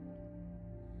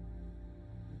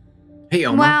 Hey,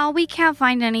 Oma. Well, we can't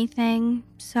find anything,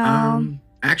 so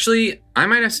Actually, I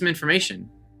might have some information.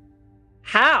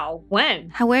 How?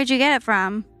 When? where'd you get it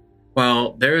from?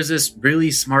 Well, there's this really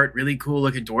smart, really cool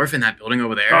looking dwarf in that building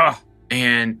over there. Ugh.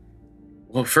 And,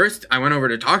 well, first I went over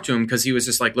to talk to him because he was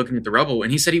just like looking at the rubble,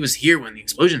 and he said he was here when the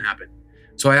explosion happened.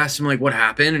 So I asked him like what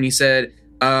happened, and he said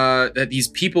that these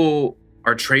people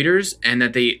are traitors and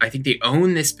that I think they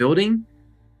own this building.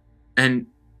 And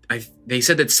they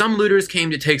said that some looters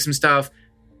came to take some stuff,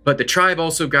 but the tribe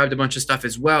also grabbed a bunch of stuff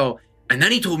as well. And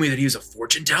then he told me that he was a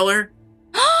fortune teller.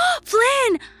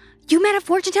 Flynn, you met a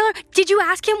fortune teller? Did you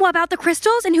ask him about the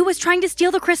crystals and who was trying to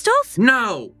steal the crystals?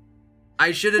 No,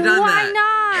 I should have done Why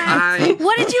that. not?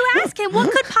 What did you ask him?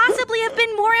 What could possibly have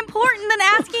been more important than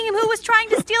asking him who was trying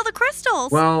to steal the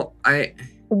crystals? Well,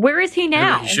 Where is he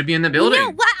now? he should be in the building.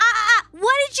 No,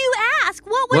 what did you ask?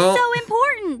 What was Well- so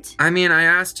important? I mean, I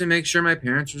asked to make sure my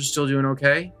parents were still doing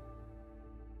okay.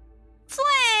 Flynn!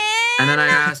 And then I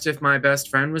asked if my best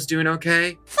friend was doing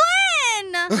okay. Flynn!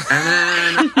 And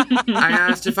then I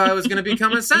asked if I was going to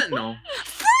become a sentinel.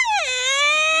 Flynn!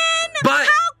 But-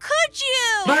 How could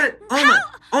you? But,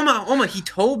 Oma, he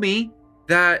told me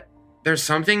that there's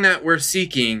something that we're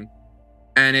seeking,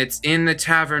 and it's in the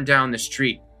tavern down the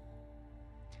street.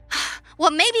 Well,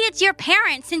 maybe it's your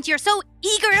parents since you're so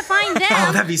eager to find them.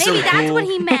 Oh, that'd be so Maybe that's cool. what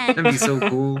he meant. That'd be so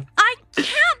cool. I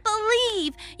can't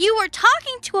believe you were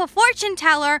talking to a fortune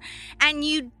teller and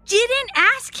you didn't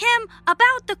ask him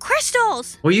about the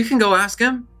crystals. Well, you can go ask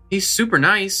him. He's super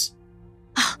nice.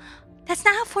 That's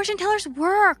not how fortune tellers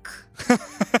work.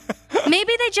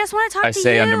 Maybe they just want to talk I to you.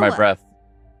 say under my breath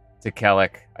to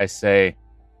Kellic, I say,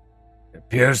 It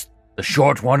appears the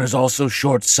short one is also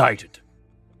short-sighted.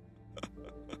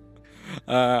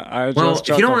 I Well, just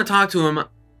if you don't chuckled. want to talk to him,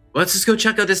 let's just go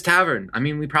check out this tavern. I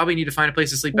mean, we probably need to find a place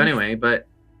to sleep anyway, but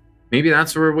maybe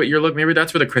that's where maybe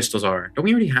that's where the crystals are. Don't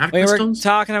we already have We were crystals?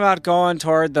 talking about going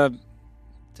toward the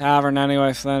tavern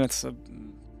anyway, Flynn. It's a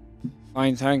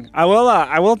fine thing. I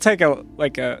will take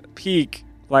a peek.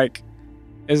 Like,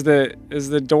 is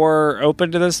the door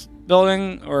open to this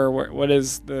building, or what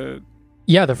is the?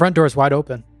 Yeah, the front door is wide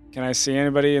open. Can I see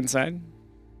anybody inside?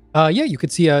 Yeah, you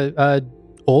could see a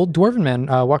old dwarven man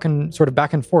walking sort of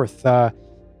back and forth,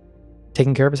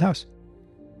 taking care of his house.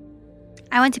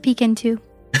 I went to peek in too.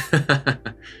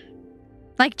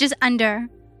 Like just under.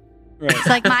 Right. It's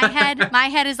like my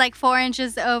head is like 4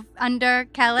 inches of under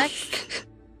Kellic.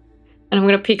 And I'm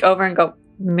going to peek over and go,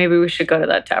 maybe we should go to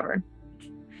that tavern.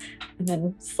 And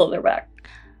then slither back.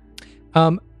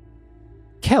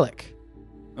 Kellic,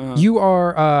 Uh-huh. you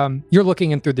are you're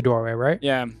looking in through the doorway, right?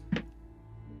 Yeah.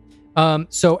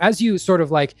 So as you sort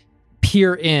of like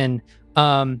peer in,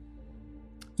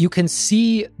 you can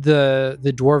see the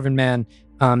dwarven man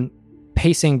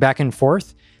pacing back and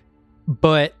forth,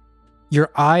 but your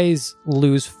eyes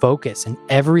lose focus and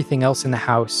everything else in the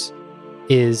house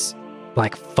is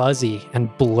like fuzzy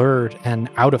and blurred and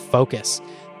out of focus.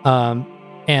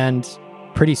 And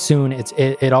pretty soon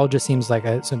it all just seems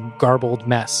like some garbled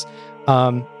mess.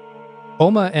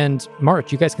 Oma and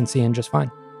March, you guys can see in just fine.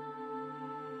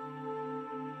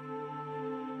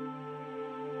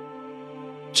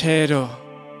 Cedo,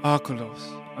 Oculos.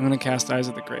 I'm gonna cast Eyes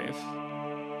of the Grave.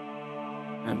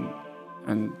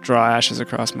 And draw ashes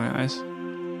across my eyes.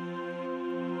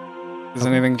 Does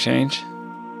anything change?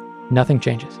 Nothing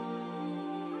changes.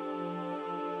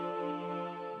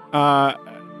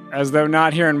 As though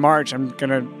not here in March, I'm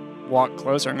gonna walk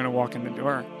closer. I'm gonna walk in the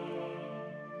door.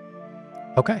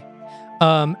 Okay.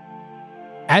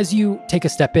 As you take a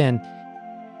step in,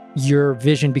 your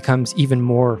vision becomes even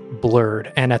more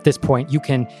blurred, and at this point, you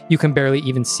can barely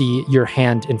even see your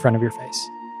hand in front of your face.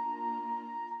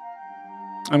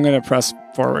 I'm gonna press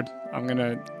forward.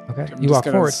 Okay. You walk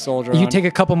forward. You take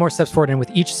a couple more steps forward, and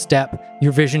with each step,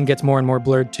 your vision gets more and more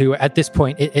blurred too. At this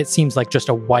point, it seems like just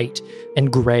a white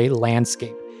and gray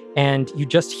landscape, and you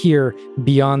just hear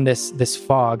beyond this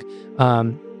fog.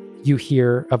 You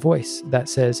hear a voice that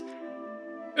says,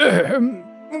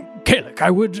 Kalik, I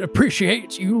would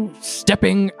appreciate you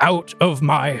stepping out of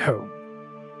my home.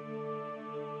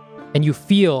 And you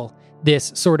feel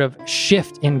this sort of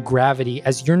shift in gravity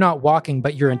as you're not walking,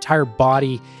 but your entire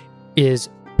body is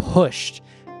pushed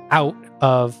out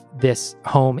of this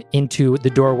home into the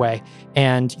doorway,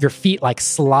 and your feet like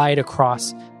slide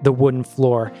across the wooden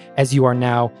floor as you are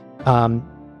now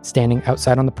standing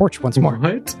outside on the porch once more.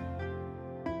 What?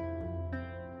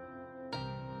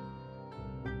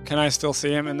 Can I still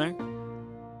see him in there?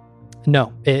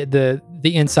 No, the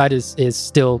inside is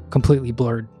still completely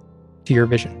blurred to your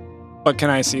vision. But can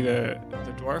I see the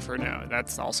dwarf or no?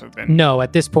 That's also been... No,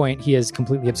 at this point, he is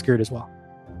completely obscured as well.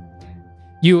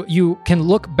 You can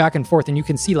look back and forth and you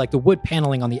can see like the wood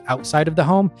paneling on the outside of the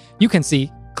home. You can see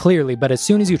clearly, but as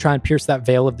soon as you try and pierce that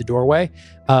veil of the doorway,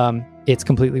 it's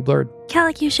completely blurred.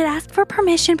 Kalik, you should ask for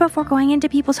permission before going into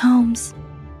people's homes.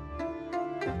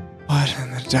 What in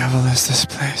the devil is this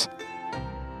place?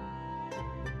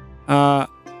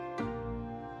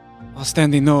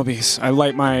 Ostandi nobis. I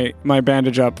light my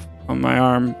bandage up on my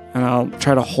arm and I'll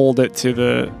try to hold it to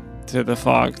the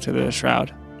fog, to the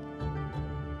shroud.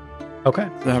 Okay.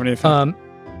 Does that have any effect?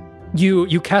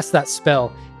 You cast that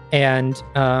spell and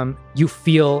you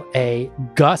feel a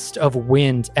gust of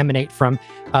wind emanate from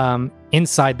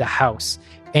inside the house.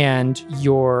 And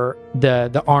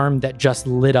the arm that just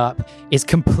lit up is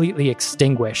completely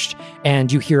extinguished, and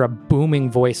you hear a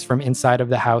booming voice from inside of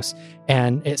the house,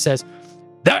 and it says,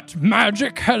 "That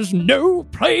magic has no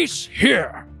place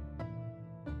here."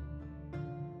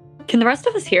 Can the rest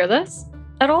of us hear this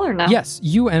at all or no? Yes,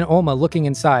 you and Olma looking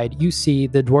inside, you see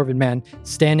the dwarven man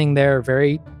standing there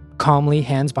very calmly,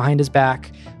 hands behind his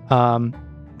back,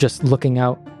 just looking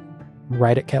out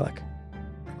right at Kalik.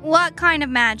 What kind of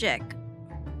magic?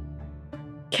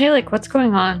 Kalik, what's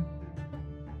going on?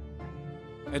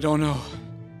 I don't know.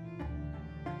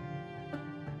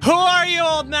 Who are you,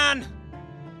 old man?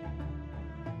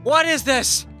 What is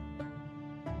this?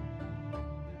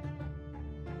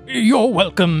 Your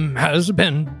welcome has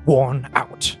been worn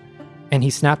out. And he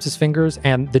snaps his fingers,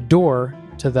 and the door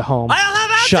to the home I'll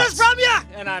have answers shuts. from you!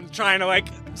 And I'm trying to,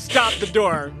 stop the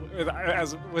door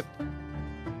with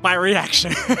my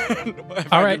reaction.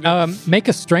 All right, make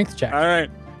a strength check. All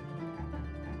right.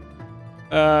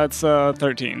 It's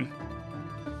 13.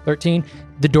 13.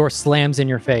 The door slams in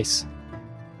your face.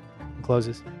 And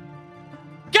closes.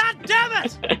 God damn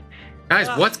it! Guys,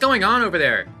 what's going on over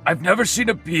there? I've never seen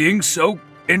a being so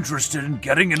interested in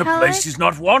getting in a Kalik? place he's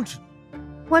not wanted.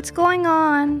 What's going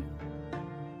on?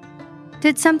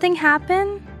 Did something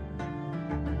happen?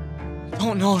 I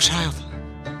don't know, child.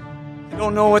 I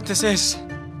don't know what this is.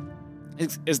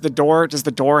 Does the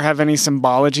door have any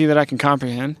symbology that I can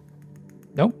comprehend?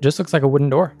 Nope, just looks like a wooden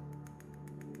door.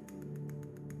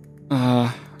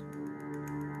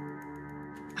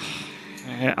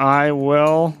 I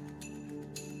will...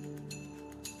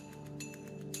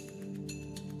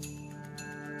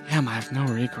 Damn, I have no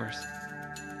recourse.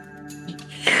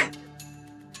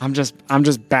 I'm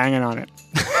just banging on it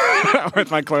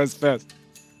with my closed fist.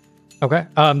 Okay.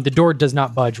 The door does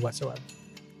not budge whatsoever.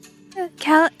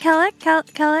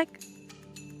 Kalik?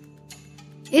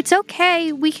 It's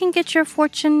okay. We can get your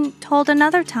fortune told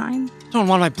another time. Don't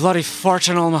want my bloody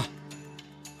fortune, Alma.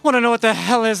 I want to know what the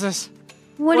hell is this?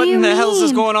 What do you in mean? the hell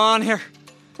is going on here?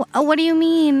 What do you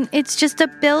mean? It's just a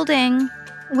building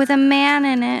with a man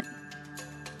in it.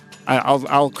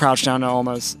 I'll crouch down to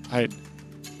Alma's height.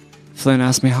 Flynn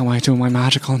asked me how I do my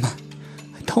magic, Alma.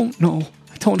 I don't know.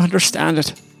 I don't understand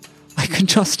it. I can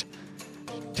just...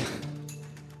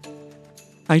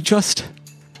 I just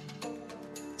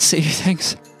see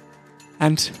things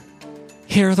and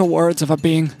hear the words of a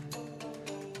being.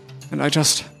 And I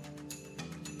just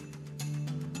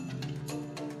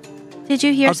Did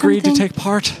you hear agreed something? to take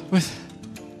part with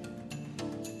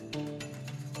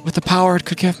the power it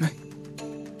could give me.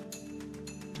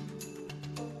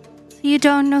 So you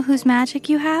don't know whose magic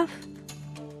you have?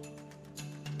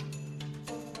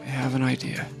 I have an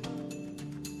idea.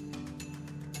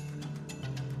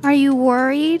 Are you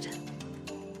worried?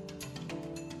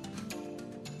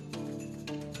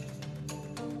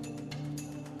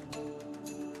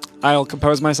 I'll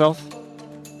compose myself.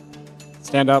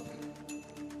 Stand up.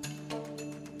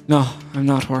 No, I'm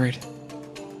not worried.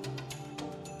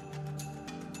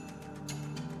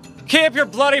 Keep your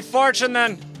bloody fortune,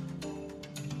 then.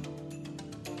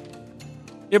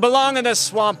 You belong in this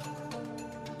swamp.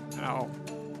 I'll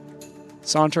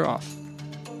saunter off.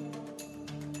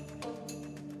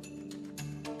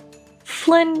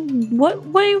 Flynn, what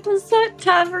way was that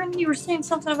tavern? You were saying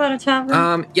something about a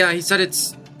tavern. Yeah, he said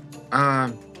it's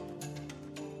down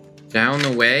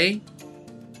the way.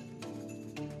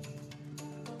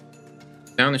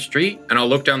 Down the street, and I'll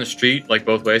look down the street like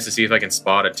both ways to see if I can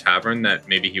spot a tavern that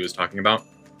maybe he was talking about.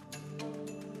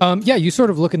 Yeah, you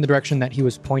sort of look in the direction that he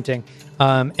was pointing,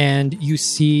 and you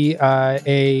see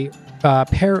a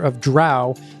pair of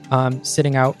drow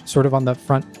sitting out sort of on the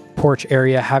front porch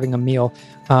area having a meal,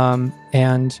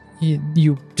 and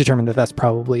you determine that that's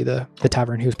probably the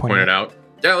tavern he was pointing Pointed at. out.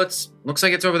 Yeah, looks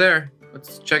like it's over there.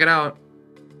 Let's check it out.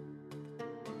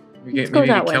 Let's go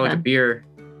that way, Kellic a then. beer.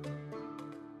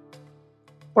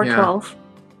 Or yeah. 12.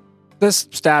 This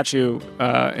statue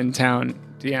in town,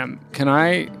 DM, can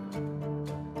I...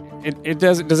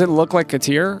 Does it look like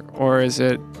Katir, or is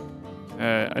it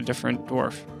a different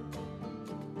dwarf?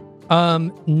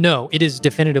 No, it is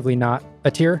definitively not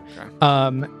a tier.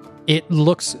 Okay. It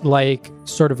looks like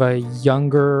sort of a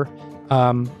younger,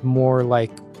 more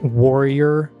like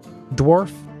warrior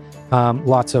dwarf.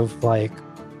 Lots of like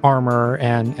armor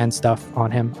and stuff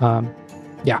on him.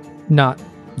 Yeah, not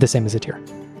the same as a tier.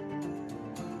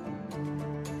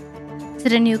 Is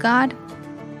it a new god?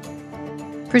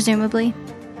 Presumably.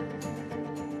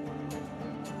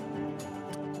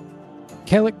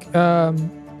 Kellic,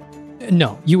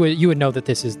 no, you would know that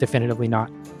this is definitively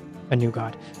not a new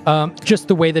god. Just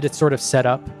the way that it's sort of set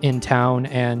up in town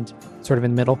and sort of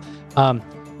in the middle,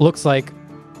 looks like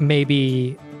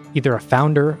maybe either a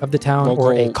founder of the town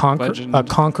or a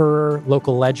conqueror,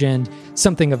 local legend,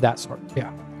 something of that sort.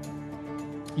 Yeah.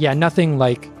 Yeah, nothing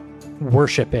like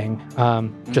worshipping,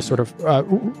 just sort of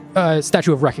a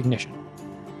statue of recognition.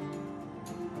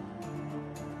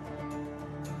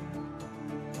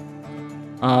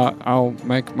 I'll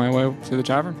make my way to the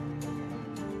tavern.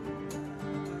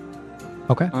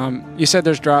 Okay. You said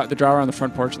there's the drow on the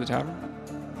front porch of the tavern?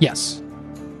 Yes.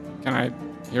 Can I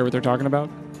hear what they're talking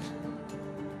about?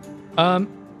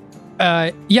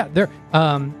 Yeah,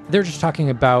 they're just talking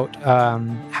about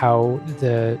how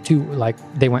the two, like,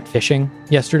 they went fishing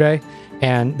yesterday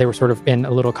and they were sort of in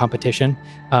a little competition,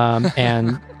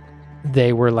 and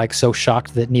they were like so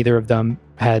shocked that neither of them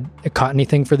had caught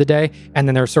anything for the day, and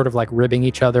then they're sort of like ribbing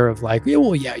each other of like, yeah,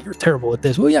 well, yeah, you're terrible at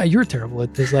this. Well, yeah, you're terrible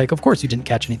at this. Like, of course you didn't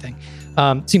catch anything.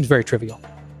 Seems very trivial.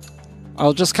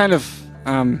 I'll just kind of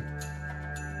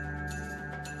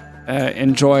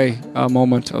enjoy a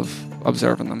moment of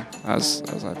observing them as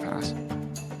I pass.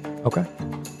 Okay.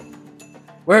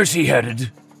 Where's he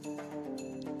headed?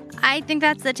 I think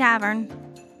that's the tavern.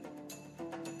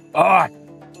 Ah!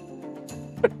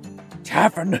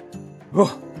 Tavern?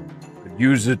 Oh, could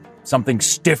use something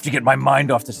stiff to get my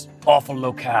mind off this awful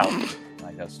locale.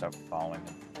 I gotta start following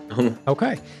him.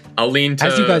 Okay. I'll lean to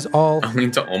As you guys all... I'll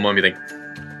lean to Olma and be like,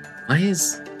 why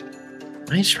is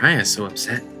Shreya so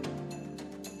upset?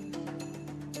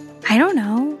 I don't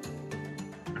know.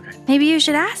 Okay. Maybe you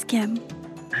should ask him.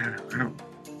 I don't know.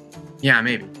 Yeah,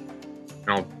 maybe. And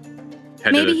I'll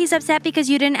head Maybe to he's upset because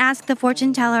you didn't ask the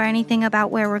fortune teller anything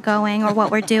about where we're going or what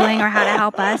we're doing or how to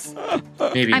help us.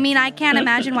 maybe. I mean, I can't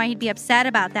imagine why he'd be upset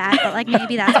about that, but like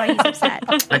maybe that's why he's upset.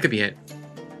 That could be it.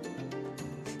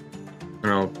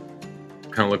 And I'll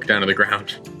kind of look down to the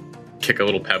ground, kick a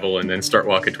little pebble, and then start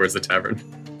walking towards the tavern.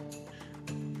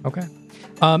 Okay.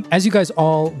 As you guys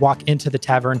all walk into the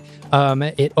tavern,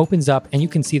 it opens up and you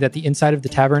can see that the inside of the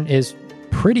tavern is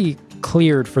pretty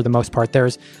cleared for the most part.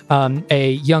 There's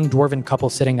a young dwarven couple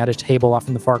sitting at a table off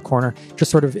in the far corner,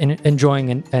 just sort of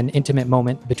enjoying an intimate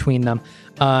moment between them.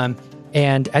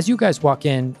 And as you guys walk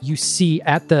in, you see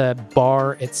at the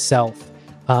bar itself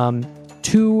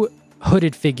two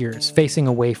hooded figures facing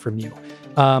away from you.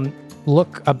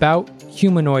 Look about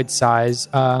humanoid size,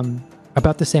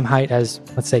 about the same height as,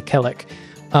 let's say, Kellic.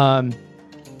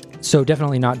 So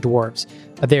definitely not dwarves.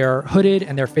 They're hooded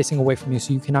and they're facing away from you,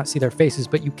 so you cannot see their faces,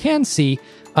 but you can see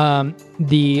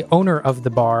the owner of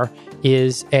the bar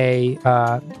is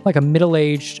like a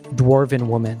middle-aged dwarven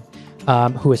woman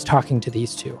who is talking to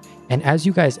these two. And as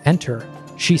you guys enter,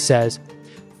 she says,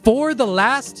 "For the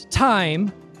last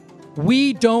time,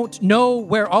 we don't know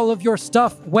where all of your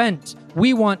stuff went.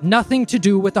 We want nothing to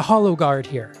do with the Hollow Guard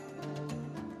here."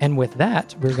 And with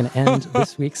that, we're going to end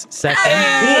this week's session.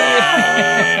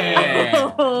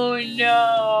 Oh,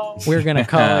 no. We're going to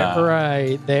call it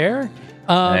right there.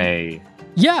 Hey.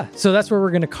 Yeah, so that's where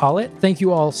we're going to call it. Thank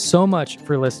you all so much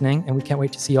for listening, and we can't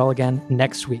wait to see you all again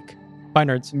next week. Bye,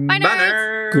 nerds. Bye,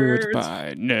 nerds.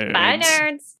 Goodbye, nerds. Bye,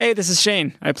 nerds. Hey, this is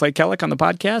Shane. I play Kellic on the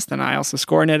podcast, and I also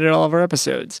score and edit all of our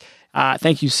episodes.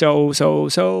 Thank you so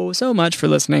much for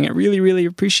listening. I really, really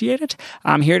appreciate it.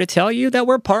 I'm here to tell you that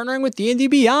we're partnering with D&D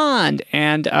Beyond,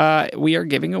 and we are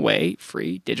giving away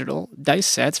free digital dice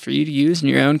sets for you to use in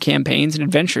your own campaigns and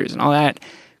adventures and all that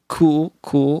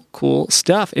cool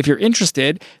stuff. If you're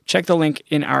interested, check the link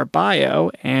in our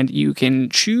bio, and you can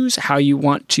choose how you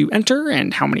want to enter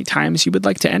and how many times you would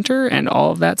like to enter, and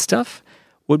all of that stuff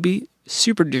would be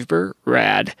super duper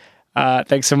rad.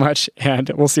 Thanks so much, and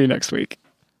we'll see you next week.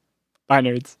 Bye,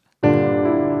 nerds.